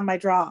quick on my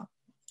draw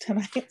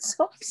tonight.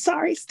 So I'm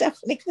sorry,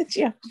 Stephanie, that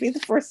you have to be the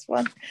first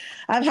one.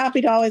 I'm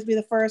happy to always be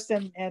the first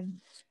and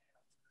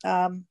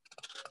the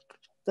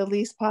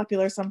least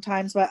popular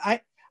sometimes, but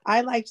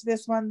I liked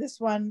this one. This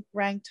one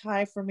ranked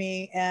high for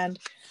me. And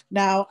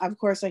now, of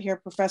course, I hear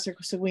Professor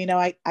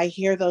Seguino. I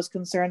hear those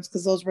concerns,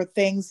 because those were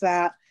things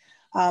that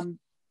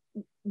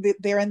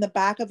they're in the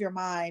back of your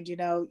mind, you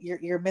know,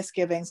 your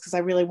misgivings, because I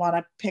really want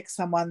to pick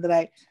someone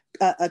that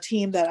a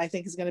team that I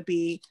think is going to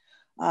be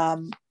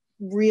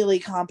really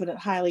competent,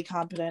 highly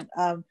competent.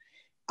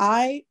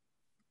 I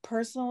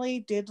personally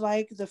did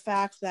like the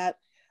fact that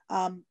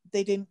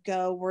they didn't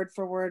go word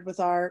for word with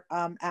our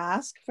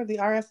ask for the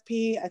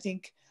RFP. I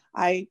think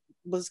I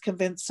was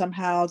convinced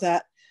somehow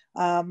that,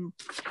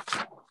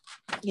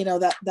 you know,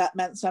 that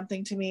meant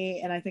something to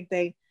me. And I think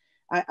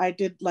I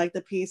did like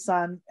the piece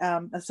on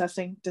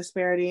assessing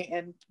disparity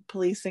in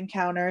police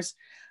encounters.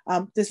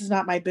 This is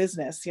not my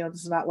business, you know,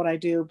 this is not what I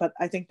do, but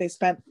I think they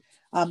spent,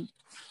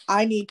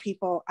 I need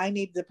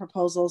the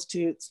proposals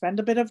to spend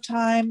a bit of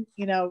time,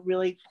 you know,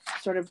 really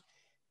sort of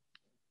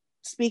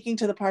speaking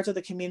to the parts of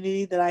the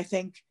community that I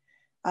think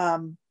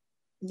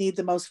need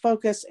the most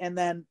focus, and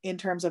then in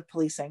terms of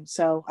policing.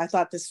 So I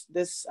thought this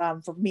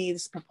for me,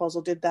 this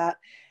proposal did that.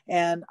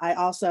 And I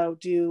also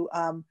do,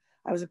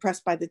 I was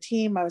impressed by the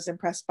team. I was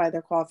impressed by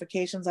their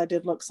qualifications. I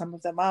did look some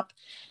of them up,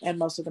 and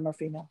most of them are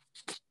female.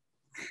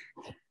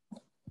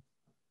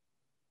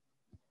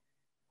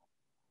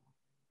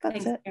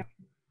 That's it.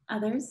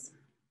 Others?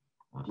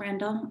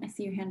 Randall, I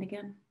see your hand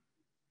again.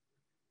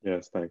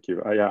 Yes, thank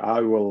you. Yeah,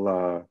 I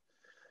will,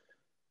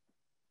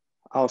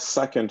 I'll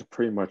second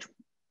pretty much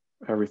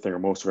everything, or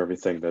most of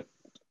everything, that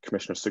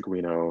Commissioner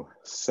Seguino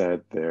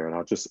said there. And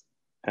I'll just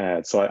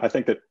add, so I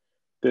think that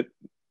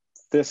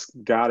this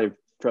got a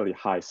fairly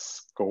high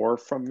score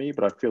from me,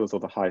 but I feel as though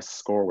the high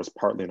score was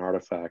partly an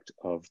artifact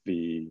of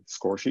the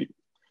score sheet.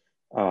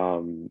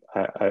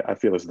 I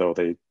feel as though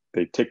they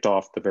ticked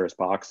off the various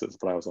boxes,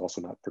 but I was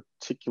also not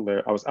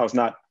I was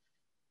not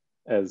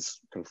as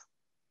kind of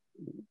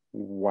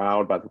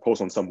wowed by the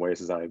proposal in some ways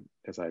as I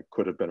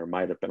could have been or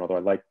might have been, although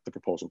I liked the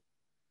proposal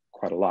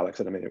quite a lot. Like I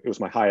said, I mean, it was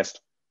my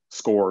highest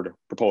scored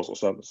proposal.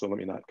 So let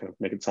me not kind of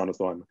make it sound as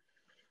though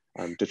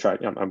I'm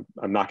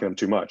knocking them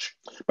too much.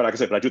 But like I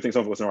said, but I do think some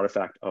of it was an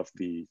artifact of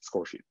the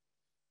score sheet.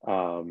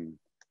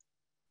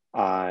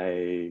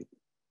 I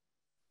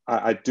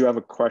do have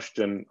a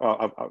question.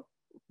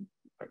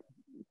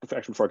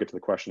 Actually, before I get to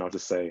the question, I'll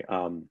just say,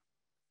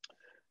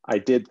 I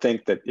did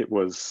think that it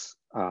was,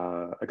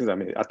 because I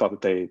mean, I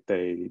thought that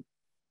they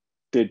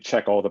did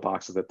check all the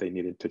boxes that they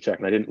needed to check.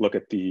 And I didn't look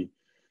at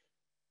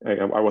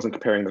I wasn't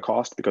comparing the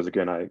cost, because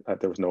again,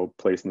 there was no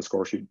place in the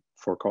score sheet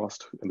for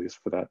cost, at least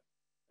for that,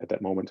 at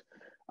that moment.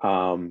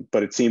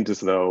 But it seemed as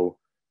though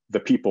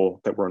the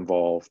people that were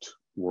involved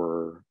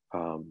were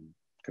kind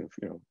of,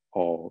 you know,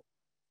 all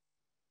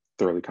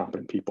thoroughly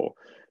competent people.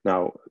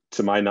 Now,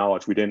 to my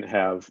knowledge, we didn't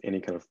have any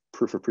kind of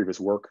proof of previous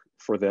work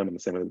for them in the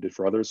same way that we did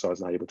for others. So I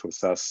was not able to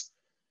assess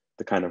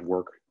the kind of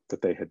work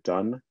that they had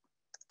done.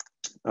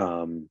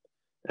 And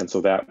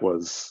so that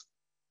was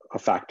a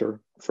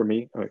factor for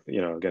me.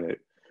 You know, again,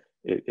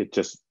 it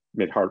just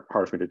made it hard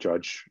for me to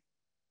judge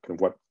kind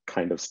of what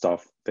kind of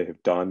stuff they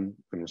have done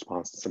in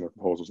response to some of the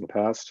proposals in the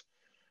past,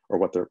 or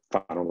what their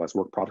finalized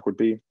work product would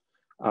be.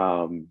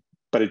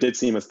 But it did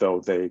seem as though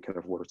they kind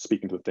of were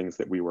speaking to the things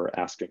that we were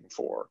asking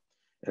for.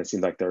 And it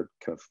seemed like they're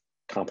kind of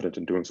competent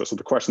in doing so. So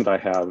the question that I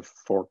have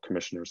for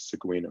Commissioner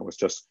Seguino was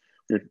just,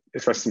 you're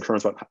expressing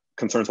some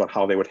concerns about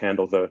how they would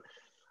handle the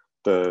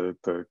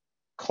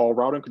call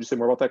routing. Could you say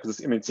more about that?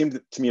 Because I mean, it seemed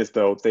to me as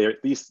though they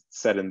at least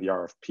said in the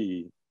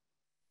RFP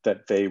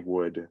that they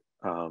would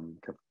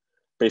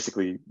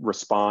basically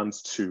respond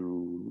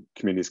to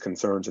community's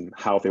concerns and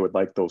how they would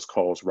like those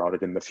calls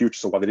routed in the future.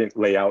 So while they didn't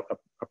lay out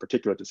a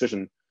particular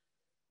decision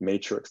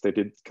matrix, they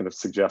did kind of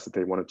suggest that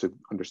they wanted to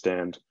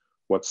understand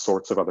what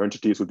sorts of other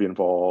entities would be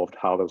involved,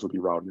 how those would be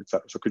routed, et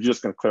cetera. So could you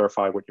just kind of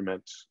clarify what you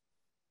meant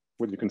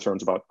with your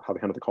concerns about how they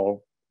handle the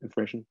call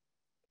information?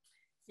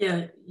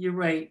 Yeah, you're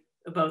right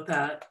about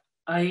that.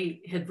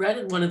 I had read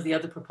in one of the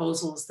other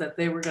proposals that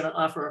they were going to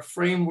offer a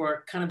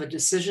framework, kind of a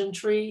decision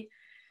tree.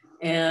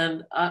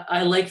 And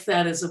I like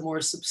that as a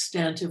more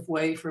substantive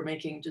way for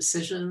making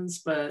decisions.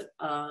 But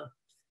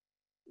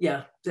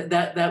yeah,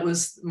 that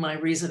was my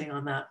reasoning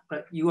on that.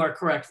 But you are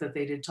correct that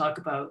they did talk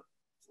about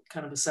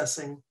kind of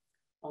assessing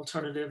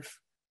alternative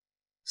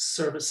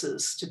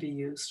services to be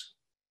used.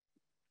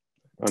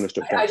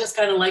 Understood. I just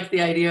kind of like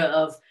the idea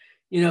of,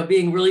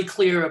 being really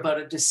clear about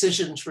a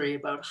decision tree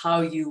about how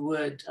you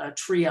would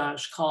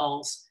triage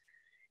calls.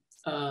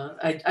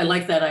 I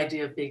like that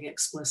idea of being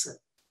explicit.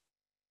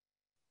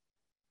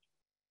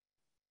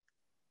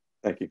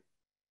 Thank you.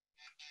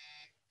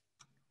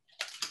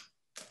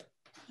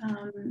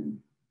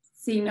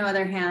 Seeing no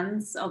other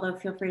hands, although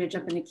feel free to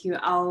jump in the queue,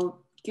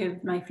 I'll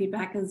give my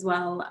feedback as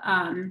well.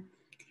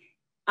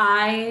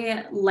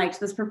 I liked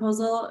this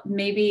proposal.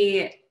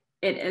 Maybe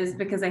it is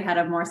because I had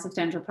a more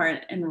substantial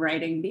part in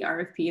writing the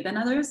RFP than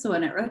others. So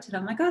when I wrote it,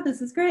 I'm like, oh, this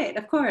is great,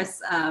 of course.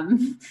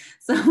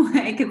 So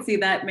I could see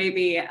that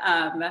maybe,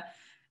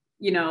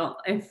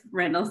 if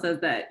Randall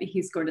says that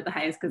he scored it the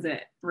highest because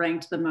it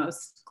ranked the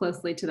most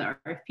closely to the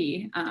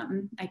RFP,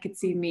 I could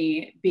see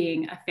me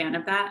being a fan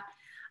of that.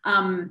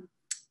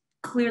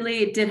 Clearly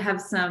it did have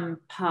some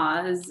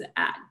pause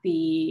at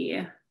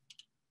the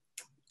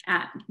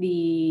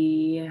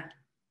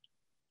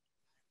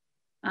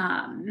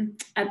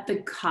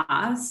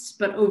cost,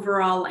 but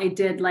overall I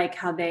did like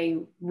how they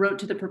wrote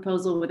to the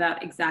proposal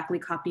without exactly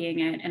copying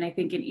it. And I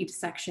think in each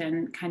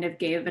section kind of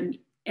gave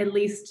at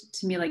least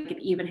to me, like an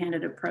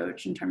even-handed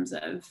approach in terms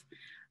of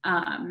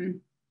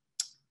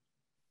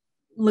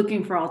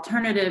looking for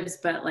alternatives,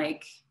 but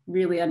like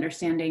really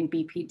understanding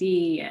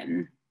BPD.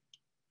 And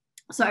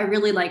so I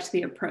really liked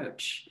the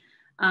approach.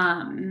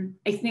 I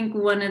think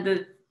one of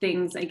the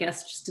things, I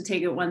guess, just to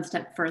take it one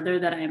step further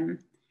that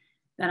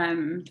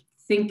I'm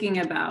thinking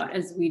about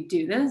as we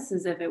do this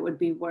is if it would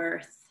be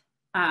worth,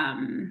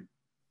 and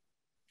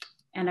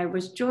I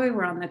wish Joy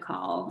were on the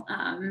call.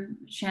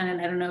 Shannon,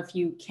 I don't know if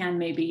you can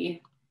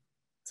maybe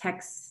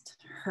text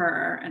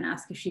her and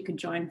ask if she could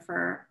join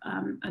for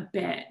a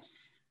bit,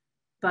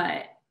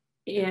 but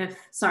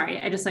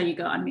sorry, I just saw you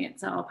go on mute,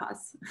 so I'll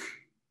pause.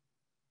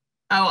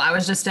 Oh, I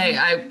was just saying,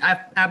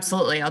 I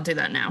absolutely, I'll do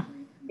that now.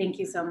 Thank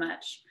you so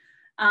much.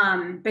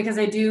 Because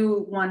I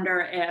do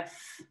wonder if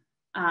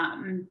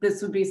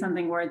this would be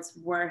something where it's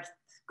worth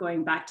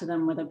going back to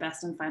them with a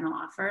best and final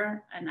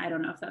offer. And I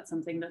don't know if that's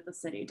something that the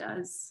city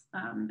does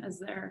as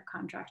their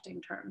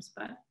contracting terms,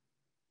 but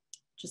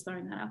just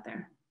throwing that out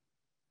there.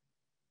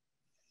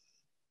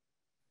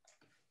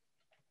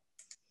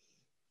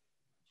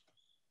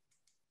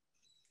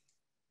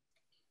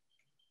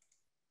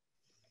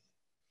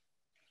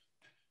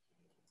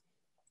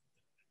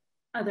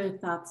 Other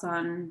thoughts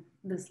on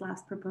this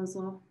last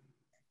proposal?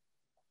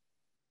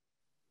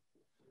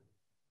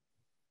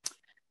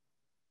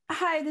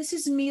 Hi, this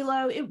is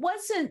Milo. It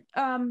wasn't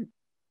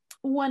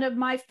one of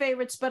my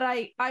favorites, but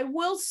I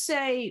will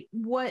say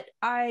what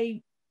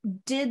I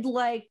did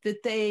like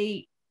that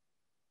they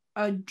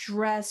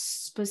address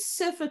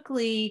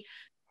specifically,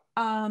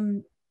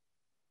 and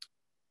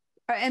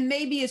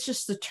maybe it's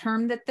just the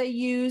term that they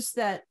use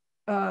that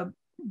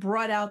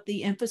brought out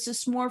the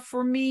emphasis more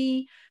for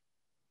me,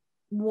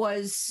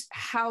 was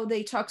how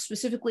they talk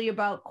specifically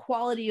about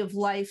quality of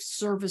life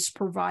service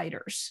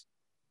providers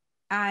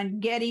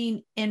and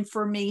getting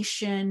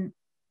information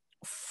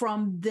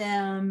from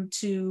them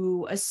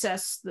to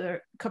assess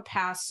their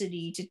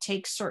capacity to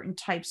take certain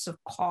types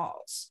of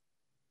calls.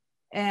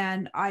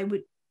 And I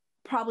would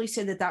probably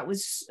say that that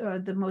was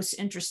the most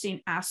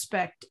interesting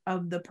aspect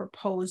of the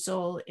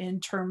proposal in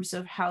terms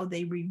of how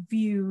they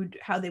reviewed,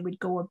 how they would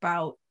go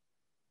about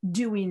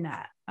doing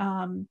that.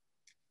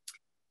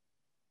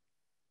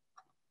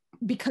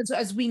 Because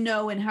as we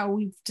know and how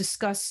we've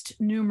discussed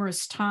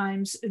numerous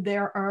times,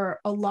 there are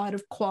a lot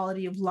of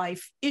quality of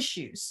life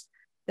issues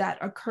that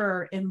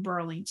occur in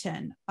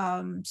Burlington.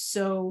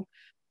 So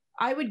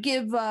I would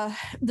give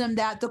them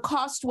that. The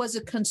cost was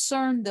a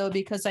concern though,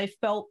 because I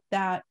felt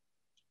that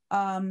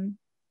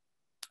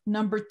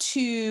number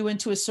 2 and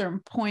to a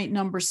certain point,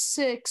 number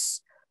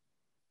 6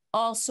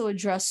 also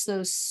address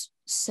those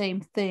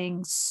same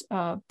things,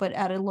 but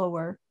at a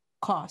lower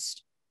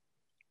cost.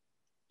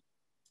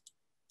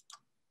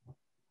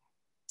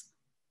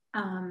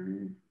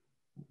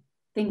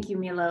 Thank you,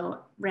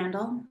 Milo.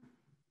 Randall?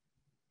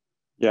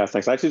 Yeah,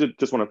 thanks. I actually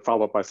just want to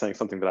follow up by saying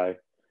something that I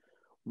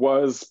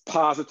was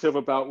positive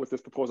about with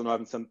this proposal. I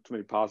haven't said too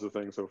many positive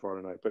things so far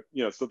tonight, but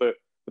so the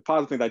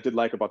positive thing that I did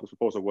like about this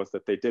proposal was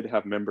that they did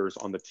have members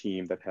on the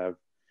team that have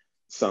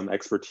some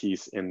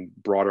expertise in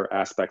broader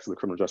aspects of the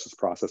criminal justice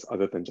process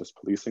other than just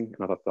policing.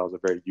 And I thought that was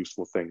a very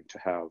useful thing to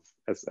have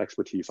as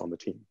expertise on the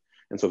team.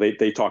 And so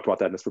they talked about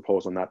that in this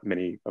proposal, not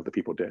many of the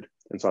people did.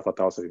 And so I thought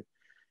that was a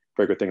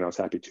very good thing, and I was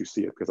happy to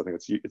see it because I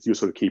think it's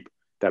useful to keep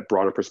that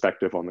broader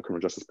perspective on the criminal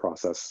justice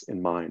process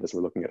in mind as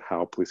we're looking at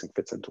how policing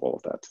fits into all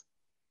of that.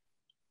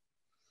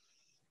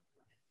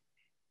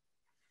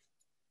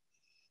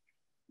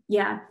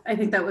 Yeah, I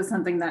think that was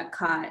something that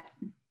caught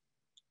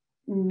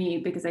me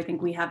because I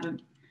think we have,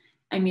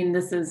 I mean,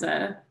 this is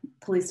a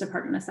police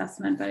department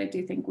assessment, but I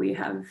do think we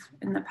have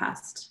in the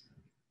past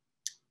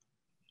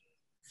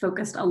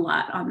focused a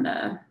lot on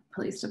the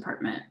police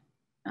department.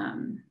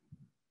 And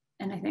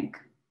I think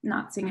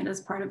not seeing it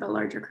as part of a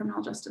larger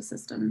criminal justice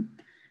system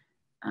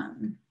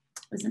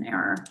was an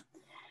error.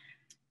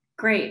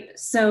 Great,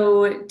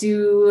 so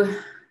do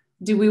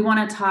we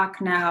want to talk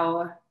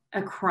now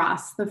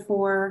across the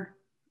 4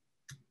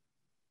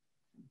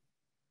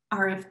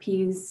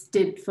 RFPs?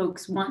 Did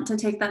folks want to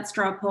take that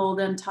straw poll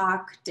then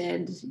talk?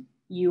 Did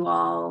you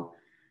all,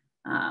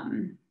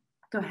 go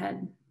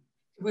ahead.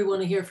 We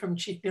want to hear from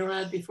Chief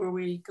Murad before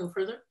we go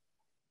further.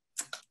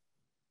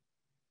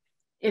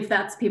 If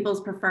that's people's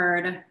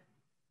preferred,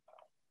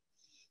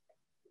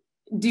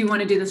 do you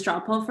want to do the straw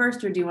poll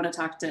first, or do you want to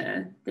talk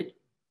to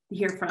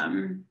hear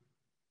from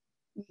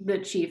the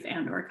chief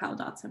and or Kyle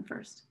Dotson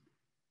first?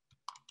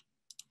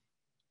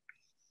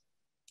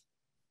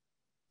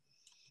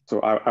 So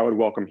I would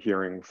welcome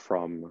hearing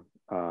from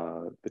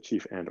the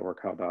chief and or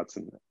Kyle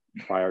Dotson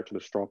prior to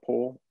the straw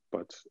poll,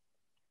 but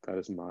that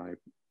is my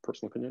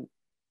personal opinion.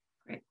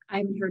 Great. I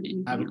haven't heard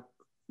anything else,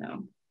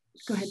 so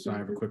go ahead. So I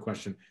have a quick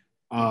question.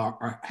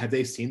 Have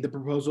they seen the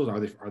proposals?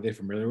 Are they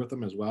familiar with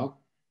them as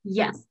well?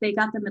 Yes, they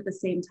got them at the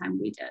same time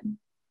we did.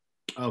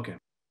 Okay.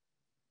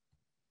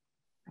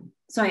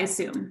 So I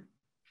assume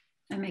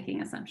I'm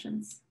making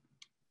assumptions.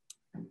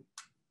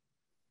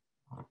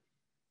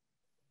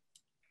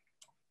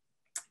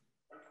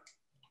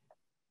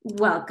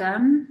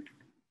 Welcome.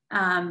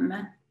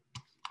 John,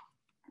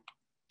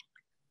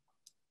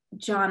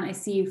 I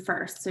see you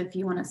first. So if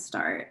you want to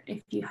start,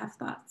 if you have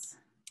thoughts.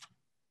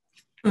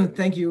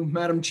 Thank you,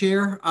 Madam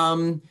Chair.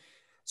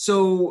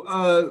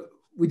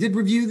 We did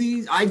review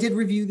these. I did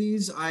review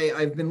these.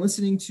 I've been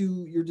listening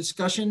to your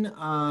discussion,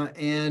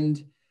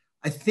 and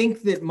I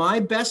think that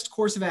my best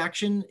course of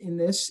action in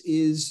this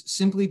is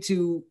simply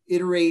to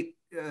iterate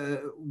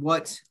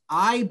what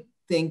I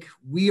think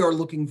we are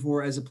looking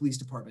for as a police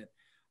department,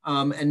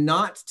 and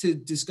not to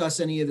discuss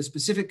any of the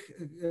specific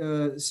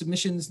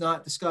submissions,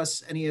 not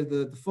discuss any of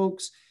the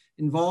folks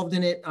involved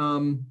in it.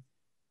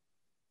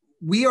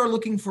 We are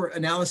looking for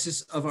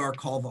analysis of our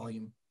call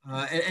volume.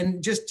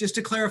 And just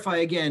to clarify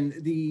again,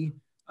 the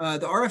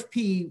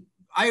RFP,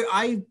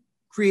 I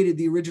created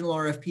the original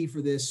RFP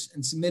for this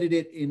and submitted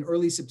it in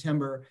early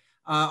September.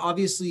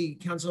 Obviously,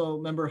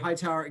 Councilor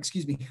Hightower,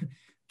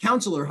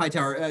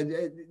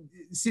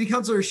 City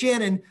Councilor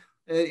Shannon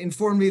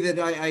informed me that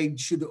I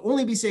should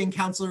only be saying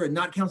councilor and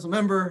not council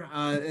member.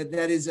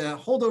 That is a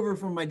holdover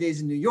from my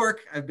days in New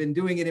York. I've been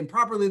doing it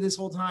improperly this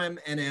whole time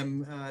and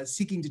am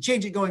seeking to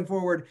change it going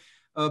forward.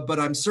 But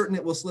I'm certain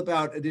it will slip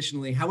out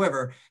additionally.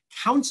 However,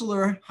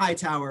 Councilor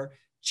Hightower,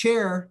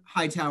 Chair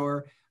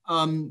Hightower,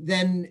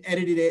 then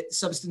edited it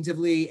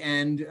substantively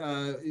and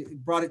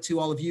brought it to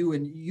all of you,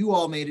 and you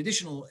all made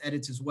additional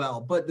edits as well.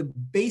 But the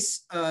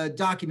base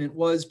document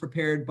was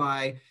prepared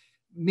by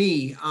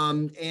me,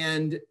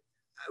 and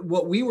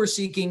what we were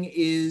seeking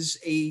is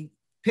a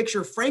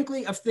picture,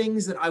 frankly, of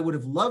things that I would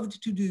have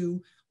loved to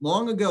do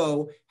long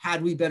ago,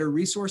 had we better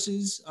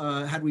resources,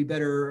 had we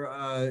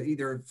better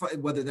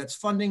whether that's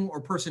funding or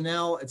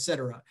personnel, et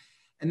cetera.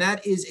 And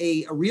that is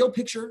a real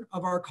picture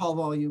of our call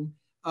volume,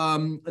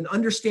 an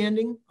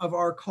understanding of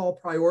our call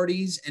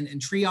priorities and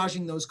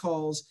triaging those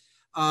calls.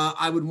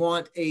 I would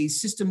want a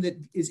system that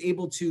is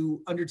able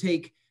to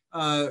undertake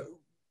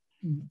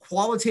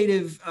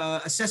qualitative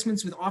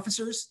assessments with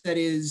officers, that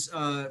is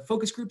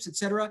focus groups, et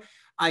cetera.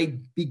 I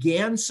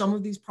began some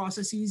of these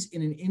processes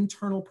in an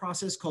internal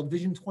process called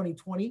Vision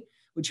 2020,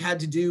 which had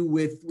to do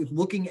with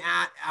looking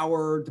at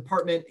our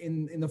department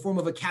in the form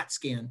of a CAT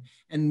scan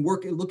and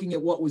looking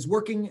at what was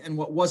working and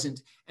what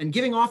wasn't, and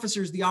giving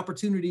officers the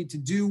opportunity to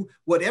do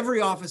what every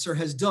officer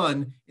has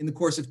done in the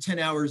course of 10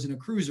 hours in a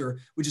cruiser,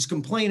 which is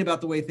complain about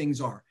the way things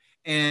are,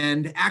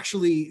 and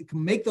actually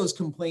make those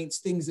complaints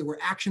things that were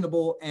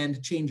actionable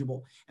and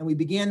changeable. And we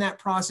began that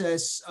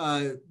process,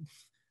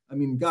 I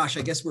mean, gosh,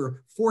 I guess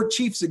we're 4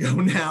 chiefs ago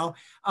now.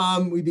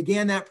 We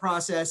began that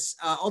process,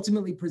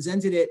 ultimately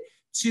presented it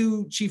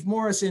to Chief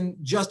Morrison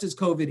just as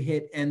COVID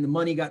hit and the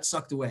money got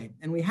sucked away.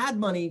 And we had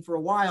money for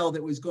a while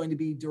that was going to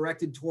be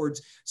directed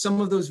towards some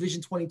of those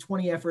Vision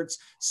 2020 efforts,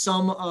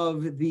 some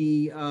of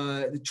the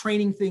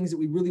training things that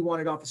we really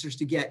wanted officers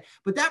to get.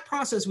 But that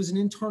process was an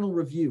internal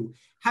review.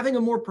 Having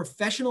a more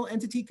professional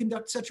entity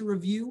conduct such a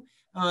review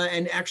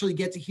and actually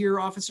get to hear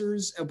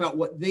officers about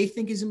what they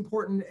think is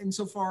important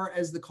insofar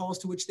as the calls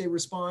to which they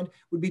respond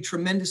would be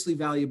tremendously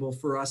valuable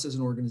for us as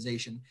an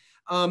organization.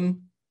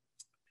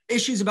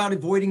 Issues about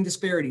avoiding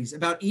disparities,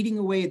 about eating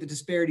away at the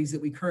disparities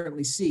that we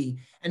currently see,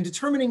 and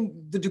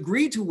determining the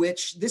degree to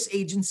which this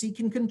agency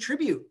can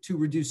contribute to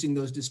reducing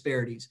those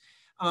disparities.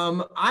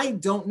 I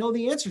don't know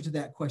the answer to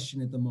that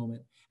question at the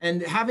moment.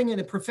 And having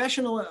a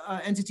professional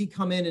entity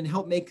come in and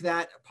help make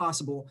that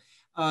possible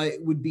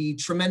would be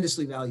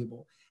tremendously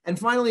valuable. And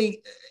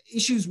finally,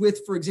 issues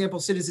with, for example,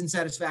 citizen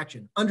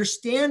satisfaction.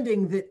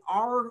 Understanding that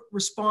our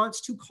response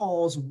to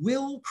calls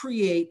will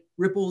create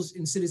ripples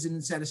in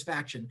citizen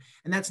satisfaction.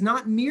 And that's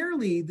not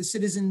merely the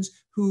citizens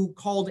who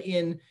called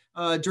in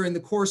during the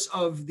course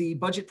of the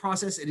budget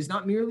process. It is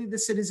not merely the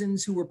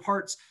citizens who were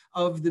parts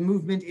of the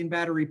movement in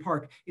Battery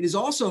Park. It is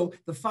also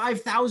the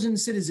 5,000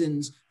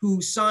 citizens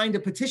who signed a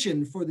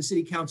petition for the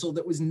city council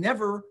that was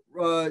never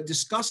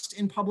discussed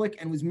in public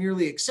and was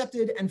merely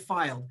accepted and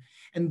filed.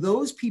 And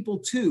those people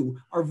too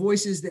are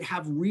voices that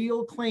have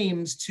real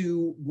claims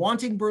to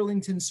wanting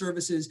Burlington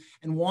services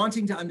and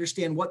wanting to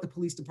understand what the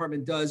police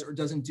department does or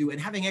doesn't do and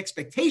having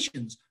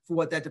expectations for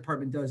what that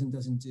department does and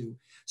doesn't do.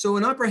 So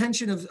an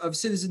apprehension of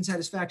citizen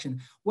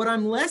satisfaction. What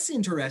I'm less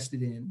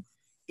interested in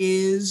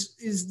is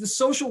the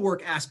social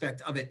work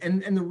aspect of it.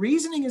 And the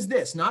reasoning is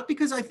this, not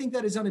because I think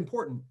that is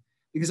unimportant,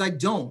 because I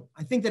don't.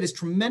 I think that is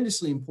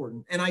tremendously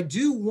important. And I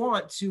do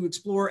want to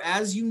explore,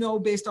 as you know,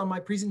 based on my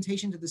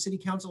presentation to the city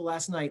council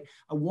last night,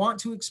 I want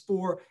to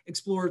explore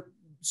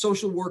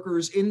social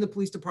workers in the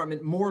police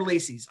department, more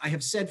Lacey's. I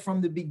have said from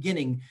the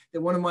beginning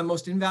that one of my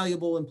most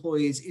invaluable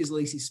employees is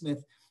Lacey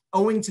Smith,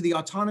 owing to the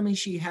autonomy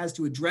she has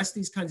to address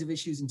these kinds of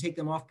issues and take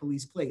them off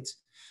police plates.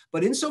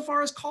 But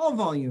insofar as call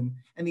volume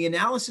and the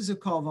analysis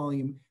of call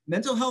volume,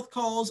 mental health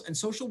calls and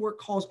social work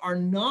calls are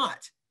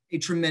not a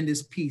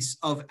tremendous piece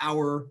of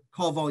our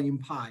call volume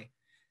pie.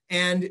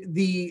 And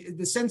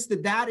the sense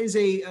that that is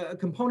a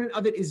component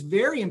of it is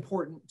very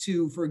important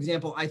to, for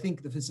example, I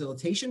think the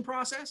facilitation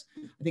process.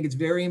 I think it's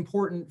very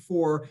important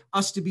for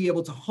us to be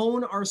able to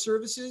hone our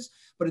services.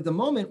 But at the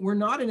moment, we're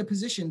not in a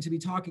position to be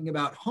talking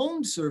about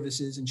honed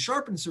services and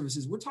sharpened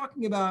services. We're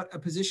talking about a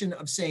position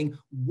of saying,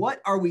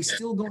 what are we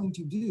still going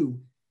to do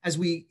as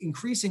we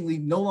increasingly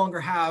no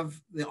longer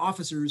have the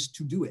officers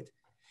to do it?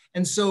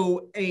 And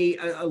so a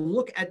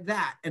look at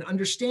that and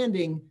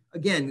understanding,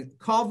 again,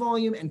 call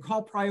volume and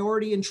call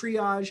priority and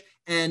triage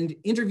and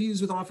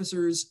interviews with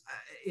officers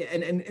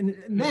and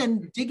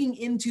then digging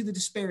into the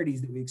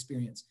disparities that we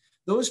experience.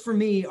 Those for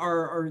me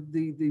are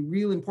the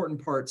real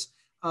important parts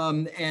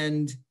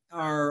and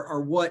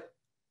are what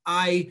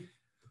I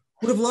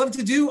would have loved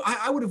to do.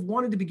 I would have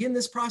wanted to begin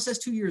this process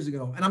 2 years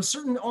ago. And I'm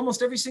certain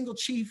almost every single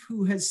chief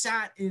who has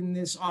sat in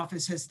this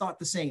office has thought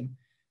the same.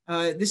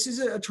 This is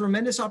a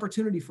tremendous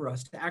opportunity for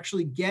us to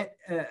actually get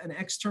an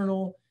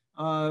external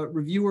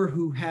reviewer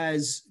who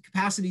has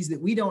capacities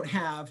that we don't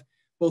have,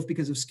 both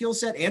because of skill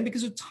set and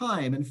because of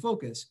time and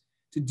focus,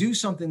 to do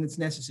something that's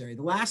necessary.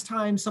 The last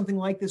time something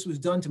like this was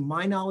done, to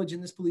my knowledge,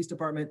 in this police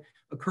department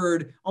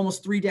occurred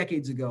almost 3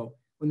 decades ago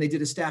when they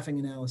did a staffing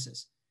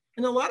analysis.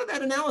 And a lot of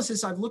that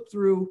analysis I've looked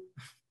through.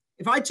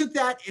 If I took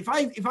that, if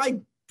I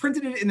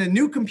printed it in a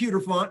new computer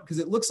font, because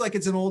it looks like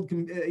it's an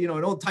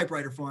old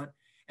typewriter font,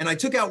 and I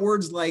took out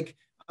words like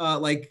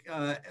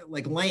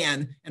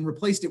LAN and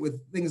replaced it with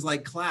things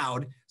like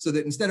cloud, so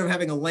that instead of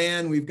having a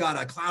LAN, we've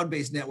got a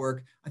cloud-based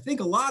network. I think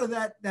a lot of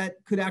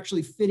that could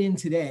actually fit in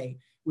today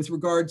with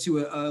regard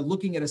to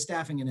looking at a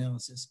staffing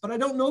analysis, but I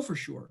don't know for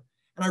sure.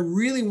 And I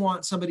really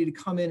want somebody to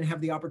come in and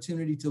have the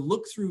opportunity to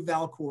look through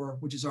Valcor,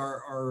 which is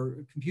our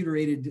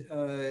computer-aided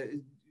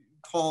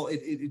call.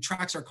 It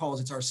tracks our calls,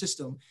 it's our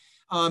system,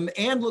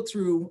 and look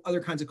through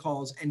other kinds of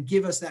calls and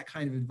give us that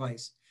kind of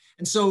advice.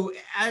 And so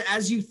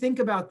as you think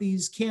about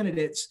these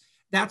candidates,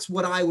 that's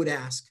what I would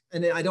ask.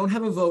 And I don't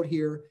have a vote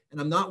here,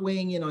 and I'm not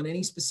weighing in on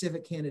any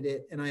specific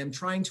candidate, and I am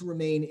trying to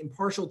remain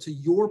impartial to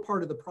your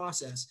part of the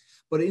process.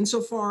 But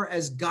insofar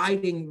as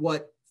guiding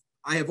what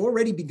I have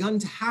already begun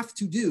to have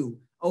to do,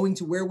 owing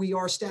to where we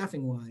are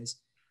staffing-wise,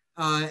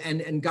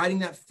 and guiding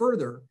that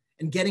further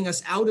and getting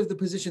us out of the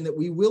position that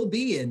we will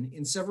be in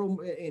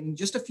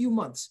just a few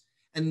months,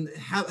 and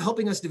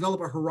helping us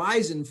develop a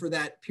horizon for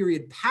that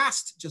period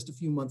past just a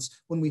few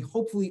months, when we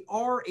hopefully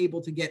are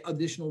able to get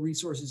additional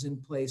resources in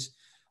place,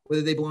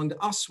 whether they belong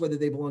to us, whether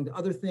they belong to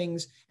other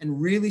things,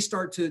 and really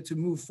start to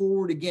move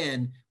forward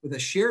again with a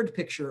shared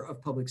picture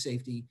of public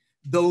safety.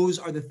 Those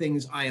are the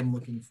things I am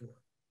looking for.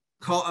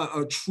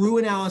 A true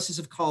analysis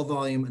of call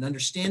volume, an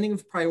understanding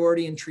of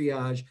priority and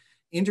triage,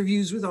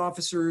 interviews with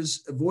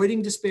officers,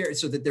 avoiding disparity,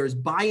 so that there's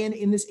buy-in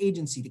in this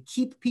agency to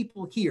keep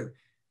people here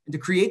and to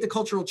create the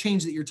cultural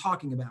change that you're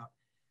talking about.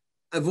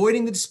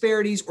 Avoiding the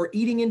disparities or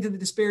eating into the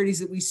disparities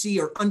that we see,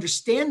 or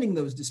understanding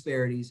those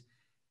disparities,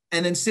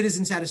 and then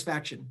citizen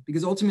satisfaction,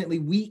 because ultimately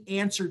we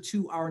answer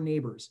to our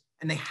neighbors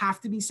and they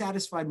have to be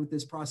satisfied with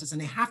this process and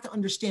they have to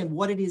understand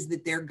what it is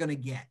that they're gonna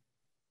get.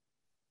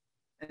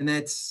 And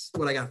that's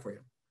what I got for you.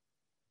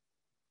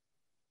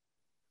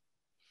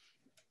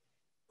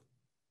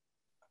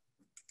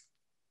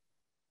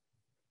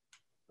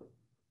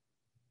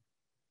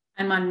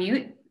 I'm on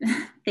mute.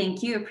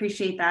 Thank you.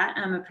 Appreciate that.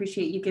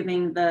 Appreciate you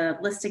giving the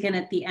list again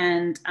at the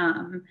end,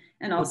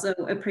 and also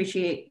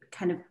appreciate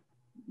kind of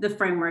the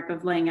framework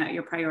of laying out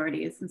your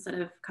priorities instead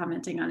of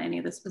commenting on any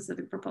of the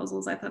specific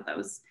proposals. I thought that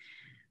was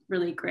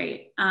really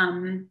great.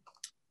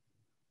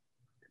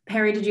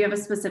 Perry, did you have a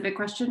specific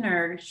question,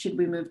 or should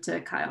we move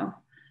to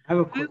Kyle? I have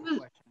a quick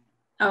question.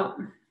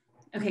 Oh,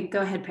 okay.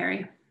 Go ahead,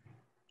 Perry.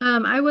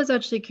 I was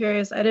actually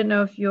curious. I didn't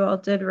know if you all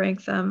did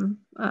rank them,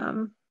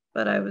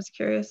 but I was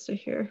curious to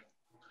hear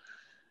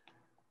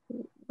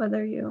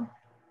whether you.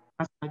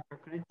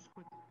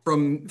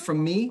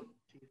 From me,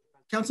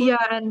 Counselor?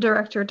 Yeah, and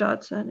Director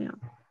Dodson. Yeah.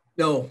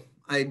 No,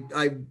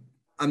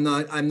 I'm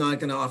not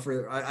going to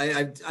offer.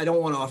 I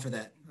don't want to offer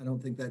that. I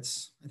don't think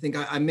that's. I think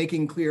I'm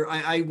making clear.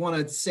 I want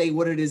to say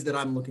what it is that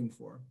I'm looking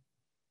for.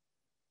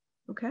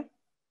 Okay.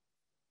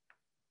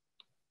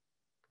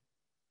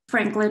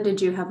 Franklin,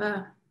 did you have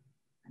a?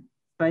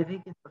 I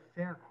think it's a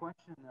fair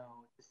question,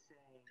 though, to say.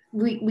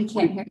 We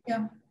can't hear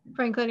you.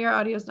 Franklin, your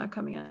audio is not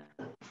coming in.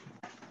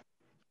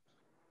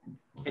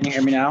 Can you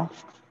hear me now?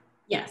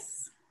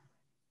 Yes.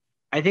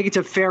 I think it's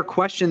a fair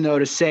question, though,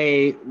 to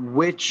say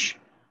which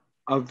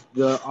of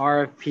the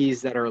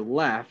RFPs that are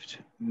left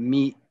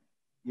meet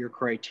your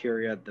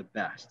criteria the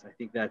best. I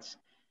think that's,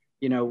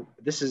 you know,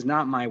 this is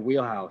not my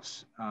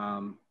wheelhouse.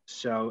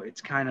 So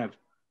it's kind of,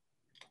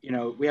 you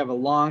know, we have a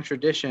long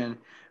tradition.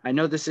 I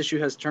know this issue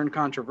has turned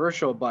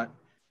controversial, but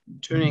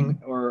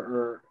tuning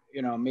or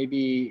you know,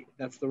 maybe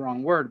that's the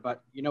wrong word,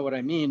 but you know what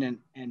I mean.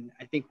 And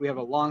I think we have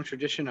a long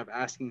tradition of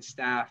asking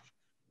staff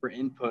for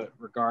input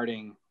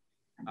regarding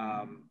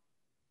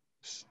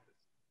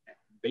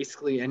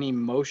basically any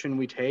motion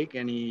we take,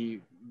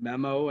 any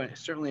memo, and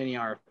certainly any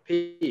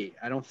RFP.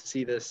 I don't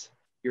see this,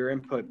 your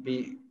input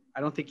being, I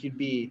don't think you'd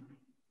be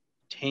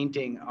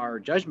tainting our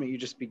judgment.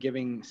 You'd just be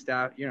giving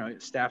staff, you know,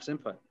 staff's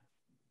input.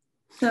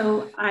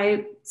 So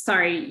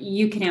sorry,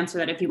 you can answer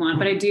that if you want,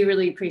 but I do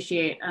really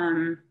appreciate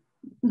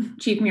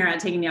Chief Murat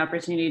taking the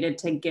opportunity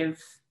to give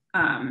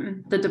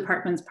the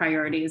department's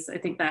priorities. I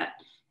think that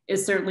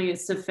is certainly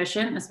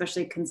sufficient,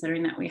 especially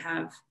considering that we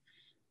have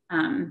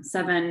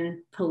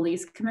 7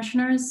 police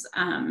commissioners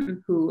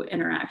who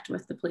interact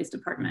with the police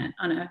department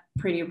on a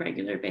pretty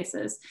regular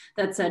basis.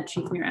 That said,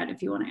 Chief Murat,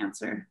 if you want to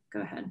answer,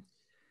 go ahead.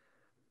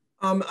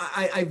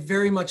 I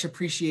very much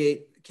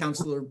appreciate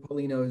Councilor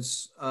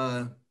Paulino's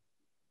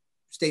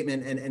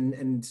statement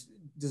and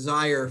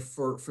desire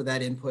for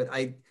that input.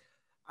 I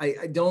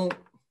don't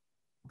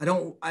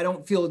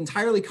feel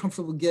entirely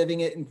comfortable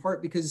giving it, in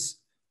part because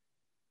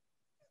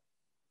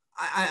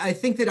I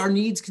think that our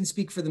needs can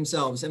speak for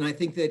themselves. And I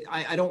think that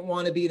I don't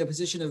want to be in a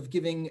position of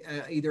giving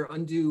either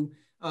undue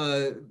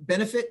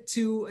benefit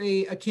to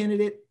a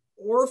candidate,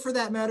 or for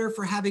that matter,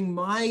 for having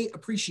my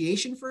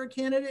appreciation for a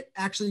candidate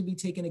actually be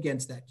taken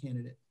against that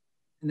candidate.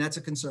 And that's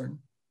a concern.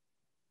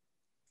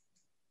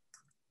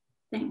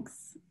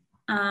 Thanks.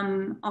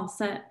 All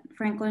set,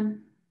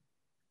 Franklin?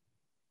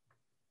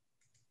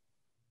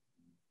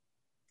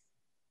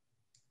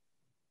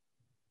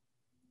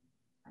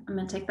 I'm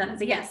going to take that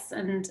as a yes.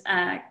 And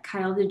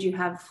Kyle, did you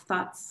have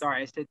thoughts?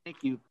 Sorry, I said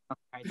thank you.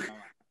 I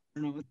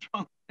don't know what's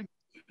wrong.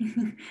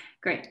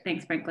 Great.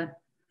 Thanks, Franklin.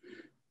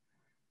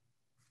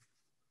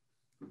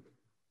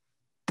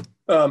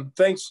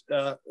 Thanks,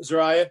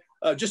 Zariah.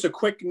 Just a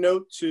quick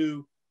note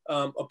to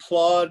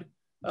applaud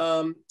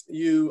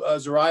you,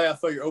 Zariah. I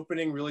thought your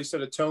opening really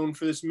set a tone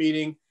for this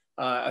meeting.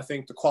 I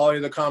think the quality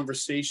of the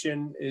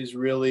conversation is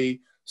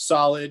really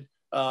solid.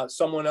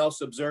 Someone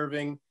else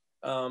observing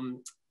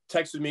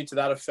texted me to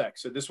that effect.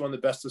 So this is one of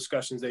the best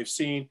discussions they've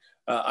seen.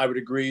 I would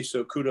agree.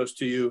 So kudos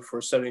to you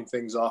for setting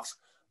things off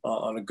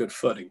on a good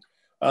footing.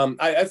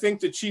 I think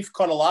the chief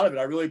caught a lot of it.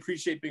 I really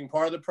appreciate being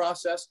part of the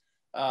process.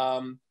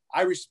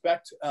 I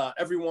respect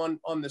everyone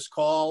on this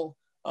call.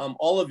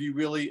 All of you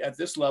really at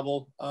this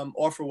level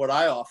offer what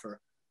I offer.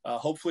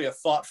 Hopefully a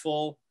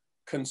thoughtful,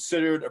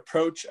 considered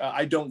approach.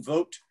 I don't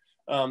vote.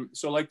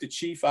 So like the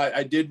chief,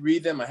 I did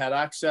read them. I had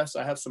access.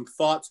 I have some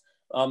thoughts.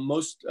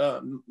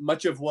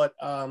 Much of what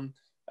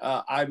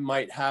I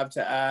might have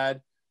to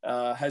add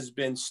has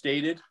been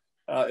stated.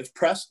 If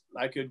pressed,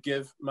 I could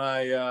give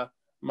my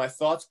my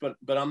thoughts,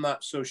 but I'm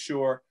not so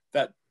sure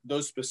that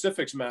those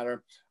specifics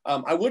matter.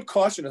 I would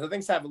caution us, I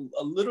think, to have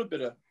a little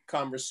bit of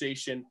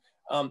conversation,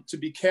 to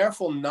be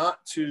careful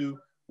not to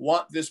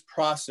want this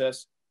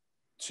process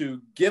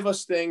to give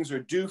us things or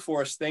do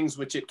for us things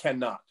which it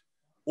cannot,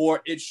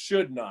 or it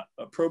should not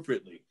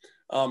appropriately,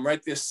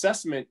 right? The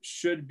assessment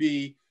should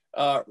be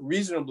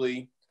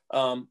reasonably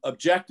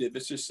objective.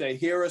 It's to say,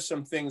 here are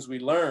some things we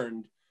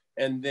learned,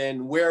 and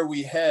then where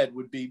we head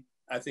would be,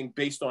 I think,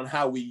 based on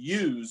how we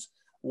use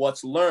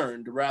what's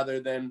learned, rather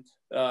than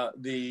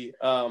the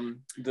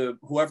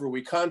whoever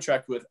we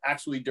contract with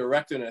actually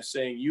directing us,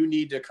 saying, you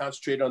need to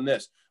concentrate on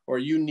this, or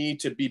you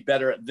need to be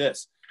better at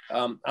this.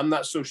 I'm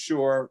not so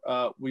sure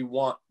we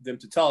want them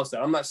to tell us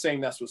that. I'm not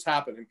saying that's what's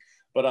happening,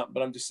 but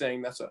I'm just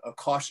saying that's a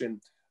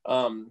caution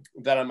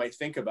that I might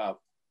think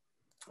about.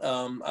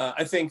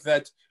 I think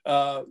that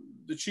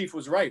the chief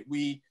was right.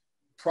 We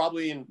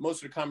probably, in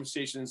most of the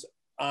conversations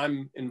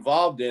I'm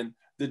involved in,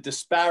 the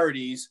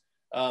disparities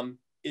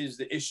is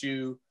the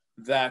issue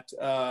that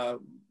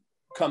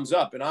comes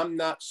up. And I'm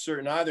not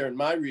certain either in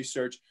my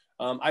research.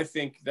 I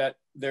think that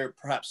they're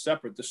perhaps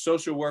separate. The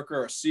social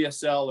worker or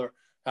CSL, or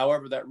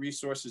however that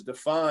resource is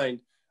defined,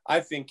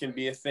 I think can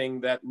be a thing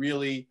that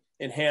really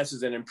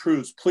enhances and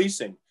improves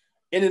policing.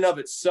 In and of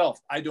itself,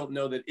 I don't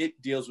know that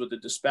it deals with the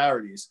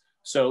disparities.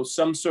 So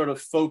some sort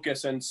of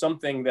focus and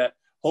something that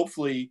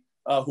hopefully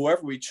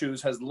whoever we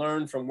choose has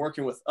learned from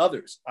working with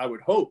others. I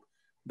would hope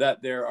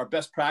that there are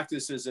best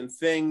practices and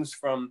things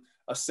from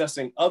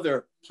assessing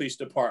other police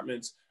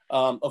departments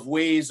of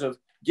ways of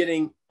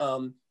getting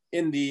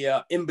in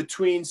the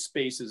in-between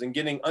spaces and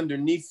getting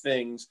underneath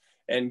things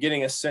and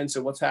getting a sense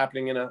of what's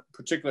happening in a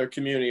particular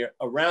community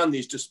around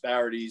these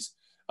disparities,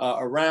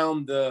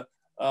 around the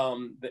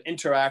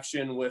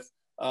interaction with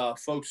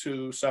folks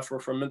who suffer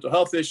from mental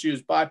health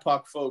issues,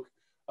 BIPOC folk,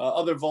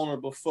 other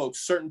vulnerable folks,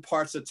 certain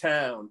parts of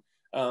town.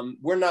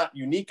 We're not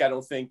unique, I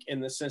don't think, in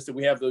the sense that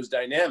we have those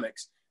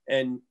dynamics.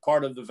 And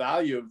part of the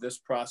value of this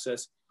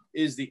process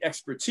is the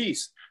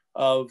expertise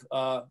of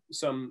a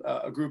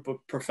group of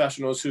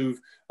professionals who've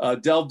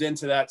delved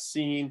into that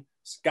scene,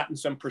 gotten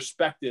some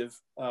perspective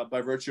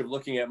by virtue of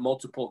looking at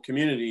multiple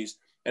communities,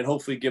 and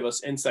hopefully give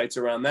us insights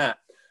around that.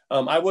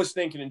 I was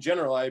thinking in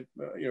general, I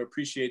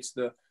appreciates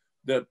the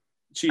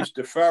chief's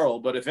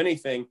deferral, but if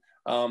anything,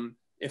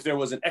 if there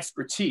was an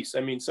expertise,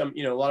 I mean,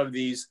 a lot of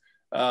these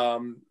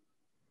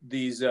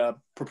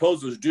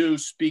proposals do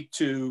speak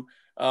to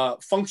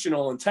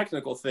functional and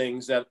technical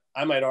things that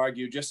I might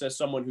argue, just as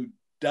someone who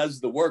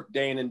does the work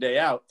day in and day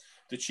out,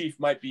 the chief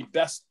might be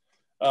best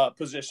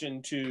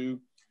positioned to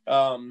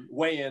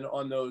weigh in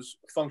on those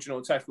functional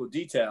and technical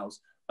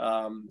details.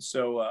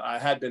 So I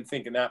had been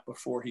thinking that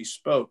before he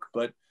spoke,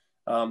 but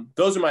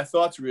those are my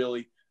thoughts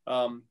really.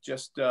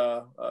 Just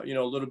a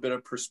little bit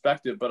of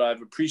perspective, but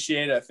I've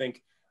appreciated, I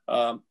think,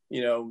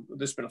 this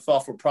has been a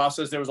thoughtful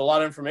process. There was a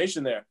lot of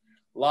information there,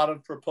 a lot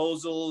of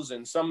proposals,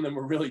 and some of them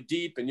were really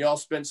deep, and y'all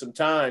spent some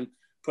time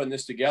putting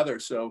this together.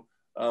 So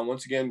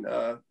once again,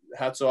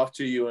 hats off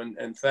to you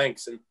and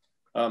thanks.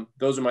 And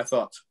those are my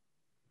thoughts.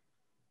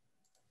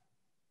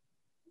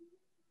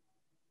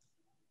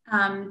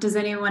 Does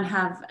anyone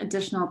have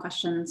additional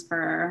questions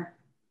for?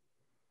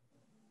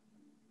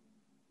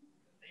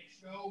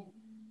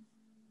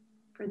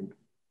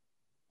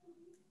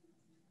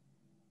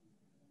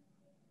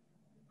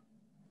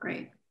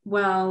 Great.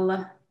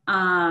 Well,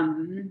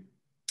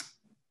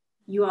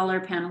 you all are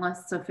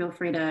panelists, so feel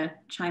free to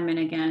chime in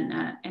again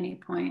at any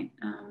point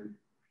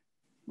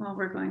while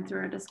we're going through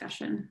our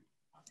discussion.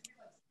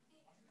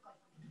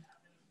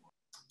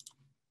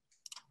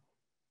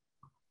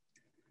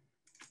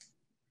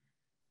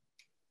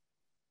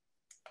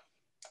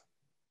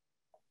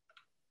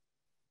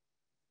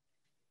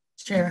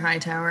 Chair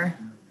Hightower.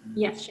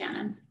 Yes,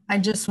 Shannon. I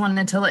just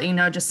wanted to let you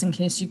know, just in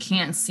case you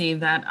can't see,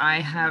 that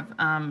I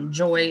have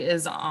Joy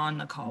is on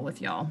the call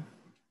with y'all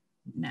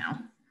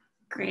now.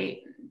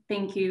 Great,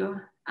 thank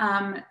you.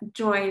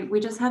 Joy, we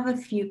just have a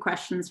few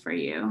questions for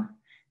you.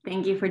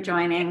 Thank you for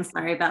joining.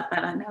 Sorry about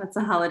that. I know it's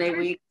a holiday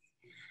week.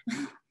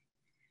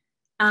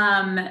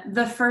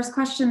 The first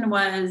question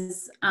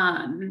was,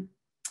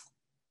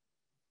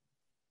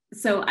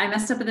 so I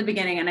messed up at the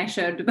beginning and I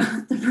showed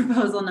both the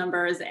proposal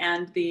numbers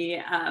and the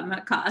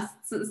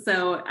costs.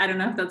 So I don't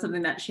know if that's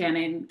something that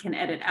Shannon can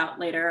edit out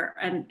later,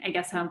 and I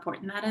guess how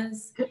important that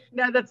is.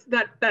 No,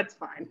 that's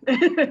fine.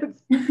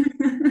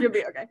 You'll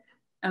be okay.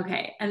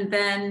 Okay, and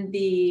then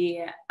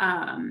the,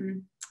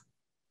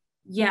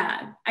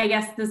 yeah, I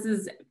guess this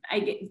is,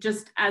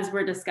 just as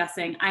we're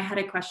discussing, I had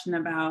a question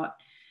about,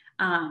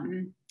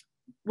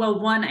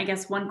 well, I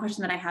guess one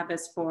question that I have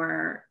is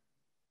for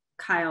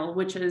Kyle,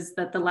 which is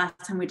that the last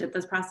time we did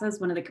this process,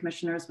 one of the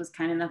commissioners was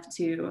kind enough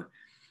to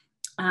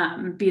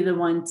be the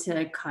one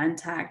to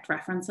contact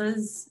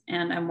references.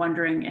 And I'm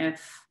wondering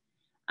if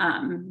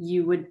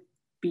you would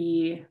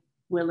be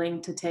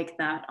willing to take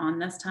that on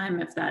this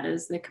time, if that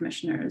is the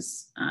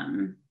commissioner's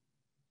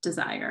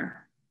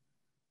desire.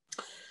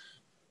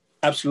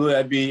 Absolutely,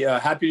 I'd be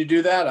happy to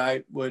do that.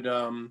 I would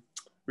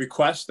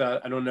request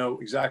that. I don't know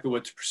exactly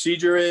what the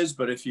procedure is,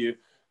 but if you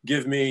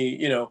give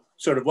me,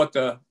 sort of what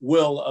the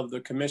will of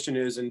the commission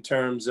is in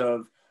terms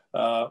of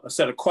a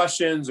set of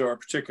questions or a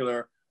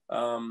particular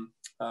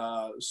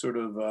sort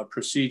of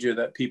procedure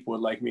that people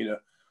would like me to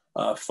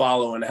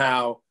follow, and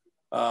how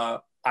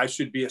I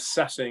should be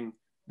assessing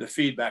the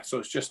feedback. So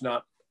it's just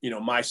not,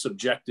 my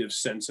subjective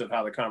sense of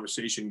how the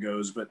conversation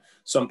goes, but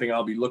something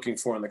I'll be looking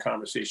for in the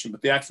conversation.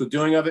 But the actual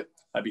doing of it,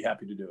 I'd be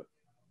happy to do it.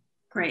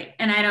 Great.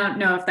 And I don't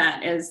know if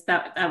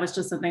that was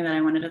just something that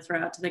I wanted to throw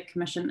out to the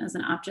commission as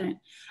an option.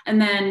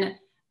 And then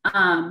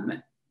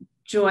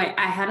Joy,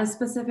 I had a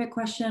specific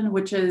question,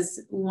 which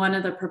is one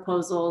of the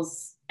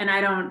proposals,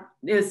 and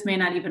this may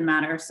not even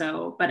matter,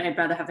 but I'd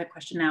rather have the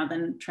question now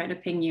than try to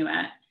ping you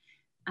at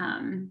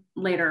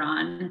later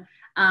on.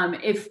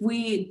 If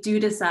we do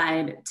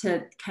decide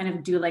to kind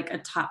of do like a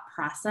top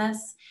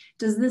process,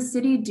 does the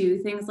city do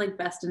things like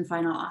best and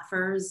final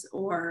offers,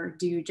 or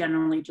do you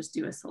generally just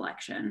do a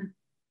selection?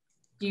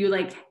 Do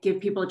you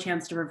give people a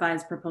chance to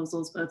revise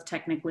proposals, both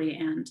technically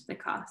and the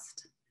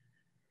cost?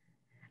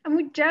 And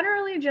we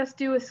generally just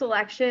do a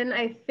selection.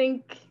 I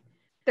think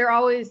there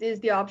always is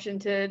the option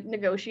to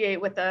negotiate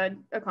with a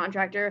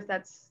contractor if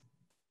that's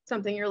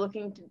something you're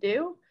looking to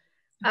do.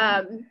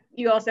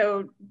 You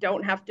also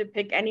don't have to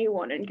pick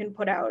anyone and can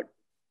put out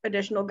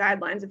additional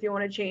guidelines if you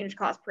want to change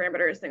cost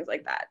parameters, things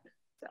like that.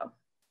 So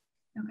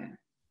Okay,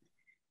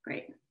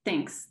 great.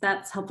 Thanks.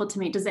 That's helpful to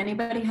me. Does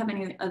anybody have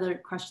any other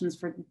questions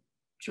for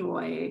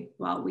Joy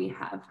while we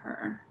have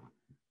her?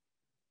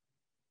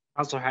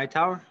 Counselor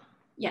Hightower?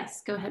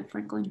 Yes, go ahead,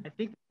 Franklin. I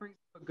think that brings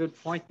up a good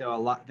point,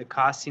 though. The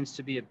cost seems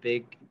to be a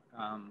big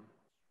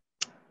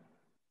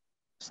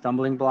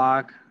stumbling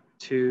block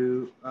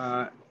to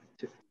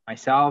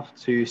myself,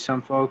 to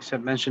some folks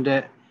have mentioned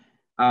it.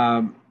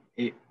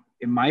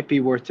 It might be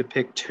worth to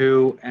pick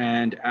 2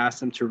 and ask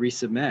them to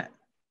resubmit.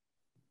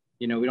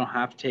 You know, we don't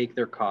have to take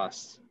their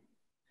costs.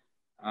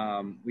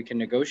 We can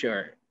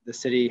negotiate. The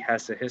city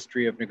has a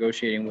history of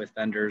negotiating with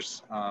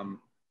vendors,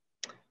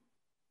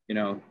 you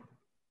know,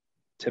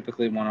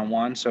 typically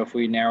one-on-one. So if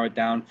we narrow it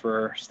down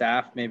for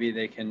staff, maybe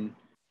they can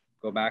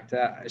go back to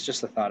that. It's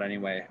just a thought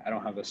anyway. I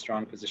don't have a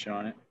strong position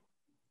on it.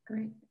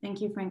 Great,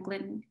 thank you,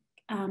 Franklin.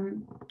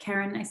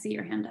 Karen, I see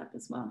your hand up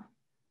as well.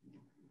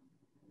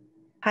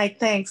 Hi,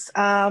 thanks.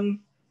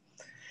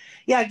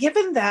 Yeah,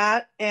 given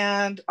that,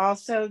 and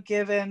also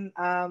given,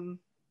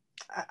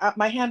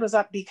 my hand was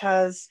up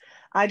because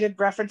I did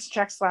reference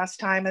checks last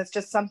time. It's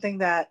just something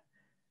that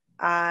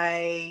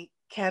I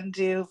can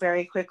do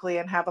very quickly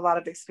and have a lot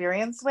of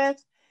experience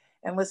with.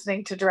 And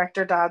listening to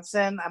Director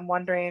Dodson, I'm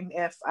wondering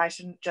if I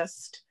shouldn't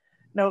just,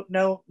 no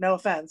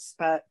offense,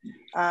 but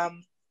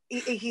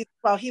he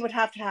would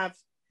have to have,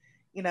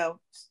 you know,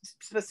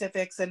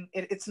 specifics, and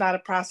it's not a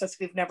process.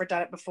 We've never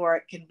done it before.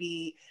 It can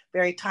be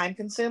very time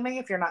consuming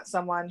if you're not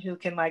someone who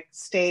can like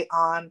stay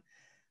on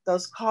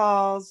those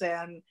calls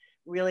and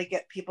really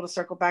get people to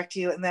circle back to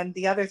you. And then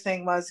the other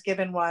thing was,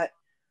 given what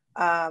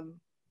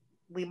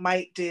we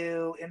might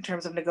do in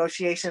terms of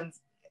negotiations,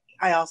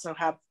 I also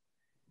have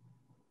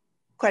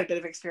quite a bit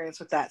of experience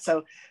with that.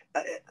 So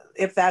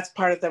if that's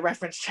part of the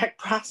reference check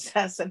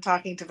process and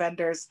talking to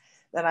vendors,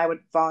 then I would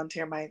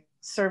volunteer my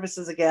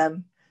services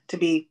again to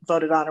be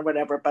voted on or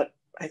whatever, but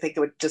I think it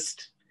would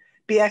just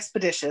be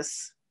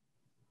expeditious.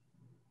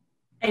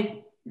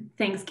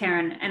 Thanks,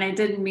 Karen. And I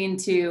didn't mean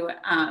to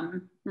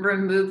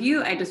remove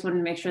you. I just wanted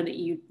to make sure that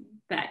you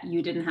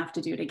didn't have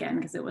to do it again,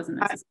 because it wasn't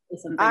necessarily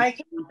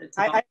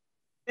something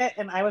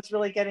and I was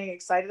really getting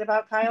excited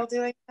about Kyle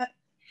doing it.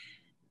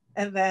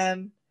 And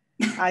then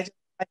I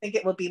think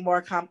it will be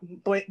more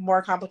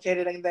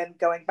complicated, and then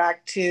going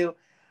back to,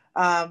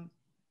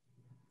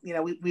 you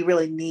know, we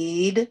really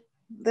need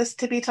this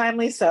to be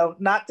timely. So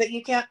not that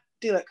you can't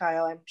do it,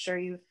 Kyle. I'm sure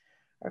you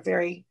are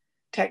very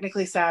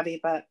technically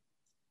savvy, but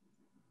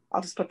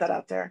I'll just put that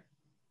out there.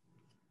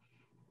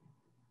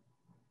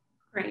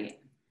 Great.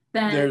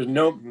 Then there's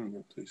no,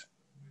 please.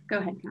 Go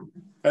ahead.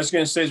 I was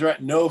going to say, is right.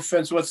 No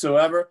offense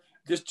whatsoever.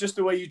 Just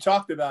the way you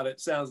talked about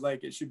it sounds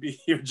like it should be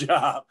your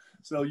job.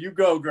 So you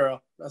go,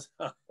 girl.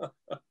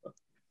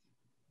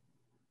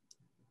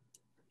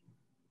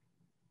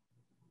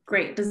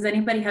 Great. Does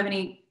anybody have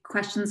any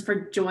questions for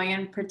Joy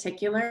in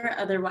particular?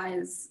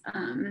 Otherwise,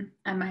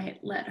 I might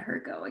let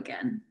her go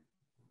again.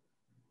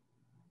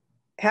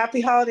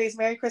 Happy holidays.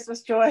 Merry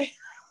Christmas, Joy.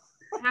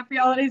 Happy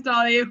holidays to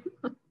all of you.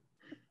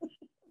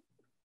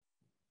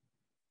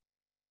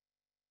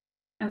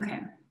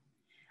 Okay.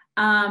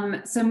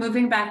 So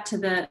moving back to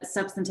the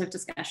substantive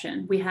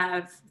discussion, we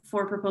have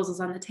 4 proposals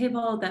on the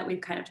table that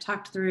we've kind of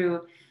talked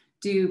through.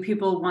 Do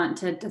people want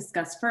to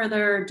discuss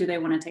further? Do they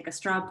want to take a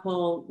straw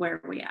poll?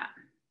 Where are we at?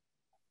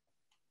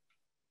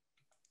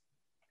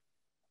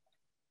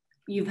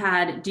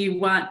 Do you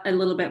want a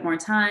little bit more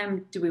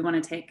time? Do we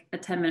want to take a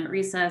 10-minute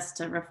recess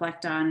to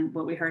reflect on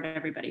what we heard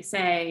everybody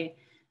say,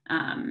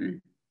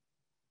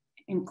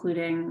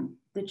 including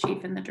the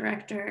chief and the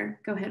director?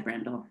 Go ahead,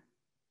 Randall.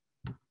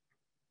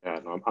 Yeah,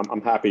 no,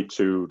 I'm happy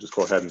to just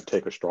go ahead and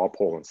take a straw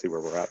poll and see where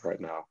we're at right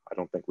now. I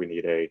don't think we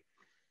need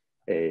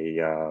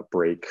a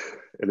break.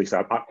 At least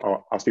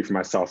I'll speak for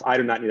myself. I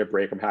do not need a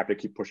break. I'm happy to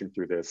keep pushing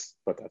through this,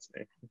 but that's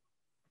me.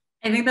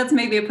 I think that's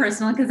maybe a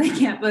personal, because I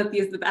can't both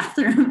use the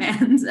bathroom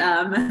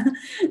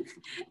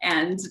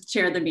and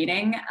chair the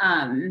meeting.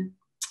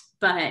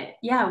 But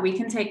yeah, we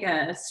can take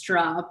a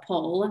straw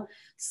poll.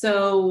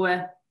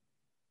 So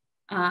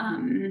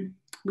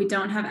we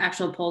don't have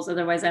actual polls,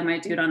 otherwise I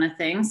might do it on a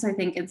thing. So I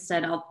think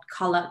instead I'll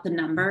call out the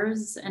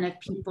numbers, and if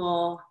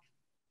people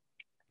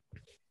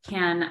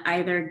can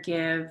either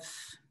give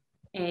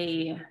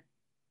a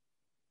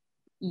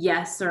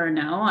yes or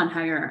no on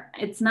how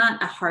it's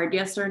not a hard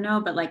yes or no,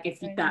 but like if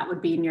that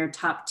would be in your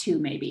top 2,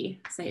 maybe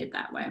say it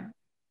that way.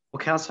 Well,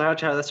 Councilor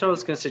Hightower, that's what I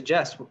was going to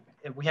suggest.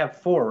 We have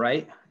 4,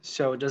 right?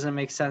 So it doesn't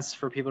make sense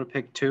for people to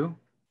pick 2,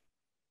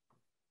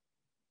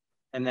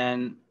 and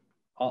then,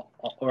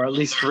 or at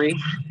least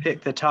 3,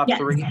 pick the top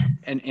 3,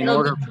 and in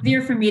order. It'll be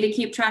easier for me to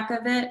keep track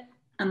of it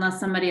unless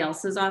somebody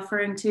else is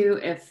offering to.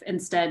 If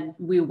instead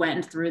we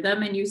went through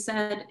them and you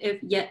said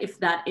if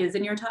that is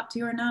in your top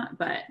 2 or not,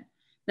 but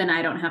then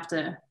I don't have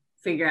to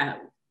figure out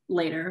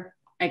later.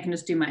 I can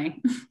just do my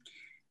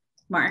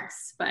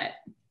marks. But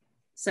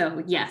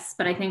so yes,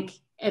 but I think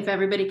if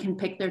everybody can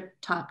pick their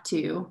top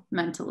 2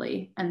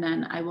 mentally, and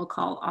then I will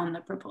call on the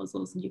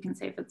proposals and you can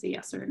say if it's a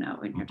yes or a no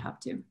in your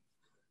top 2.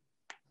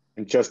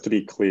 And just to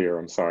be clear,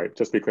 I'm sorry,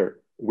 just to be clear,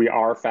 we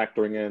are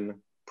factoring in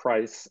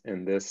price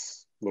in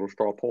this little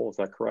straw poll. Is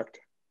that correct?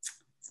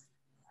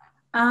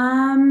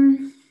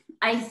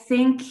 I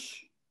think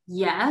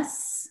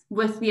yes,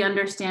 with the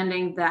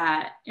understanding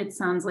that it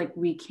sounds like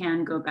we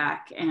can go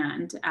back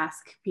and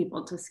ask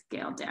people to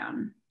scale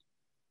down.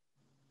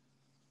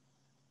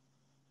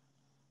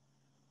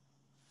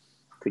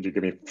 Could you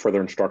give me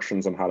further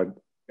instructions on how to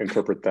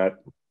interpret that?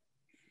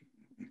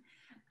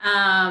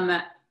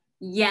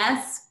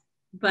 Yes,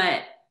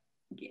 but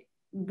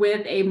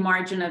with a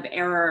margin of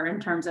error in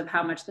terms of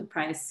how much the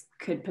price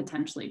could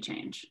potentially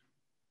change.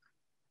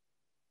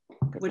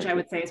 Okay, which I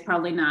would say is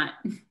probably not,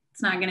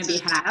 it's not going to be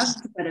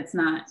halved, but it's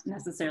not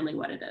necessarily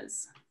what it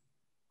is.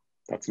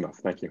 That's enough.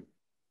 Thank you.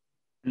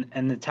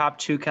 And the top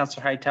two,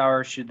 Councilor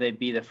Hightower, should they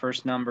be the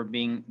first number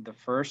being the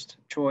first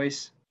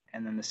choice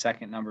and then the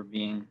second number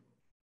being?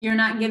 You're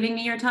not giving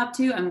me your top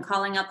two. I'm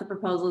calling out the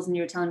proposals and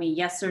you're telling me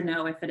yes or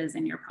no if it is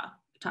in your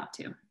top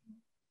two.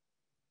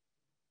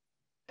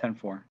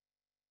 10-4.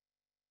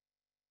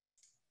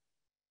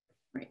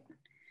 Right.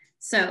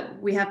 So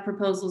we have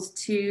proposals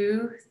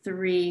 2,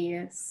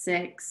 3,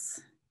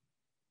 6,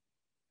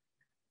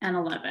 and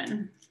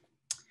 11.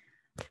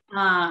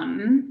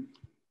 And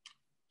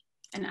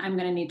I'm going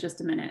to need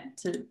just a minute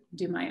to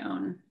do my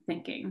own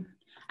thinking.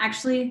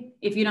 Actually,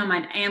 if you don't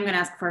mind, I am going to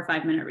ask for a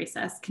 5-minute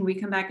recess. Can we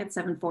come back at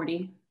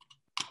 7:40?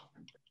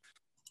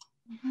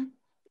 Mm-hmm.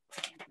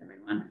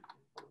 Everyone.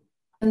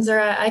 And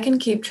Zara, I can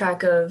keep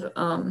track of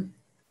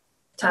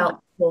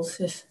tile polls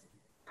if.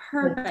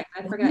 Perfect.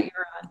 I forgot you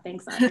were on.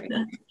 Thanks, Audrey.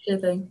 Sure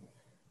thing.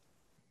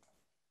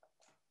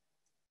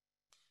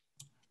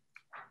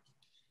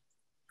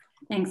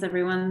 Thanks,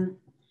 everyone,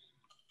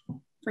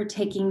 for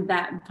taking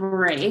that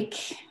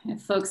break.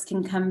 If folks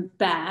can come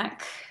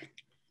back,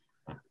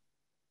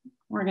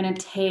 we're going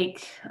to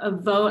take a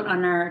vote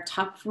on our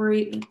top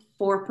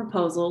 4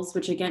 proposals,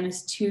 which again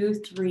is 2,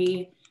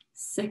 3,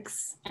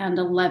 6, and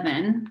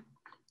 11.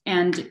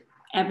 And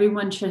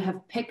everyone should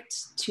have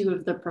picked 2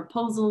 of the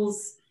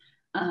proposals.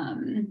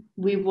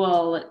 We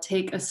will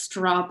take a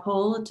straw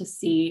poll to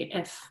see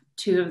if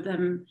 2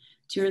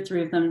 or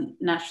 3 of them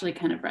naturally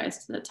kind of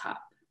rise to the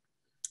top.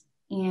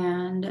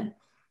 And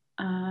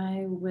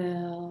I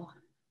will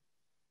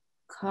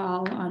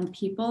call on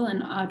people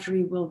and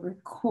Audrey will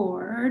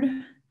record.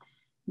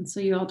 And so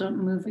you all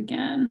don't move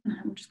again.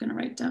 I'm just going to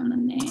write down the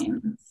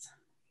names.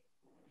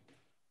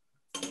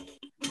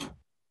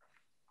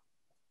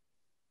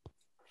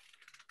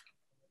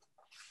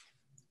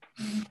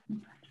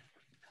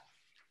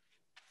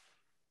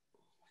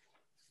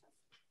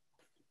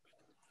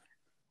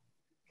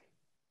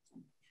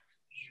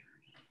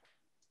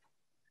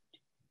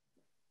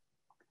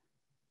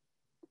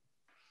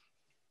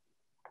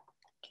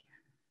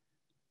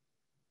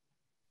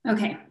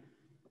 Okay.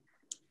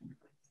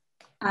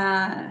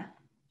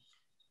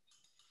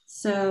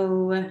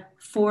 So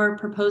for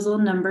proposal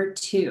number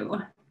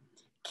 2,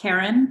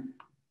 Karen.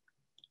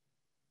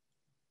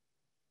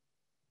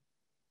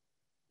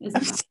 Is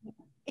it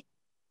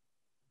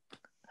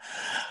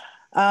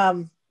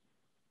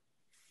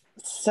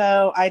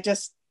so I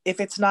just, if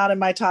it's not in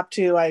my top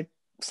 2, I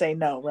say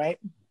no, right?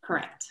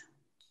 Correct.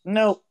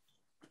 Nope.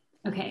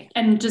 Okay,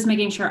 and just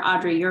making sure,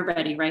 Audrey, you're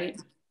ready, right?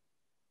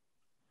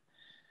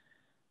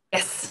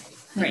 Yes.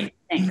 Great,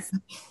 thanks.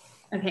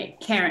 Okay,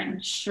 Karen,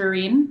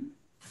 Shireen.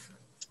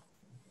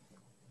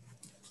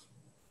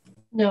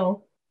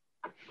 No.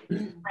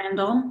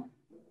 Randall.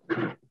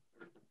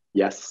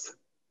 Yes.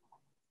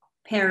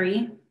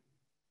 Perry.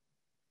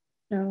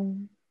 No.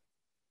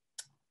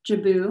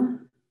 Jabu.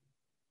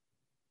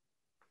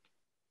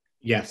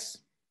 Yes.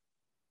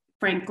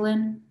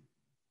 Franklin.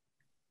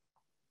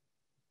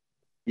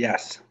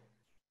 Yes.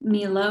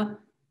 Milo.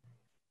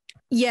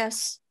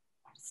 Yes.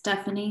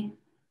 Stephanie.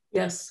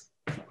 Yes.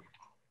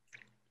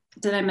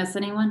 Did I miss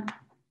anyone?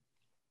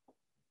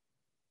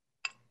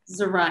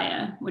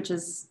 Zariah, which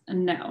is a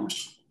no.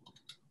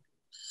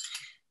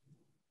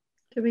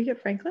 Did we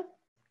get Franklin?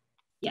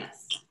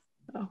 Yes.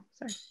 Oh,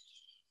 sorry.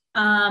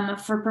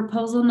 For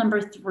proposal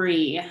number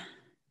 3,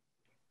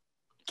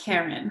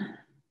 Karen.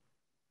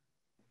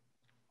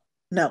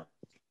 No.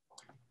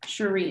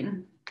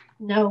 Shireen.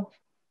 No.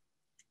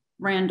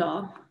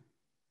 Randall.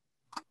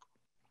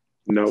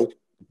 No.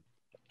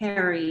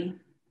 Harry.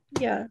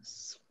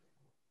 Yes.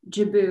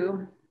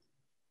 Jabu.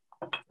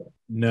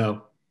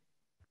 No.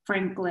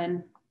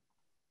 Franklin.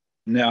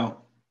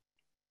 No.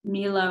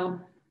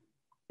 Milo.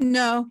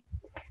 No.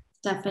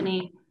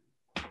 Stephanie.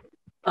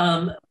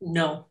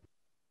 No.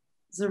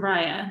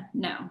 Zariah,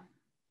 no.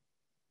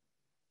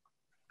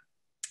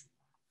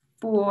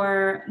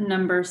 For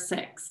number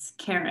 6,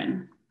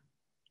 Karen.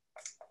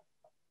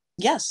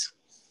 Yes.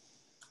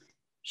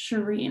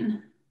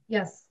 Shireen.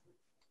 Yes.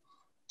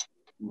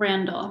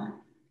 Randall.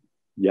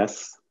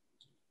 Yes.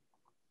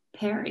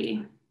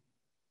 Perry.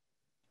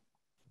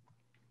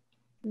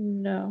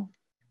 No.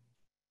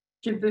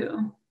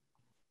 Jabu.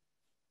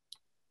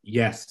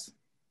 Yes.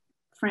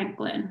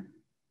 Franklin.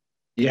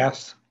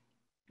 Yes.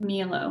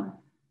 Milo.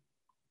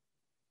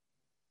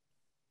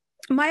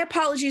 My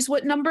apologies.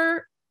 What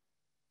number?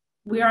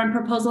 We are on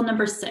proposal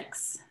number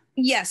 6.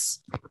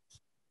 Yes.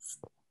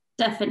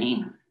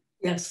 Stephanie?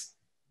 Yes.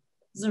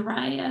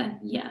 Zariah,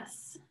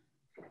 yes.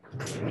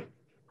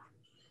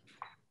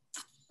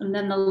 And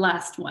then the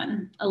last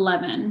one,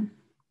 11.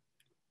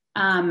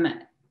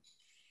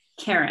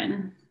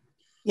 Karen?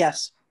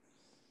 Yes.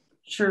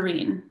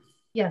 Shireen?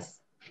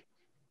 Yes.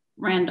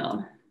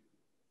 Randall?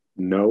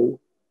 No.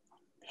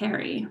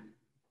 Perry?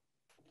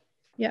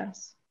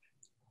 Yes.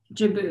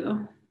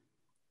 Jabu?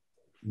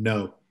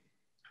 No.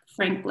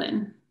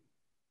 Franklin?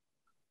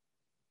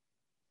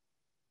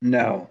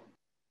 No.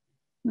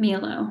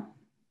 Milo?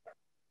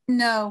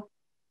 No.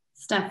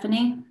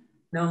 Stephanie?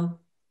 No.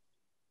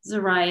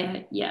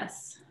 Zariah,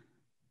 yes.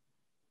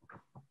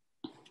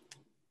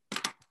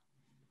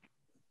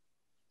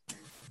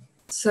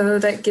 So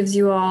that gives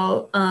you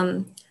all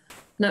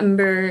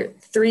number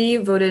 3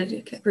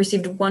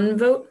 received 1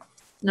 vote.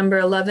 Number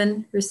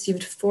 11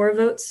 received 4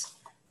 votes.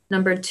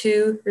 Number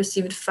 2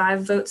 received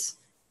 5 votes.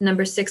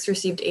 Number 6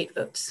 received 8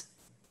 votes.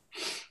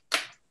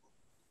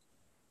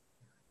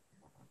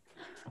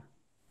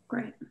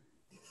 Great.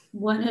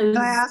 What is? Can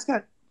I ask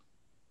a?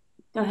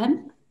 Go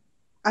ahead.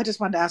 I just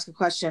wanted to ask a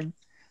question,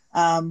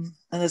 and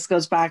this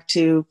goes back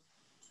to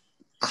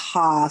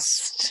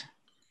cost.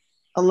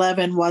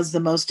 11 was the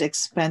most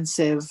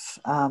expensive.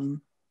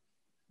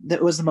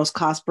 That was the most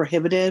cost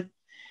prohibitive,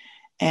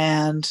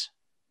 and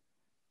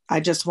I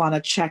just want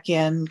to check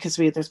in because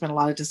there's been a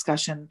lot of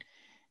discussion.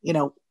 You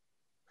know,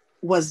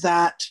 was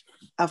that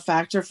a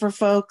factor for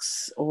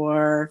folks,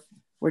 or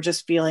we're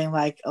just feeling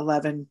like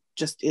 11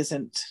 just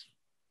isn't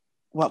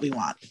what we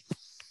want?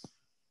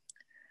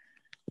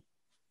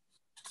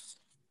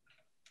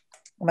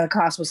 I mean, the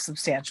cost was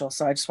substantial,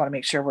 so I just want to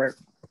make sure we're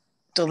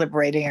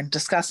deliberating and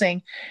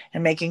discussing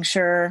and making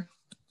sure.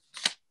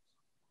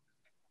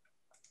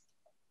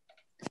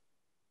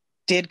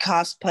 Did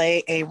cost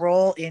play a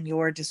role in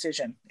your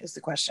decision is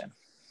the question.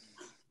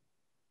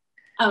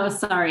 Oh,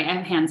 sorry, I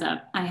have hands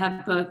up. I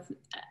have both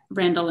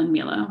Randall and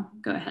Milo.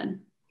 Go ahead.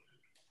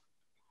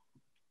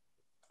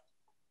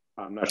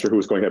 I'm not sure who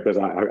was going ahead, but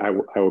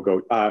I will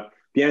go.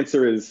 The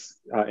answer is,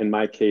 in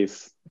my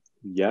case,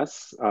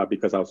 yes,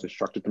 because I was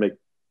instructed to make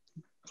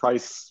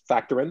price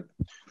factor in.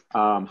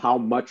 How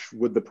much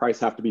would the price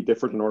have to be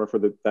different in order for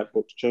that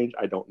vote to change?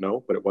 I don't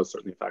know, but it was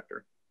certainly a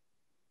factor.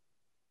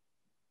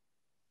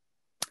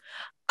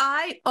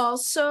 I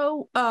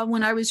also,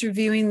 when I was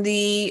reviewing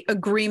the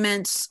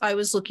agreements, I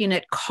was looking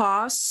at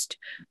cost,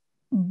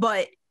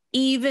 but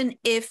even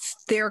if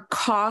their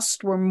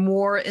costs were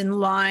more in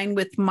line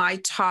with my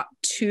top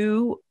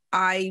 2,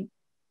 I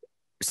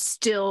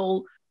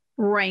still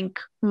rank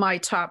my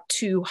top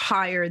 2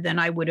 higher than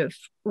I would have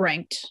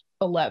ranked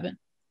 11.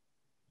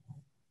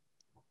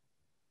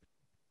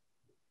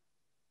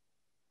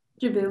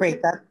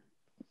 Great.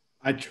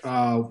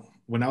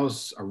 When I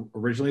was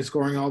originally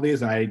scoring all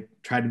these, I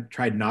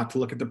tried not to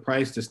look at the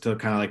price, just to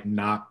kind of like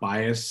not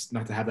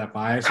to have that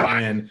bias.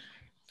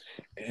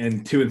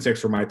 And 2 and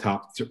 6 were my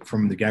top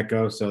from the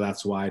get-go, so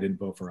that's why I didn't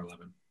vote for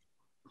 11.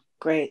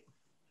 Great,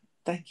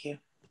 thank you.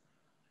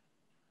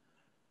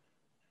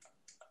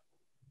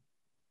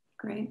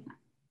 Great.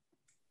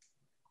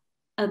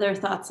 Other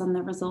thoughts on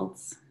the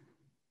results?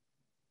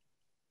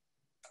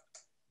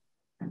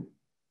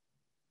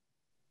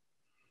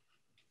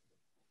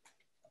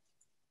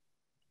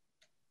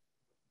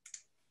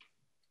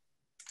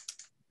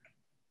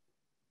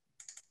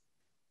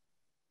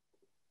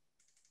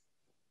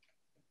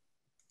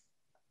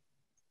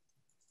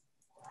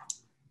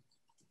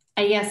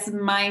 I guess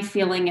my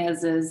feeling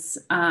is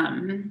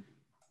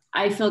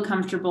I feel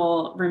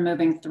comfortable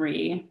removing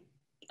 3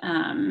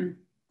 and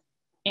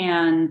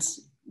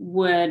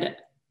would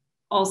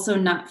also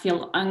not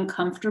feel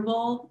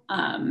uncomfortable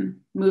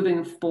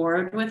moving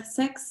forward with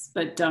 6,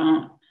 but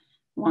don't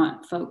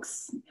want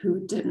folks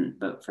who didn't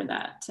vote for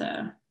that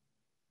to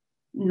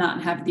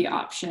not have the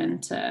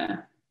option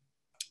to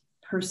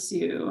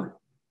pursue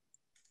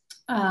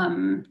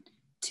 2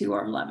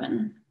 or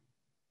 11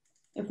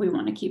 if we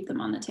want to keep them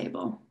on the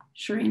table.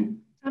 Shireen?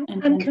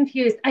 I'm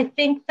confused. I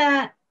think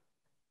that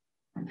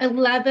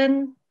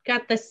 11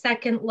 got the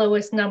second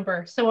lowest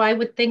number. So I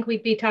would think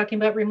we'd be talking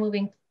about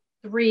removing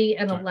 3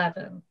 and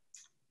 11.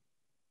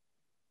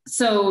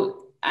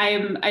 So I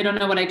don't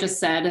know what I just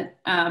said,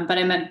 but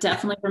I meant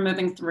definitely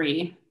removing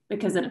 3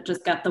 because it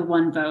just got the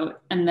 1 vote.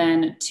 And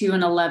then 2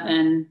 and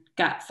 11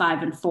 got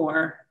 5 and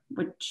 4,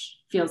 which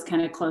feels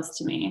kind of close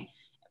to me.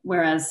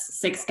 Whereas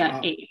 6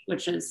 got 8,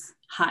 which is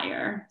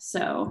higher.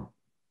 So,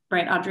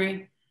 right,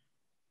 Audrey?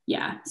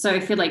 Yeah, so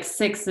I feel like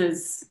 6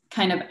 is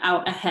kind of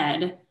out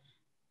ahead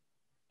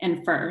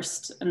in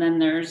first, and then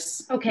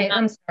there's... Okay,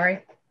 I'm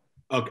sorry.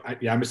 Okay,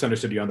 yeah, I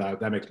misunderstood you on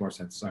that. That makes more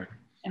sense, sorry.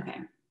 Okay.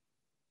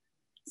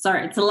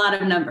 Sorry, it's a lot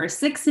of numbers.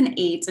 6 and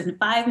 8 and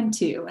 5 and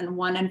 2 and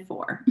 1 and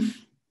 4.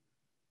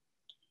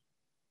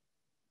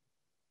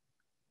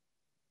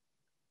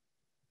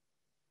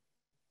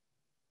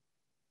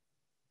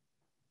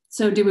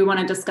 So do we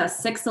want to discuss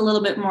 6 a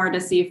little bit more to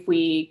see if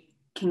we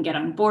can get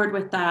on board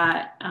with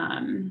that?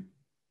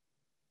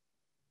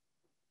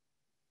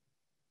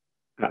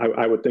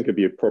 I would think it'd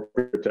be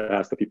appropriate to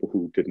ask the people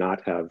who did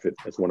not have it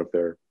as one of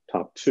their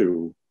top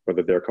 2,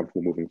 whether they're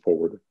comfortable moving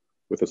forward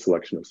with a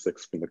selection of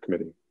 6 from the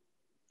committee.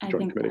 I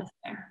think that's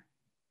fair.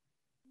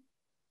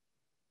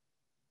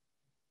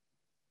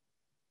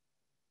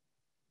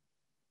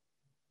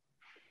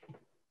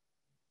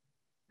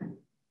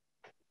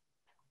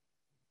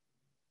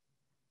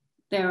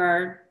 There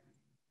are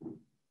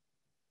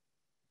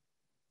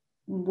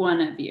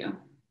one of you,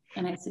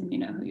 and I assume you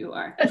know who you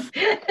are.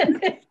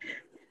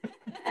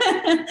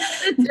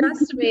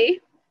 Just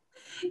me.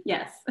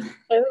 Yes.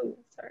 Oh,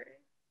 sorry.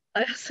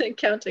 I wasn't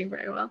counting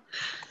very well.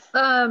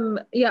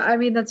 Yeah, I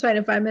mean, that's fine.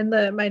 If I'm in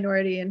the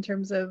minority in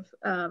terms of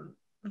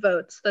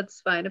votes,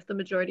 that's fine. If the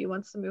majority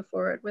wants to move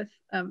forward with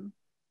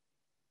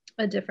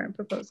a different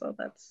proposal,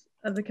 that's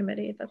of the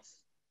committee, that's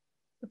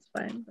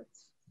fine.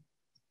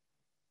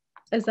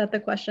 Is that the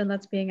question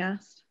that's being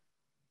asked?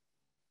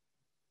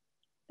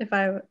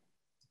 Would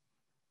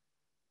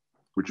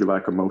you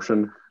like a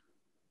motion?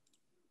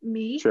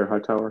 Me? Chair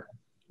Hightower?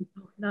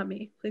 Oh, not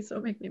me. Please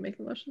don't make me make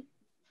a motion.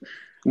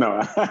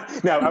 No,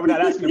 no, I'm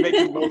not asking to make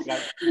a motion.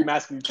 I'm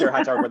asking Chair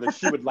Hightower whether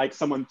she would like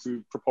someone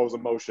to propose a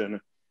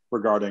motion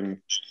regarding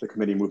the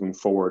committee moving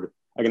forward.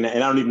 Again,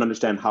 and I don't even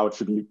understand how it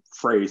should be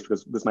phrased,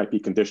 because this might be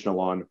conditional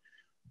on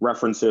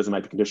references, it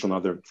might be conditional on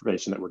other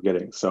information that we're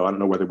getting. So I don't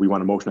know whether we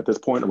want a motion at this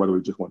point or whether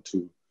we just want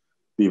to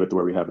leave it the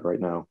way we have it right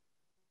now.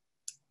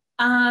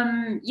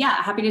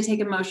 Yeah, happy to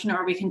take a motion,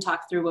 or we can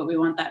talk through what we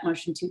want that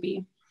motion to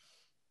be.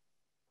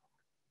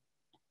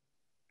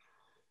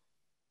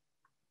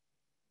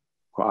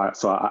 Well,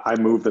 so I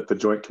move that the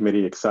Joint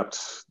Committee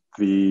accept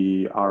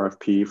the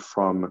RFP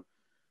from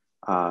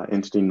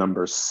entity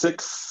number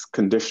 6,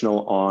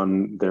 conditional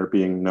on there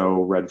being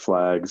no red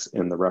flags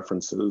in the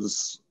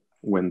references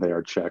when they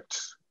are checked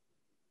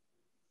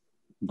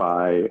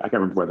by, I can't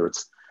remember whether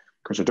it's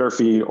Commissioner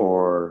Durfee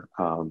or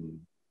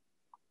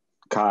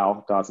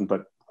Kyle Dodson,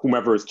 but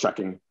whomever is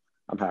checking,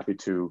 I'm happy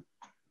to,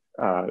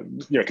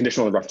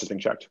 conditional on the references being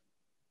checked.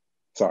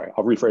 Sorry,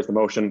 I'll rephrase the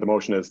motion. The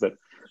motion is that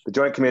the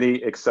Joint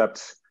Committee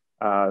accept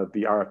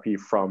the RFP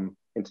from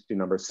entity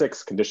number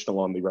 6, conditional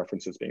on the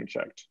references being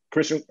checked.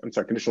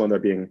 Conditional on there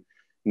being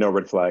no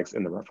red flags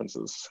in the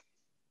references.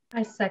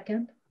 I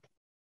second.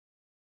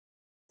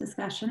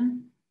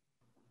 Discussion.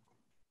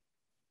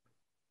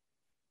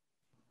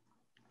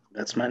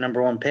 That's my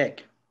 #1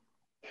 pick.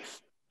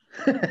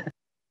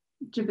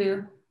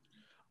 Jabu.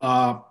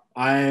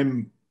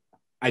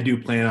 I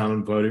do plan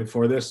on voting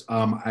for this.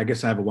 I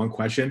guess I have one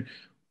question.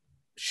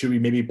 Should we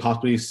maybe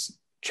possibly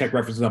check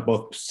references on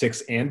both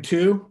 6 and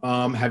 2,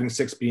 having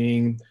 6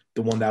 being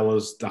the one that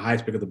was the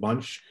highest pick of the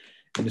bunch,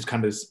 and just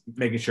kind of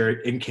making sure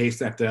in case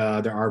that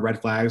there are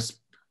red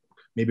flags,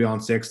 maybe on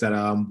 6,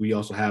 that we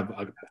also have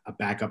a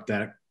backup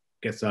that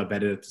gets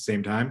vetted at the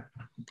same time?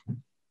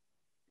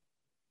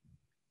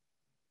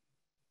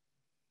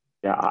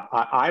 Yeah,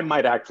 I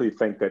might actually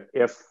think that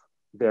if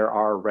there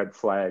are red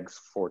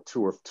flags for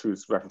 2 or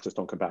 2's references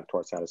don't come back to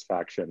our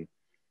satisfaction,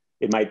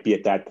 it might be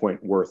at that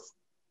point worth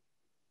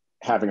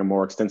having a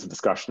more extensive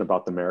discussion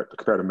about the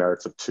comparative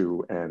merits of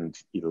 2 and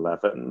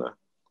 11,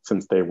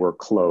 since they were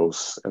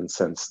close, and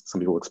since some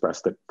people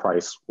expressed that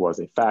price was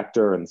a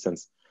factor, and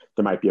since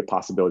there might be a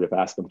possibility of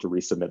asking them to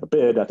resubmit a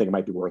bid, I think it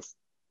might be worth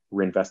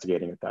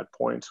reinvestigating at that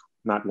point.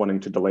 Not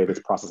wanting to delay this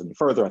process any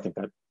further, I think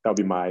that would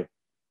be my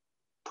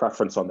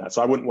preference on that.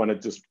 So I wouldn't want to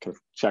just kind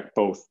of check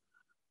both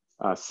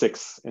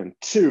 6 and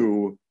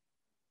 2.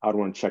 I would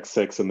want to check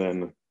 6 and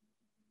then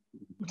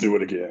do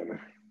it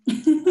again.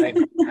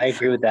 I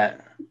agree with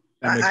that.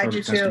 That makes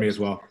perfect sense to me as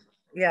well.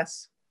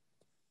 Yes.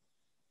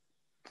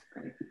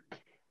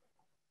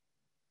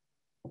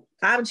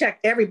 I would check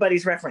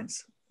everybody's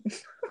reference.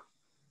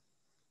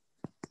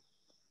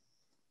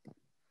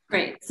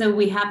 Great. So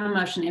we have a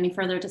motion. Any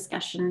further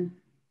discussion?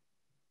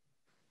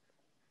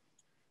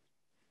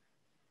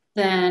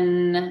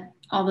 Then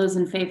all those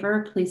in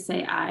favor, please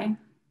say aye.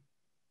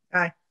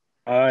 Aye.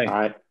 Aye.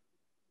 Aye.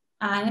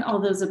 Aye. All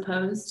those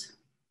opposed?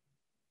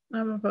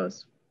 I'm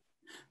opposed.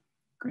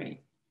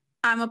 Great.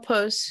 I'm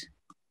opposed.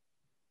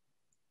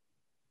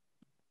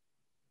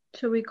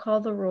 Should we call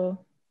the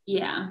roll?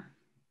 Yeah,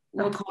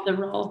 we'll call the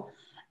roll.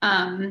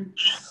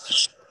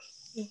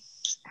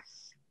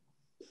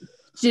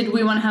 Did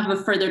we want to have a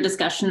further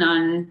discussion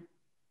on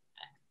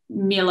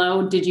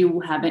Milo? Did you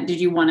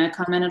want to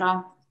comment at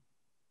all?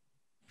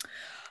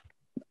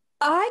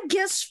 I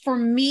guess for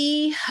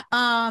me,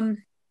 a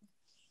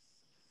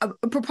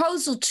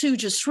proposal 2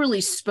 just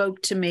really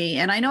spoke to me.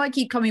 And I know I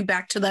keep coming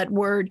back to that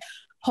word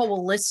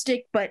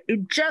holistic, but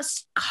it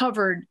just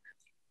covered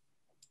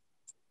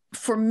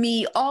for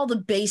me all the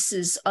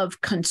bases of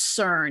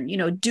concern,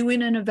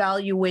 doing an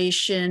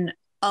evaluation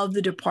of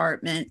the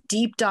department,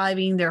 deep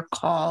diving their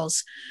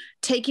calls,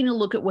 taking a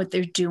look at what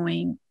they're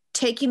doing,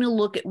 taking a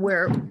look at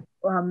where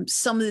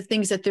some of the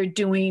things that they're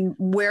doing,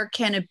 where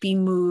can it be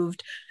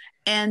moved?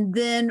 And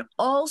then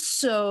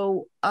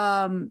also,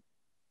 taking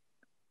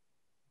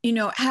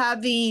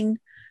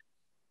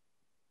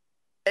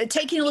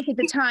a look at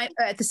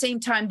the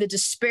same time, the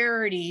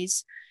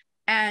disparities,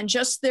 and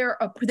just they were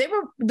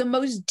the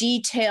most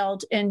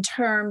detailed in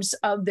terms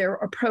of their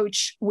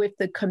approach with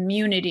the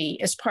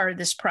community as part of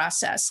this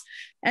process.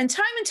 And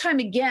time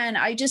again,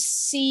 I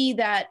just see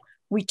that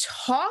we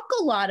talk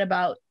a lot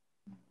about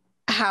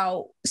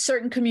how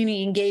certain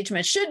community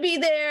engagement should be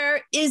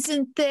there,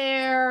 isn't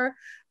there,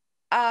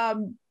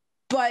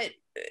 but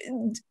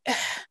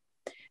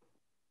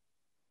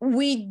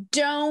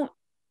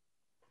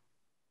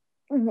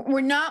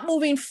we're not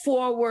moving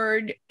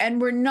forward,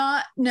 and we're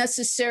not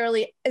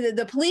necessarily,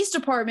 the police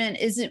department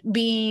isn't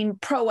being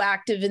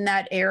proactive in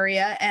that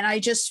area. And I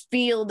just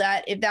feel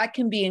that if that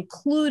can be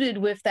included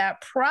with that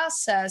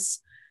process,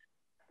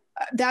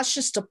 that's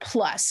just a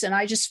plus. And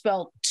I just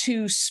felt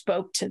two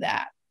spoke to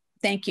that.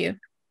 Thank you.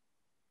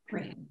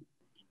 Great.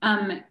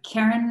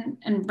 Karen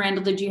and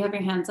Randall, did you have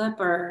your hands up,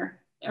 or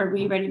are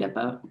we ready to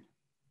vote?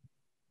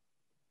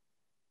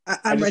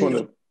 I just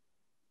want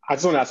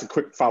to ask a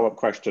quick follow-up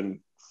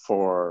question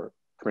for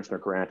Commissioner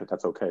Grant, if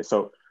that's okay.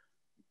 So,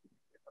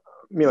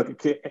 Mila,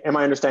 am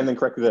I understanding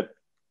correctly that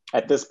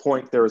at this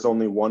point there is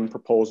only one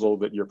proposal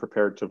that you're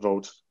prepared to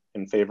vote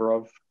in favor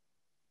of?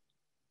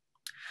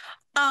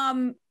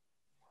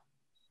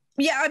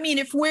 Yeah, I mean,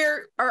 if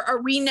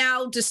are we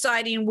now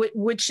deciding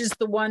which is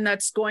the one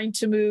that's going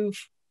to move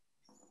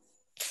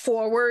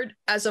forward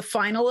as a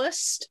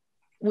finalist,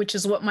 which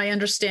is what my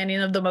understanding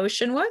of the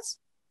motion was?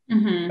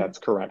 Mm-hmm. That's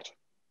correct.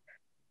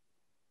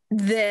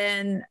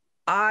 Then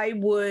I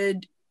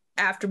would,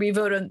 after we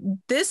vote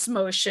on this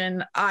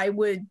motion, I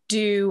would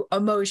do a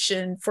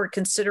motion for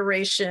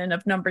consideration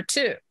of number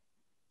 2.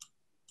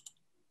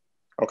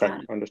 Okay,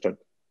 understood.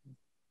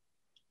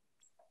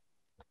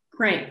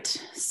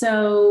 Great.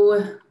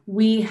 So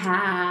we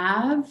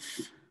have,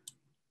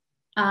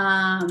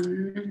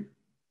 calling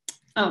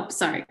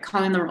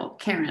the roll.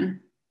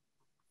 Karen.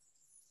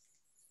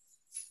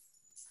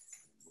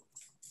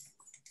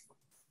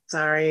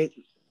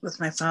 Sorry, with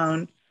my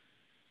phone.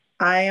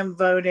 I am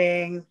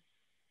voting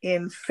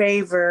in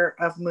favor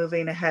of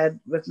moving ahead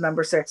with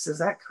number 6. Is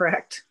that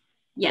correct?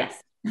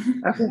 Yes.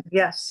 Okay.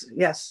 Yes.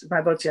 My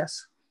vote's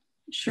yes.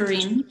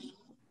 Shireen.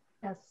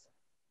 Yes.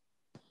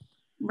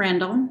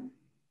 Randall.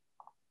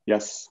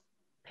 Yes.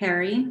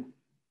 Perry.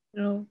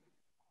 No.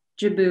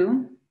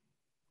 Jabu.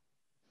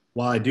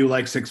 While I do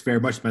like 6 very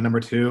much, my number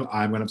 2,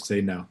 I'm going to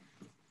say no.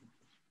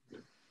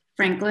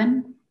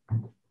 Franklin.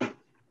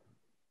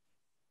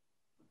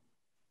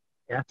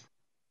 Yes.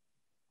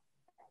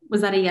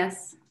 Was that a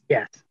yes?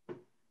 Yes.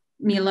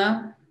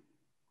 Milo.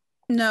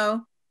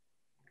 No.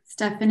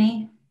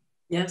 Stephanie.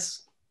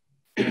 Yes.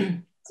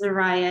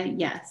 Zariah,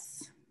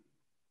 yes.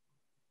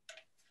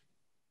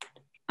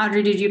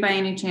 Audrey, did you by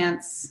any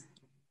chance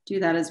do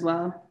that as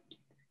well?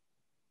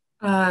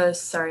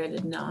 Sorry, I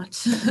did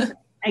not.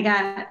 I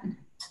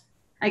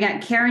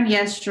got Karen,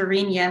 yes.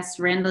 Shireen, yes.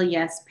 Randall,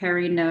 yes.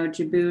 Perry, no.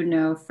 Jabu,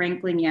 no.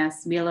 Franklin,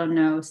 yes. Milo,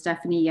 no.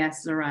 Stephanie,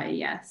 yes. Zariah,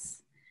 yes.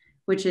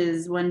 Which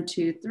is 1,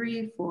 2,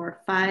 3,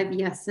 4, 5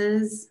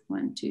 yeses.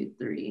 1, 2,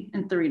 3,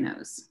 and 3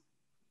 no's.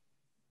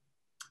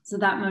 So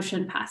that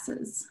motion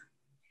passes.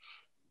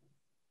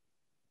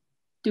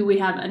 Do we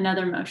have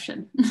another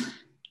motion?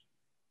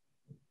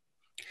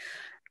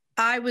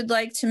 I would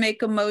like to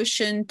make a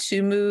motion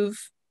to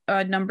move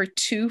number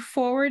 2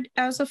 forward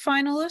as a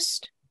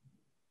finalist.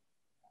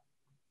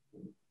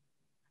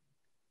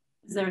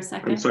 Is there a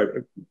second? I'm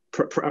sorry.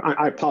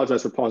 I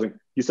apologize for pausing.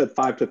 You said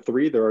 5 to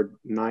 3. There are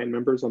 9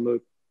 members on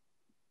the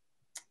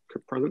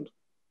present.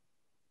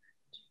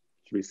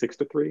 Should be 6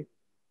 to 3.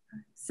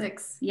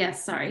 6.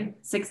 Yes. Sorry.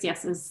 6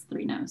 yeses,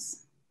 3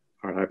 no's.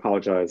 All right. I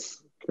apologize,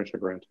 Commissioner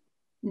Grant.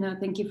 No,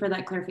 thank you for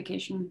that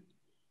clarification,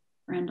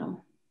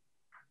 Randall.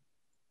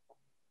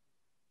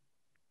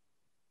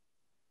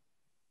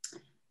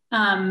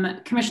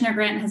 Commissioner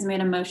Grant has made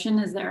a motion.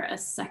 Is there a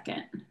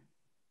second?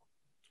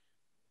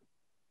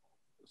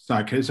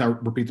 Sorry, can I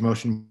repeat the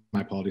motion?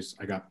 My apologies.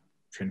 I got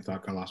train of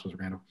thought, got lost with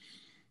Randall.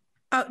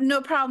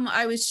 No problem.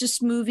 I was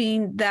just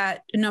moving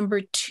that number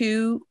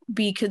 2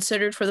 be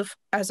considered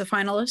as a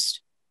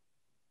finalist.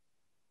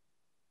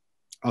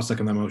 I'll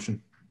second that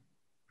motion.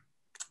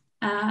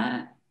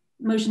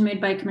 Motion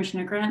made by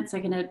Commissioner Grant,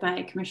 seconded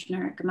by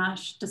Commissioner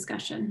Gamache.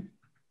 Discussion.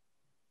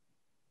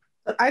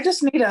 I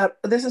just need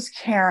this is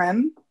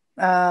Karen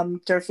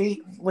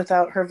Durfee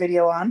without her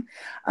video on.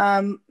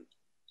 And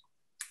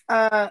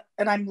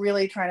I'm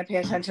really trying to pay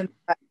attention.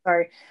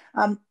 Sorry.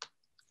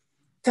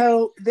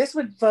 So this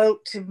would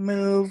vote to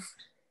move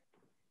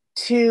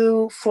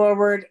 2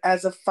 forward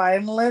as a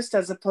finalist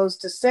as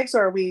opposed to 6,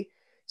 or are we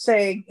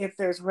saying if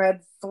there's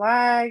red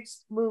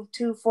flags, move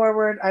 2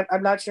 forward?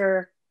 I'm not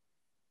sure.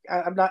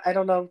 I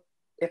don't know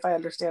if I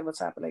understand what's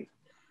happening.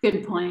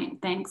 Good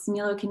point. Thanks.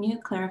 Milo, can you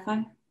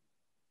clarify?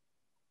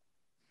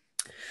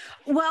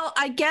 Well,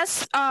 I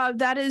guess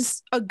that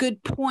is a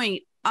good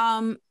point.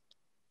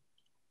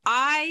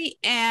 I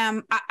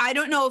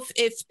don't know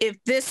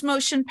if this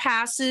motion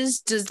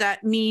passes, does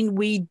that mean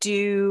we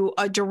do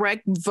a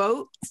direct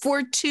vote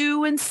for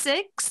 2 and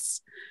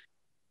 6?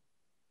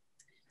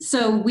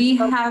 So we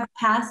have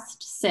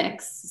passed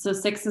 6. So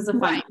 6 is a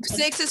finalist. Right.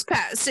 6 is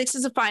passed. 6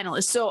 is a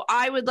finalist. So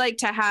I would like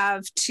to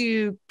have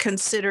 2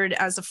 considered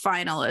as a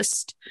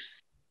finalist.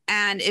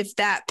 And if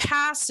that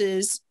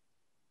passes,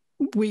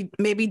 we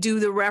maybe do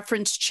the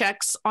reference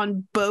checks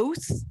on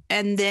both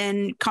and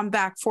then come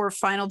back for a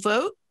final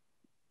vote.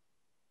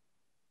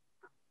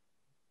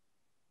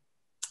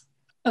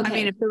 Okay. I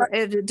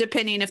mean,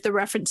 depending if the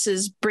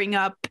references bring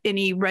up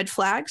any red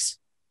flags.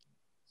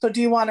 So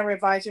do you want to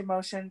revise your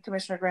motion,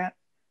 Commissioner Grant?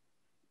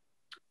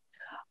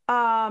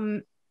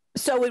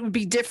 So it would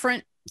be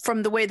different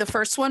from the way the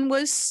first one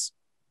was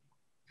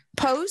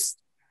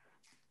posed.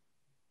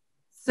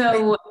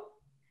 So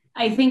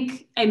I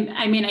think,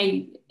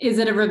 is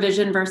it a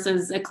revision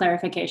versus a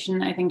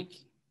clarification? I think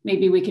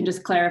maybe we can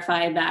just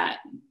clarify that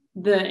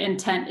the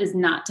intent is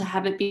not to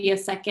have it be a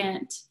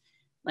second,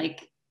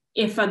 like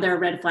if there are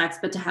red flags,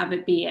 but to have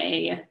it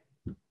be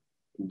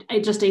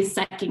just a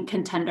second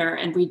contender,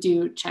 and we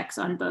do checks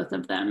on both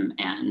of them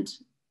and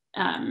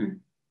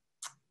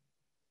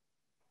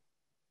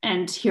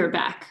hear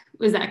back.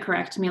 Is that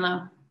correct,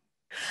 Milo?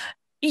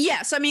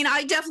 Yes. I mean,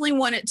 I definitely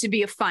want it to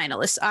be a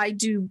finalist.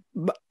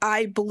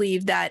 I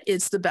believe that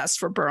it's the best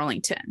for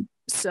Burlington.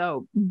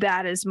 So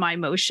that is my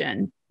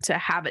motion, to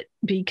have it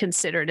be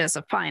considered as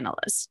a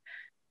finalist.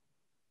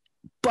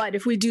 But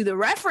if we do the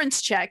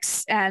reference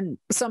checks and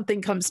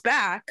something comes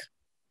back,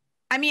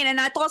 I mean, and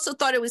I also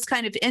thought it was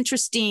kind of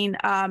interesting,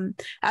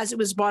 as it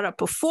was brought up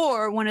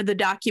before, one of the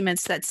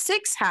documents that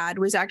 6 had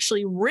was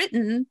actually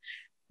written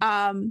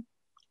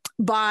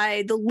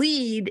by the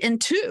lead in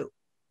 2.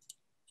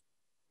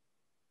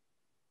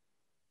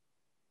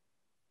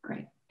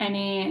 Great.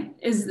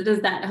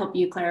 Does that help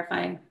you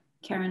clarify,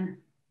 Karen?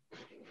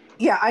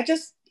 Yeah,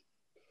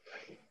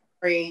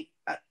 we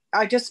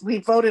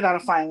voted on a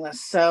finalist,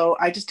 so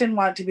I just didn't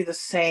want it to be the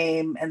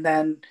same. And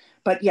then,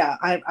 but yeah,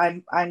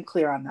 I'm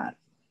clear on that.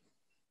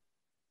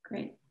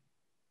 Great.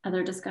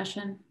 Other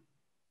discussion?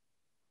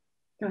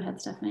 Go ahead,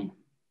 Stephanie.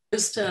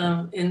 Just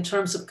in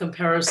terms of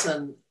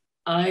comparison,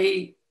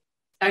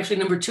 actually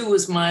number 2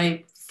 was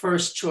my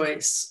first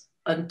choice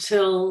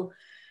until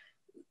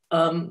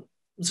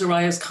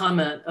Zoraya's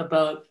comment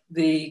about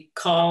the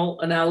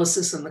call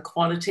analysis and the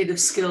quantitative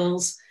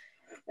skills,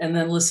 and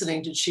then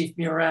listening to Chief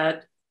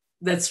Murad.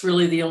 That's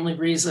really the only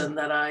reason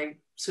that I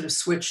sort of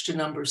switched to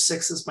number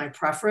 6 as my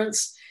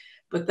preference.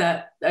 But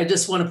that, I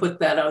just want to put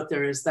that out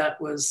there, as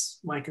that was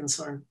my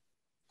concern.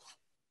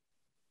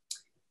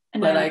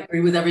 But I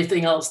agree with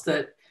everything else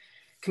that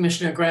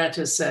Commissioner Grant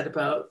has said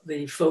about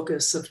the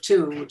focus of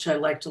 2, which I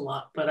liked a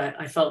lot, but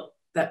I felt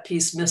that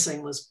piece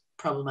missing was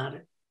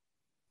problematic.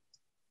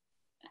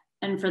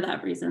 And for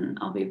that reason,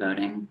 I'll be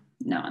voting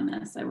no on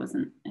this. I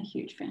wasn't a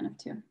huge fan of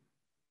 2.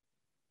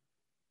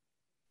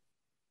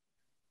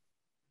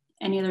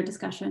 Any other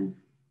discussion?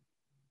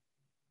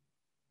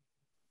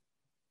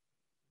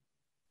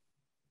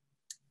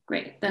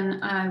 Great,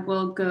 then I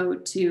will go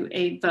to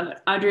a vote.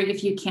 Audrey,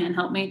 if you can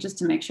help me just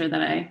to make sure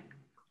that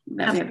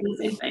we have the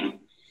same thing.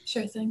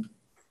 Sure thing.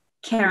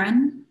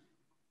 Karen?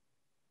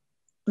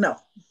 No.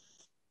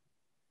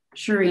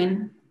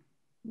 Shireen?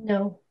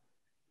 No.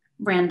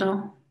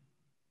 Randall?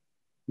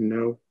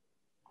 No.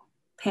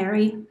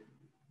 Perry?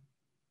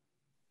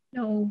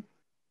 No.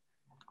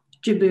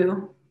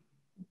 Jabu?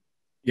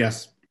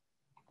 Yes.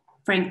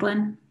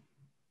 Franklin?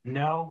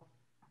 No.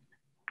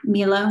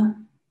 Milo?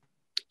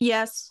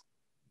 Yes.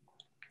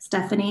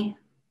 Stephanie?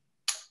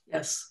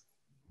 Yes.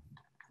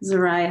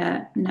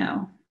 Zoraya,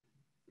 no.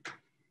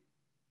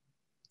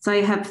 So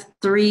I have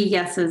 3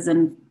 yeses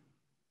and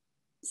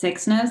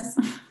 6 noes.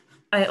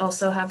 I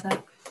also have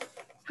that.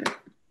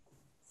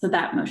 So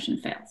that motion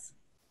fails.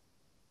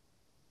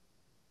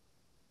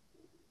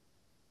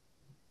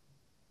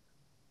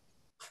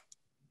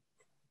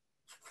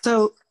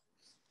 So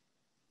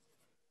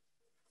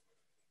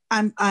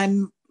I'm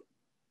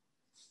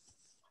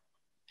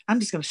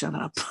just going to shut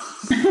up.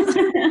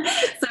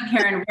 So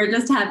Karen, we're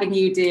just having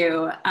you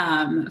do,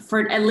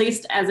 for at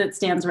least as it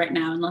stands right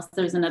now, unless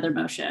there's another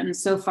motion.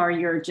 So far,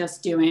 you're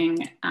just doing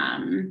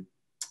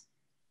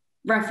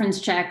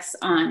reference checks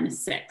on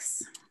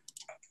 6.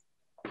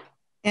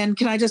 And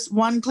can I just,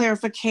 one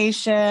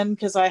clarification,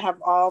 because I have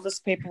all this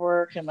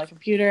paperwork in my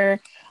computer.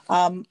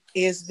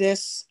 Is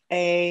this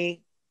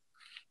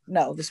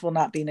no, this will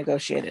not be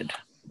negotiated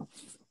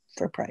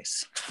for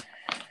price.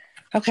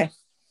 Okay,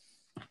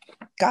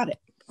 got it.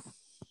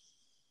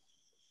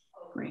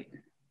 Great.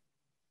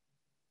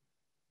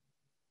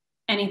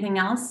 Anything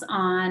else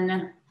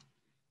on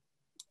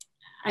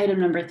item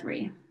number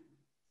 3?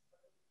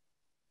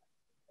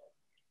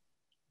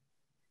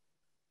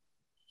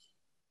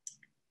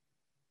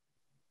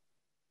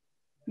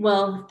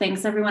 Well,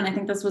 thanks everyone. I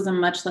think this was a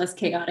much less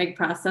chaotic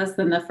process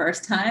than the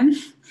first time.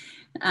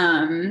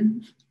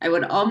 I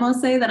would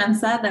almost say that I'm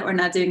sad that we're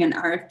not doing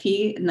another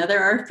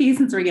RFP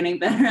since we're getting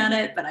better at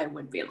it, but I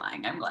would be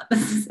lying. I'm glad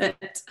this is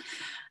it.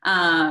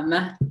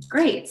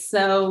 Great.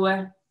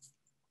 So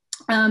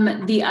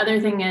The other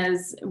thing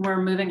is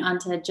we're moving on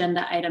to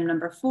agenda item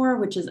number 4,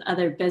 which is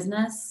other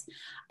business.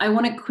 I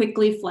want to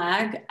quickly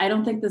flag, I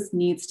don't think this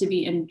needs to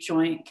be in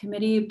joint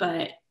committee,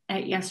 but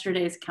at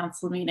yesterday's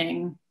council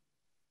meeting,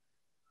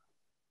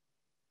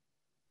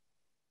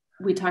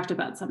 we talked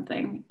about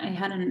something. I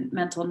had a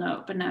mental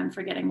note, but now I'm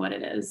forgetting what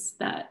it is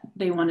that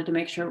they wanted to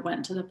make sure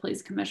went to the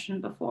police commission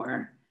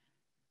before.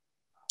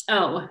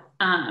 Oh,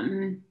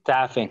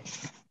 staffing.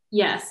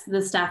 Yes,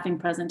 the staffing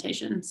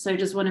presentation. So I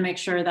just want to make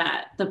sure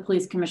that the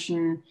police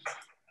commission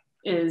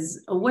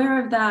is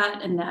aware of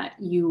that and that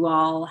you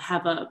all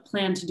have a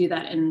plan to do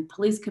that in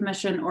police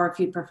commission, or if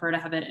you prefer to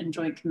have it in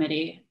joint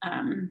committee.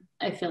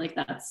 I feel like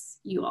that's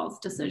you all's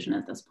decision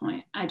at this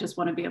point. I just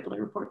want to be able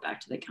to report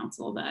back to the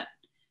council that.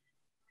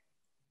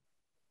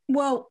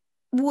 Well,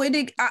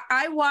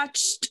 I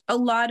watched a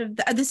lot of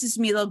that. This is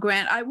Milo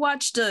Grant. I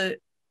watched a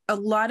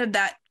lot of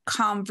that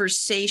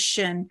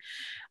conversation.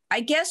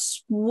 I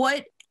guess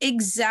what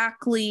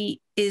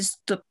exactly is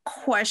the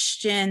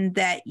question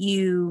that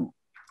you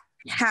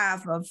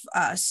have of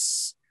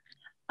us?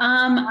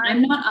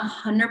 I'm not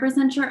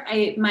 100% sure.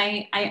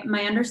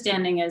 My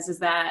understanding is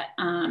that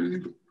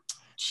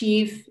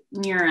Chief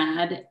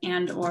Murad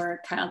and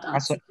or Kyle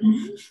Dodson.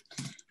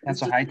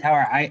 That's a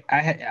Hightower.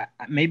 I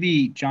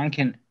maybe John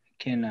can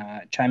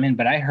chime in,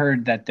 but I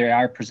heard that they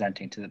are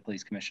presenting to the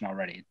police commission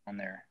already on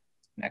their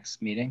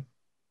next meeting.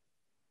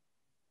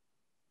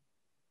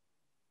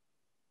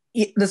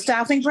 The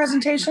staffing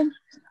presentation,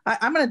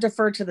 I'm going to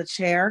defer to the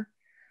chair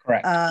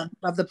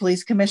of the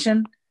police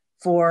commission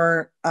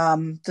for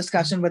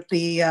discussion with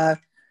the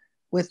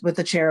with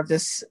the chair of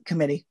this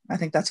committee. I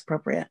think that's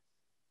appropriate.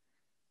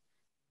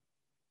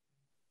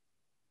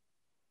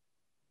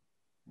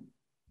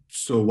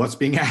 So what's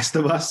being asked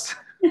of us?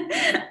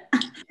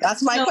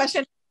 That's my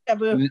question.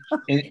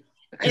 It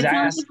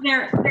sounds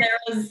like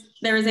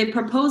there is a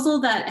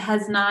proposal that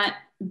has not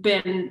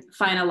been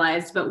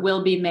finalized but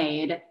will be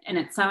made,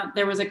 and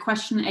there was a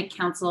question at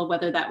council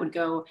whether that would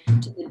go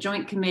to the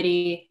joint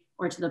committee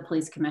or to the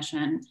police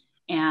commission,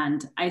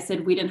 and I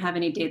said we didn't have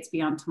any dates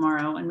beyond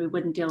tomorrow and we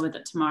wouldn't deal with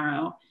it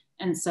tomorrow,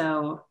 and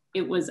so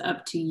it was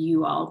up to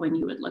you all when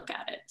you would look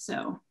at it.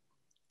 So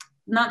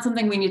not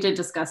something we need to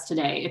discuss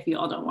today. If you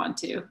all don't want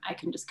to, I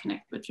can just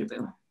connect with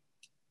Jabu.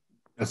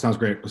 That sounds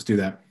great. Let's do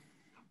that.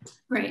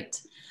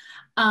 Great.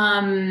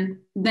 Then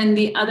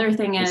the other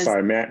thing is,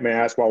 sorry, may I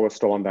ask while we're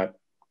still on that,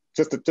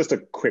 just a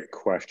quick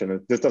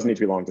question. This doesn't need to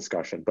be a long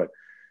discussion, but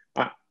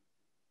I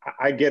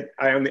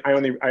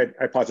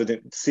apologize, I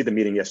didn't see the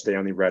meeting yesterday. I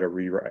only read a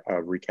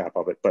recap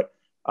of it, but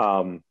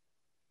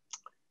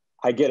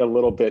I get a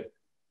little bit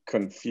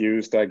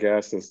confused, I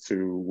guess, as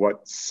to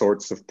what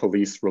sorts of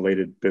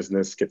police-related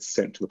business gets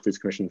sent to the police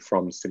commission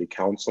from city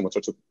council, what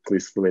sorts of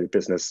police-related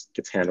business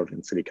gets handled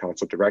in city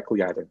council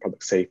directly, either in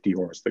public safety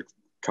or as the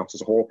council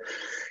as a whole.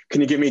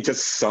 Can you give me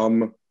just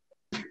some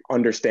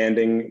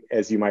understanding,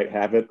 as you might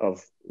have it,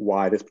 of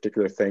why this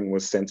particular thing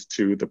was sent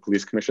to the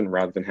police commission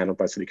rather than handled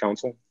by city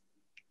council?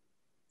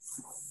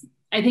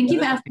 I think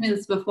you've asked me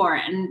this before,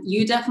 and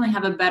you definitely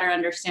have a better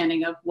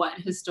understanding of what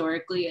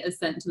historically is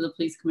sent to the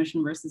police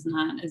commission versus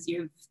not, as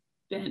you've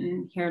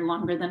been here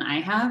longer than I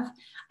have.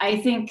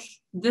 I think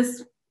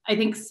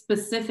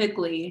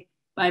specifically,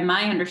 by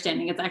my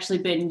understanding, it's actually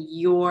been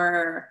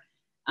your,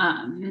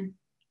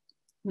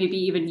 maybe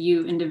even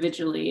you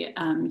individually,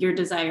 your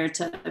desire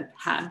to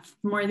have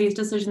more of these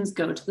decisions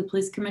go to the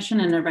police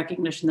commission, and a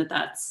recognition that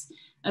that's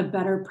a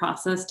better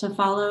process to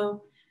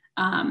follow.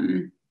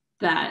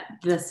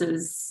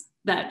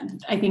 That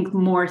I think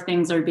more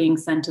things are being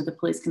sent to the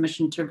police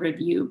commission to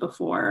review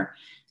before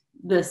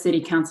the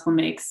city council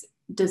makes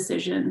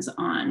decisions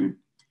on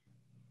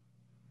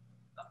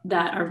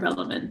that are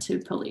relevant to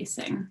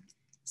policing.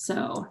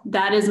 So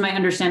that is my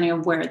understanding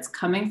of where it's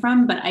coming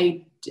from, but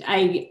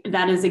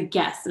that is a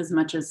guess as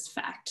much as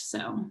fact.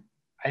 So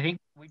I think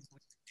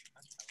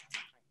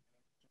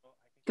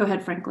go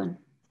ahead, Franklin.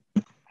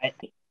 We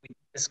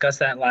discussed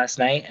that last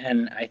night,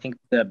 and I think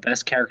the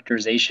best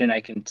characterization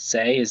I can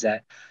say is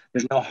that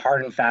there's no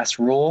hard and fast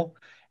rule,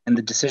 and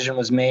the decision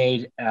was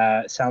made.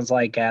 Sounds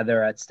like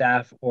either at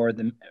staff or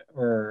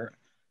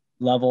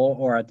level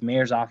or at the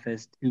mayor's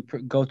office to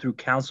go through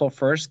council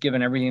first,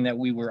 given everything that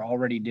we were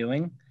already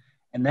doing,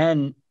 and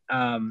then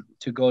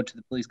to go to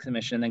the police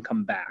commission and then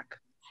come back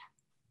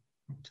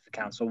to the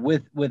council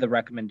with a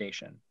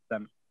recommendation.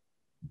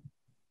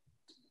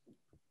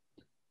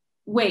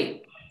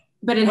 Wait,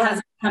 but it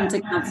hasn't come to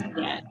council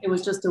yet. It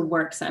was just a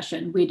work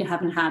session. We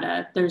haven't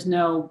had there's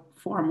no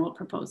formal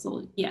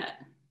proposal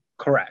yet.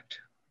 Correct.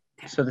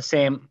 Okay. So the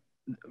same,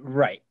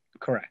 right,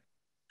 correct.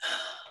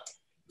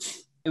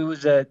 It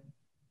was to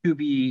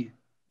be,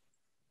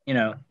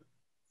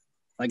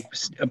 like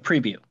a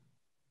preview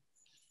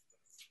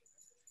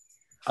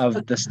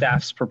of the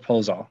staff's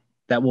proposal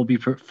that will be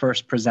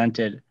first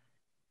presented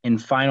in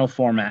final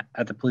format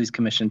at the police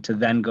commission to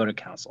then go to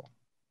council.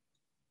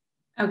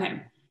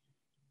 Okay.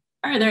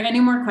 Are there any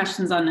more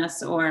questions on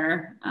this,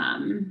 or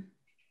are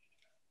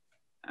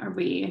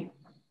we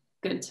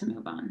good to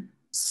move on?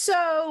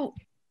 So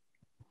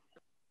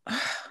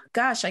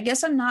gosh, I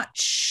guess I'm not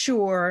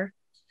sure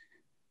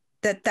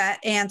that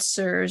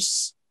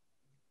answers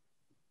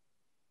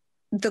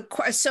the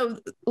question. So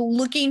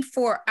looking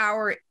for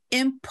our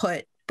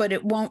input, but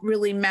it won't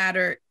really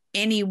matter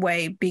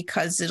anyway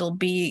because it'll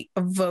be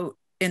a vote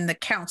in the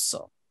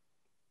council.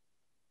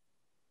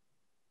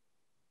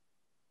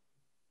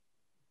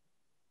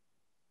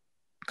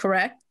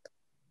 Correct?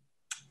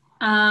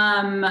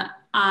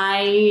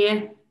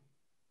 I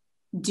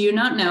do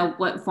not know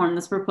what form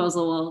this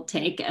proposal will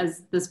take,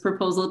 as this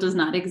proposal does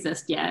not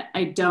exist yet.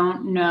 I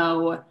don't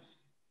know.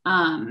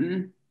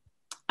 I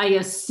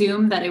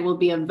assume that it will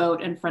be a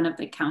vote in front of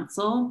the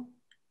council.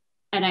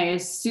 And I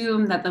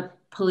assume that the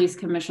police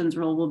commission's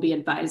role will be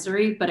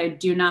advisory, but I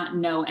do not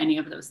know any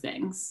of those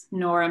things,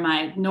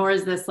 nor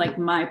is this like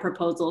my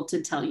proposal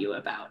to tell you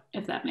about,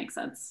 if that makes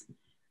sense.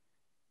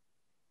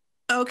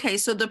 Okay,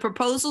 so the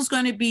proposal is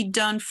going to be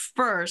done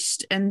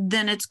first, and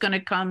then it's going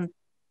to come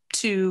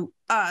to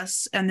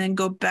us and then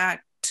go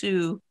back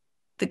to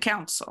the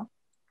council.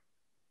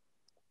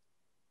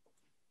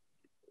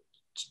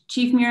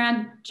 Chief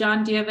Murad,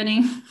 John, do you have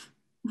any?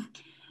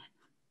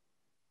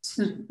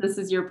 This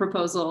is your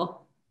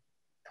proposal.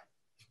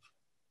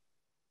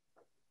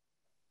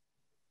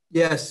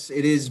 Yes,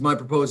 it is my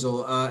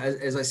proposal.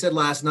 As I said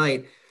last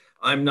night,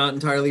 I'm not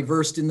entirely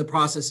versed in the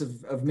process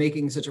of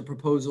making such a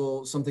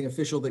proposal, something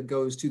official that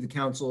goes to the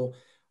council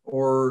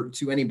or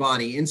to any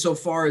body.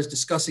 Insofar as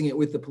discussing it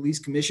with the police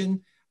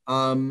commission,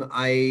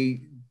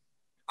 I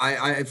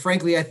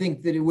frankly, I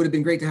think that it would have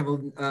been great to have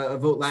a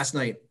vote last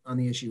night on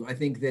the issue. I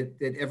think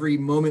that every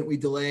moment we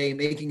delay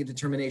making a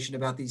determination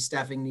about these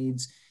staffing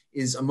needs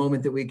is a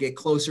moment that we get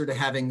closer to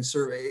having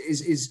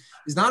is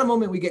not a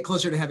moment we get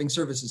closer to having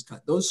services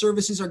cut. Those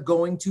services are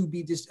going to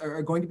be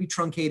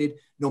truncated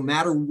no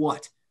matter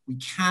what. We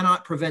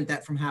cannot prevent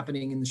that from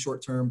happening in the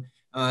short term.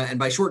 And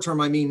by short term,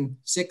 I mean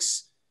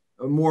 6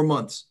 or more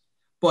months.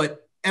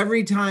 But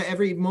every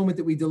moment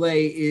that we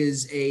delay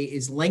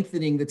is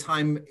lengthening the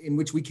time in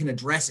which we can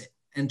address it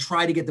and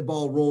try to get the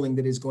ball rolling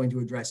that is going to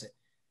address it.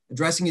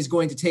 Addressing is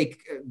going to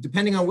take,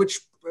 depending on which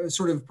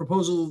sort of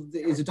proposal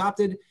is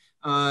adopted,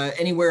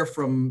 anywhere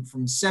from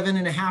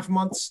 7.5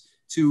 months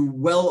to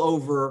well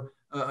over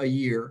a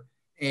year.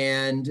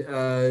 And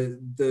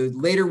the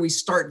later we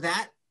start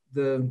that,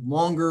 the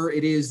longer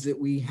it is that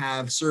we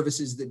have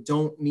services that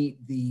don't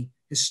meet the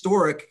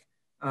historic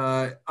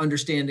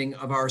understanding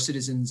of our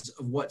citizens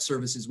of what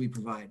services we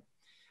provide.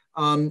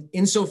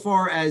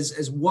 Insofar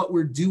as what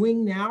we're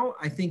doing now,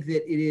 I think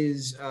that it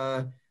is,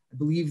 I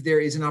believe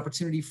there is an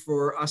opportunity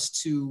for us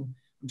to,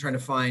 I'm trying to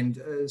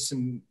find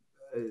some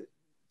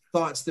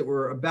thoughts that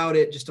were about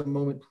it. Just a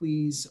moment,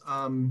 please.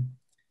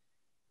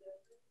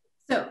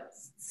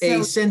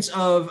 A sense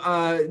of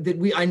I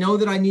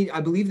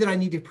believe that I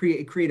need to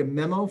create a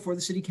memo for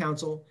the city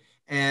council.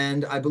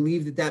 And I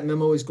believe that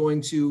memo is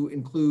going to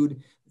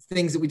include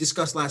things that we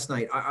discussed last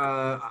night.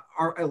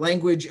 Our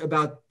language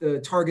about the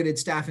targeted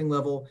staffing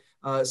level,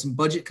 some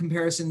budget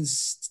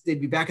comparisons,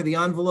 they'd be back of the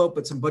envelope,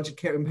 but some budget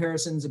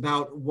comparisons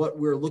about what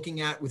we're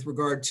looking at with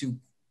regard to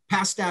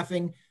past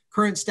staffing,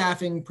 current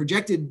staffing,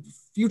 projected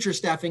future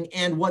staffing,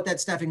 and what that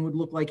staffing would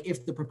look like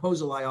if the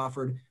proposal I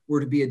offered were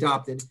to be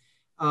adopted.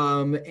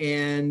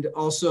 And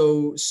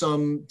also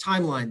some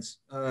timelines.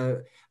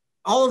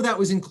 All of that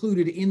was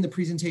included in the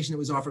presentation that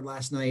was offered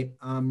last night.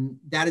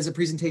 That is a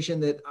presentation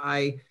that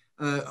I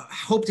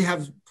hope to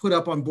have put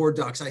up on board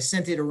docs. I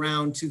sent it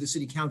around to the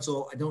city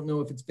council. I don't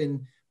know if it's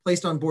been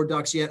placed on board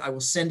docs yet. I will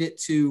send it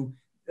to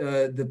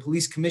the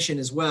police commission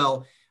as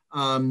well.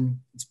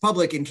 It's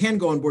public and can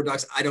go on board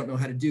docs. I don't know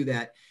how to do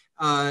that.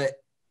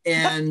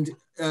 And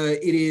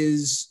it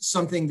is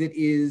something that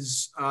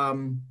is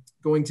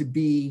going to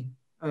be,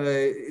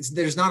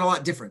 there's not a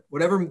lot different.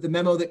 Whatever the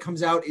memo that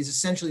comes out is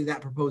essentially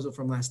that proposal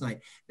from last night.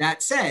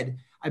 That said,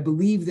 I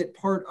believe that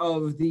part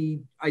of the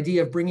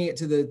idea of bringing it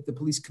to the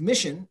police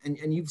commission,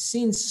 and you've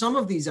seen some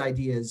of these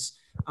ideas,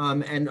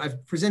 and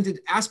I've presented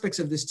aspects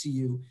of this to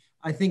you.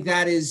 I think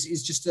that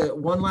is just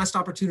one last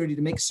opportunity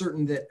to make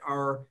certain that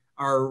our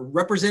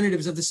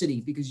representatives of the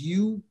city, because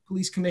you,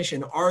 police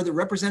commission, are the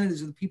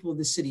representatives of the people of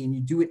the city, and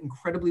you do it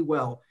incredibly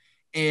well.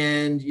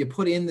 And you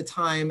put in the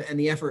time and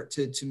the effort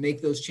to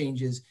make those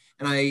changes.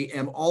 And I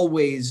am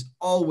always,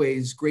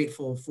 always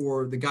grateful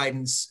for the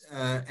guidance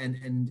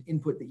and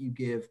input that you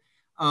give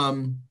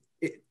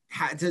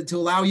to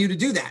allow you to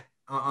do that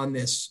on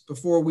this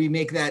before we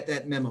make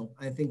that memo.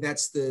 I think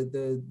that's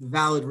the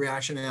valid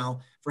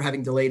rationale for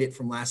having delayed it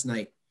from last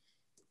night.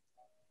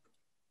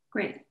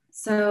 Great.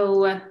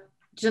 So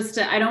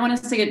I don't want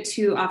us to get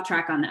too off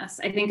track on this.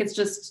 I think it's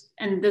just,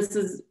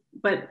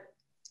 but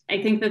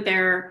I think that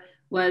there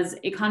was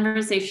a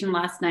conversation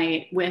last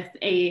night with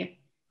a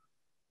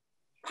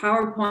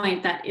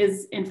PowerPoint that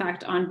is in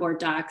fact on board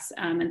docs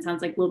and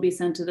sounds like will be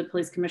sent to the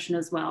police commission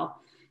as well.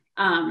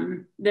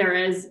 There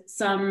is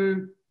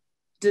some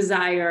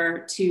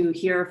desire to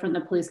hear from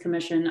the police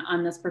commission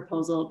on this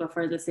proposal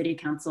before the city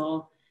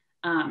council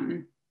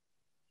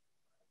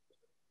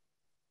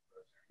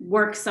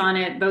works on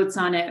it, votes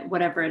on it,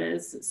 whatever it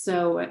is.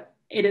 So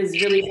it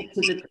is really up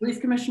to the police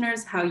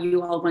commissioners how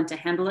you all want to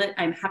handle it.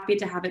 I'm happy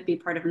to have it be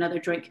part of another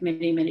joint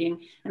committee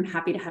meeting. I'm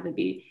happy to have it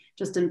be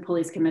just in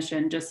police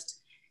commission. Just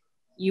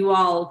you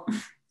all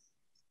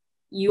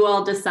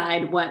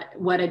decide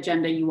what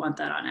agenda you want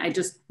that on. I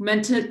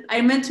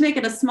meant to make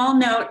it a small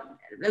note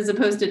as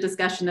opposed to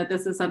discussion that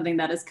this is something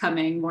that is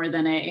coming more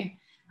than a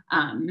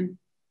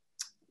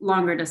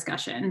longer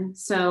discussion.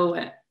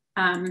 So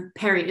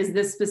Perry, is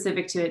this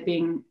specific to it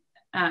being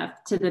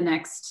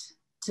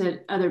to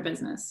other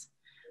business?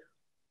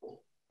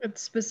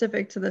 It's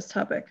specific to this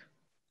topic.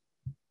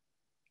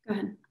 Go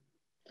ahead.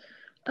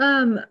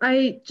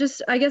 I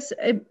guess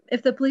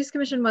if the police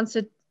commission wants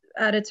to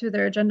add it to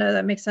their agenda,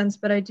 that makes sense.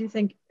 But I do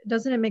think,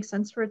 doesn't it make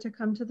sense for it to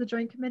come to the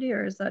joint committee,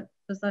 or does that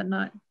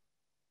not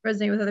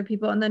resonate with other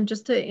people? And then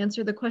just to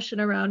answer the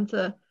question around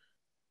the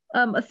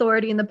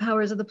authority and the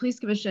powers of the police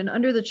commission,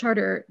 under the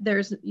charter,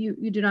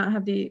 you do not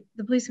have the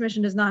police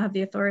commission does not have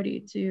the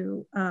authority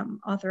to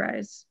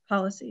authorize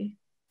policy.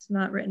 It's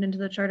not written into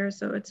the charter,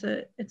 so it's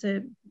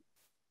a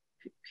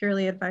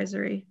purely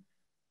advisory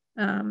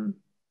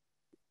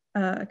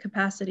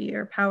capacity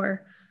or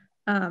power.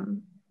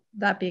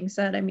 That being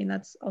said, I mean,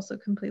 that's also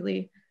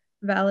completely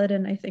valid.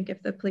 And I think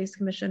if the police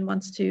commission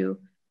wants to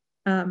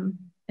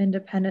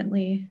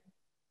independently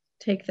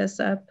take this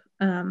up,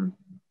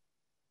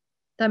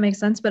 that makes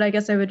sense. But I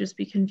guess I would just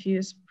be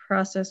confused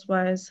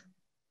process-wise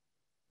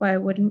why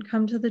it wouldn't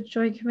come to the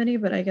joint committee.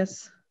 But I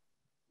guess,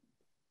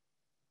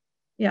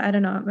 yeah, I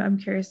don't know. I'm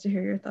curious to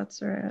hear your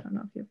thoughts, Soraya. I don't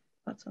know if you have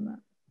thoughts on that.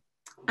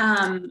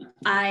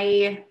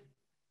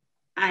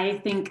 I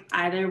think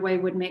either way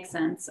would make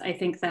sense. I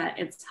think that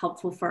it's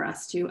helpful for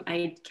us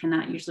I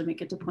cannot usually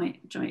make it to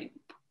joint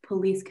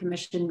police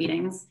commission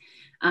meetings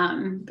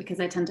because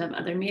I tend to have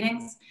other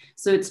meetings.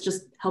 So it's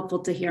just helpful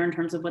to hear in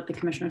terms of what the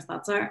commissioner's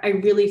thoughts are. I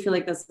really feel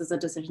like this is a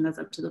decision that's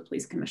up to the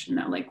police commission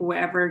though. Like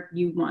wherever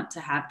you want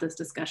to have this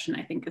discussion,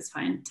 I think is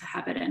fine to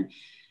have it in.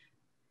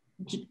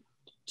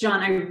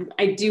 John,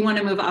 I do want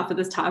to move off of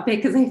this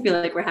topic because I feel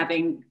like we're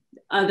having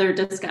other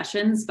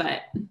discussions,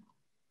 but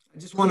I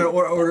just want to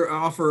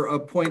offer a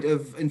point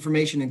of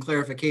information and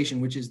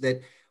clarification, which is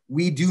that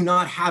we do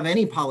not have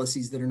any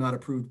policies that are not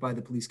approved by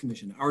the police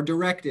commission. Our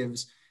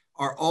directives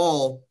are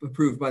all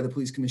approved by the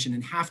police commission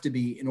and have to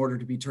be in order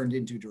to be turned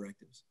into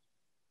directives.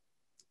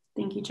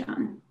 Thank you,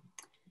 John.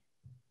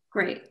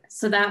 Great.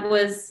 So that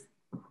was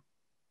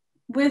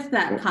with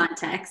that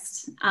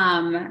context.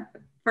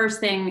 First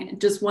thing,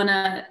 just want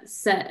to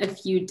set a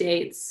few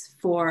dates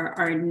for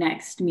our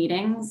next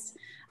meetings.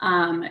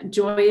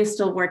 Joy is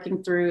still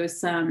working through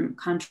some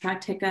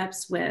contract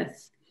hiccups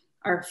with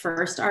our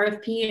first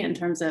RFP in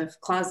terms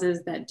of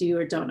clauses that do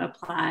or don't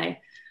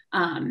apply.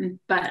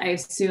 But I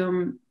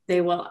assume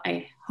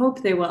I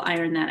hope they will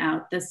iron that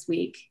out this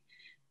week.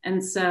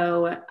 And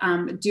so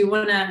do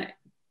want to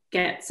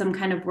get some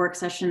kind of work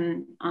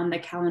session on the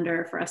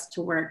calendar for us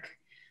to work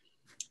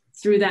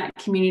through that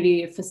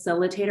community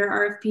facilitator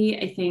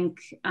RFP. I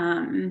think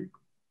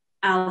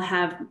I'll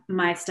have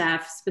my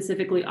staff,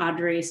 specifically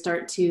Audrey,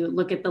 start to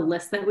look at the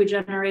list that we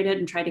generated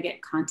and try to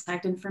get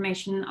contact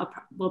information.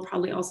 We'll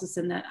probably also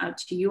send that out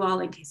to you all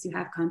in case you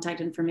have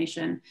contact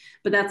information.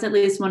 But that's at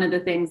least one of the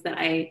things that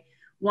I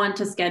want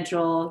to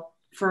schedule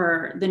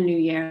for the new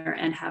year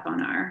and have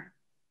on our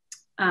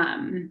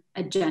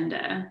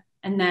agenda.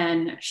 And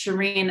then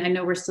Shireen, I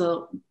know we're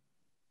still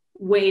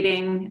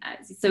waiting.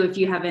 So if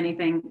you have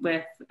anything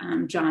with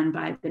John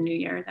by the new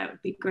year, that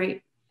would be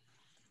great.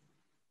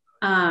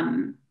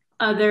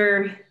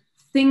 Other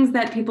things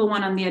that people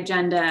want on the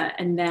agenda,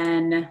 and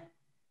then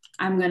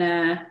I'm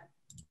gonna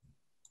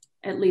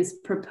at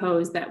least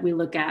propose that we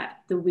look at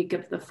the week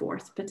of the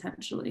 4th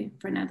potentially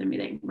for another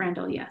meeting.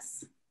 Randall,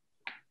 yes.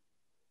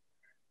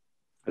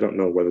 I don't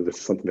know whether this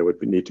is something that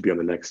would need to be on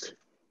the next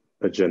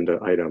agenda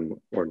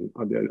item or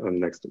on the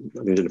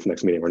agenda for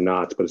next meeting or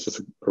not, but it's just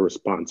a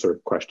response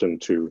or question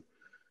to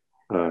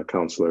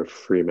Councillor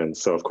Freeman.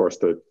 So of course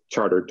the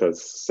charter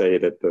does say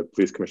that the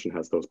police commission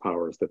has those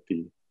powers that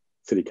the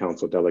City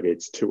Council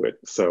delegates to it.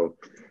 So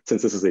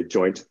since this is a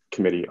joint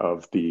committee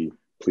of the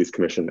Police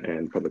Commission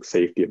and Public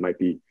Safety, it might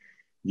be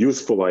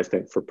useful, I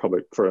think, for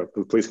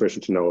the Police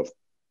Commission to know if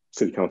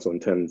City Council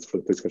intends for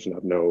the Police Commission to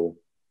have no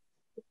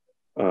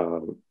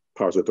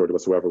powers of authority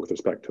whatsoever with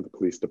respect to the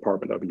police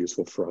department. That would be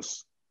useful for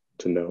us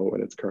to know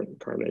in its current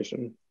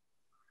incarnation.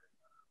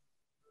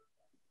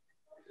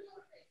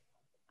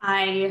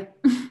 I'm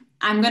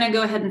going to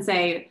go ahead and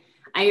say,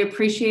 I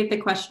appreciate the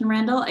question,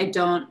 Randall. I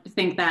don't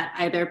think that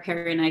either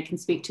Perry and I can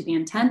speak to the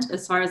intent.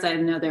 As far as I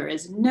know, there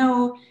is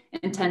no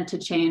intent to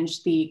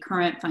change the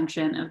current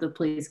function of the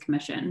Police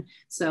Commission.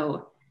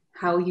 So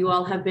how you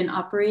all have been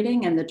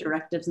operating and the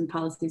directives and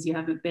policies you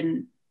haven't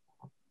been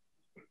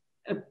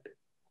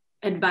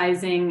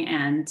advising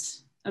and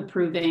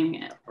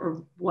approving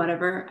or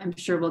whatever, I'm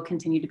sure will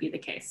continue to be the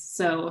case.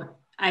 So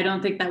I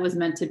don't think that was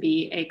meant to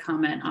be a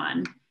comment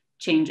on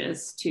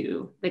changes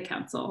to the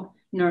council,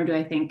 nor do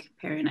I think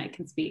Perry and I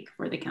can speak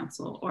for the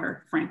council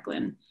or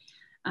Franklin.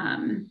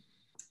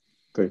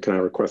 Then can I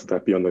request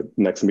that be on the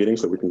next meeting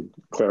so we can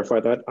clarify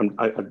that?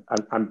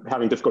 I'm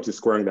having difficulty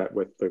squaring that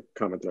with the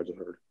comment that I just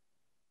heard.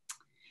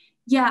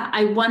 Yeah,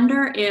 I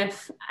wonder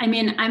if, I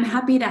mean, I'm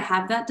happy to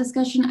have that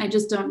discussion. I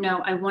just don't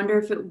know. I wonder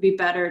if it would be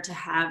better to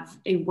have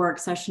a work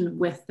session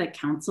with the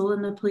council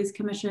and the police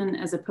commission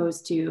as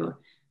opposed to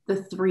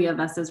the three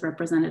of us as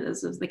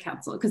representatives of the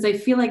council. Because I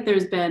feel like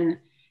there's been,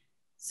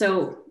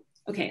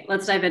 okay,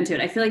 let's dive into it.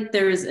 I feel like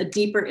there is a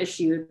deeper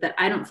issue that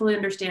I don't fully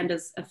understand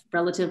as a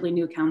relatively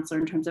new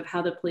counselor in terms of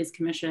how the police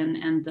commission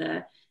and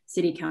the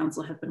city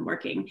council have been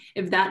working.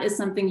 If that is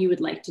something you would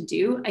like to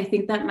do, I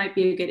think that might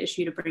be a good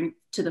issue to bring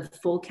to the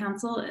full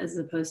council as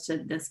opposed to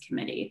this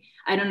committee.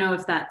 I don't know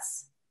if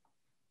that's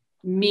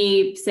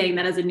me saying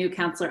that as a new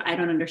counselor, I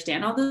don't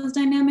understand all those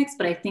dynamics,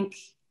 but I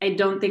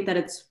don't think that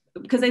it's,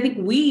 because I think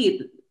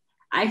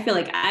I feel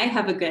like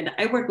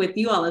I work with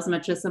you all as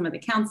much as some of the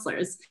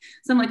counselors.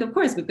 So I'm like, of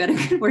course, we've got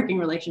a good working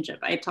relationship.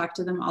 I talk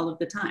to them all of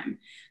the time.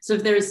 So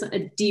if there's a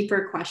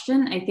deeper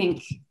question, I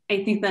think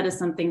that is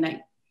something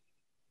that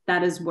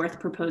is worth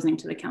proposing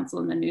to the council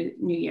in the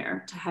new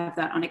year, to have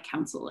that on a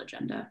council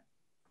agenda.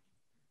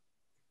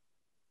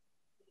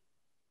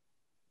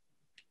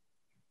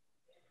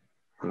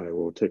 I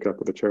will take up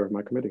with the chair of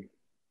my committee.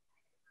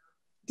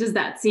 Does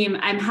that seem,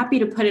 I'm happy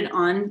to put it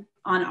on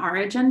our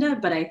agenda,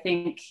 but I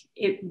think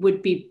it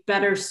would be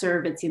better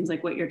served, it seems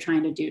like what you're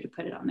trying to do, to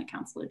put it on the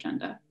council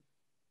agenda.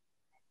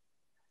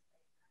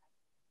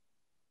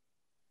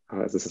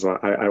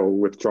 I will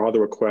withdraw the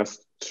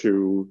request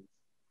to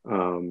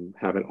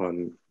have it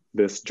on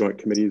this joint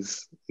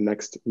committee's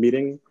next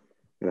meeting,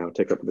 and I'll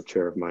take up with the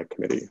chair of my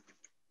committee.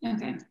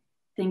 Okay,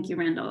 thank you,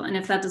 Randall. And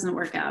if that doesn't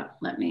work out,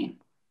 let me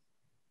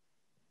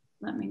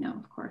know,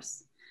 of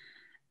course.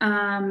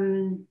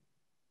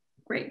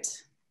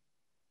 Great.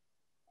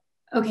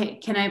 Okay,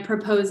 can I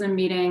propose a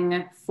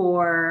meeting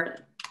for,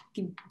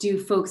 do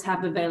folks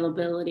have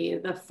availability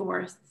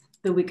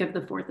the week of the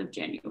 4th of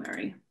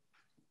January?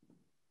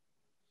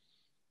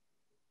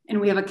 And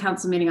we have a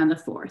council meeting on the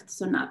 4th,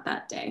 so not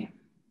that day.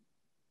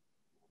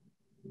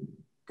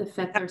 The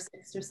 5th or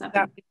 6th or 7th.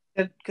 That'd be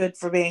good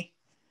for me.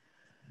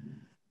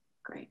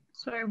 Great.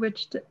 Sorry,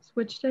 which day?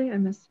 I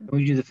missed it. Can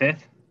we do the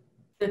 5th?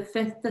 The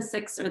 5th, the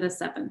 6th, or the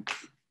 7th?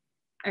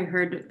 I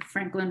heard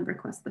Franklin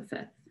request the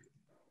 5th.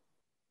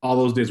 All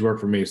those days work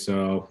for me,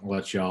 so I'll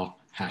let y'all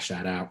hash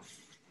that out.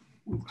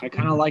 I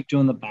kind of like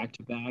doing the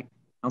back-to-back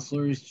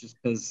counselors just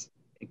because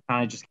it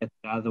kind of just gets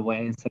it out of the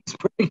way instead of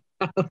spreading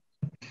it out.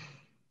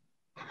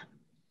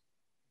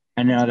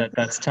 I know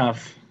that's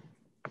tough.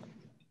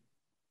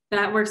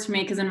 That works for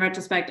me because in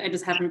retrospect, I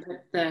just haven't put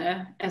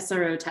the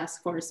SRO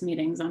task force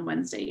meetings on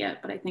Wednesday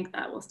yet, but I think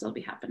that will still be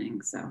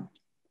happening, so.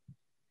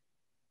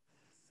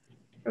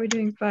 Are we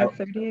doing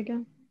 5:30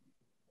 again?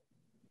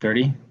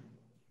 30?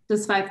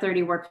 Does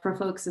 5:30 work for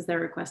folks? Is there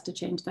a request to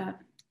change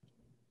that?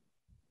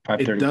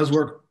 5:30. It does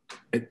work.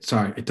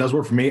 It does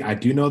work for me. I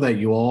do know that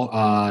you all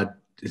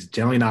is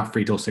generally not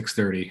free till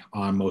 6:30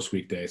 on most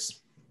weekdays.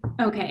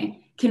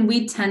 Okay, can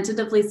we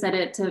tentatively set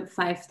it to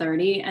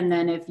 5:30, and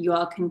then if you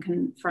all can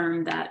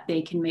confirm that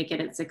they can make it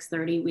at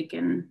 6:30, we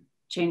can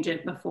change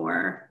it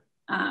before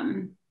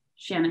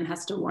Shannon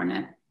has to warn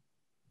it.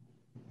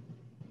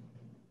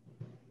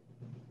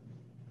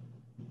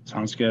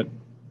 Sounds good.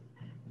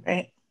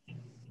 Right.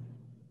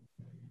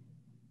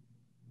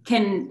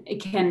 Can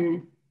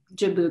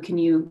Jabu, can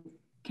you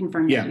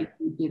confirm Yeah. that you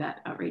can do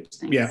that outreach?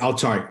 Thanks. Yeah,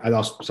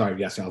 sorry.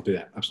 Yes, I'll do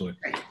that. Absolutely.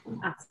 Great.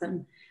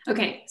 Awesome.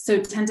 Okay,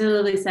 so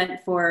tentatively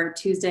set for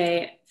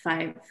Tuesday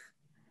the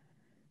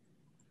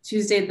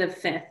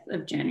 5th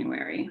of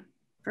January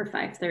for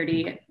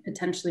 5:30,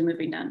 potentially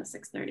moving down to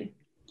 6:30.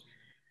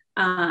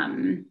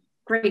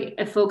 Great.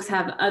 If folks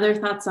have other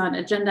thoughts on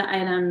agenda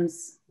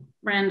items,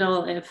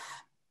 Randall, if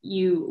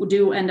you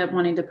do end up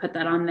wanting to put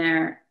that on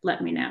there,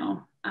 let me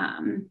know.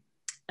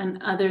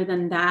 And other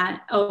than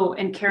that,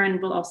 and Karen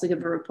will also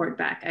give a report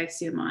back, I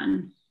assume,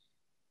 on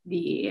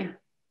the...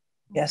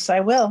 Yes,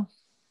 I will.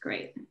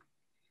 Great.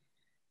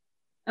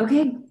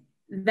 Okay,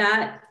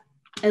 that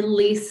at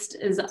least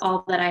is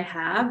all that I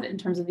have in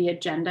terms of the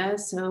agenda.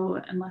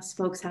 So unless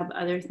folks have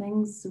other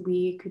things,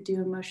 we could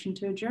do a motion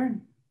to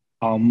adjourn.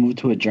 I'll move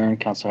to adjourn,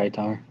 Councilor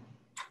Hightower.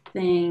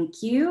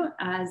 Thank you.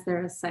 Is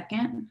there a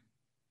second?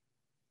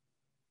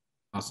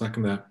 I'll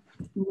second that.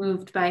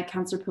 Moved by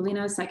Councilor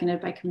Polino,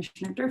 seconded by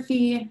Commissioner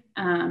Durfee.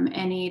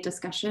 Any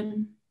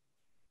discussion?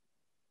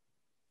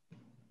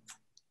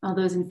 All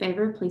those in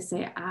favor, please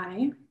say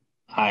aye.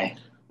 Aye.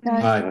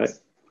 Aye.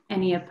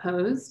 Any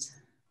opposed?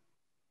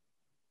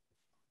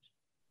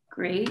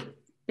 Great.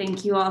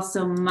 Thank you all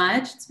so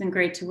much. It's been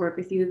great to work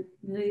with you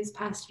these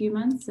past few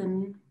months,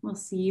 and we'll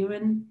see you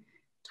in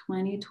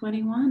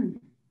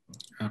 2021.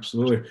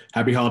 Absolutely.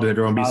 Happy holidays,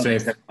 everyone. Be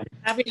safe.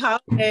 Happy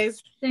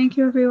holidays. Thank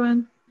you,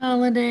 everyone.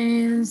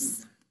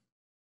 Holidays.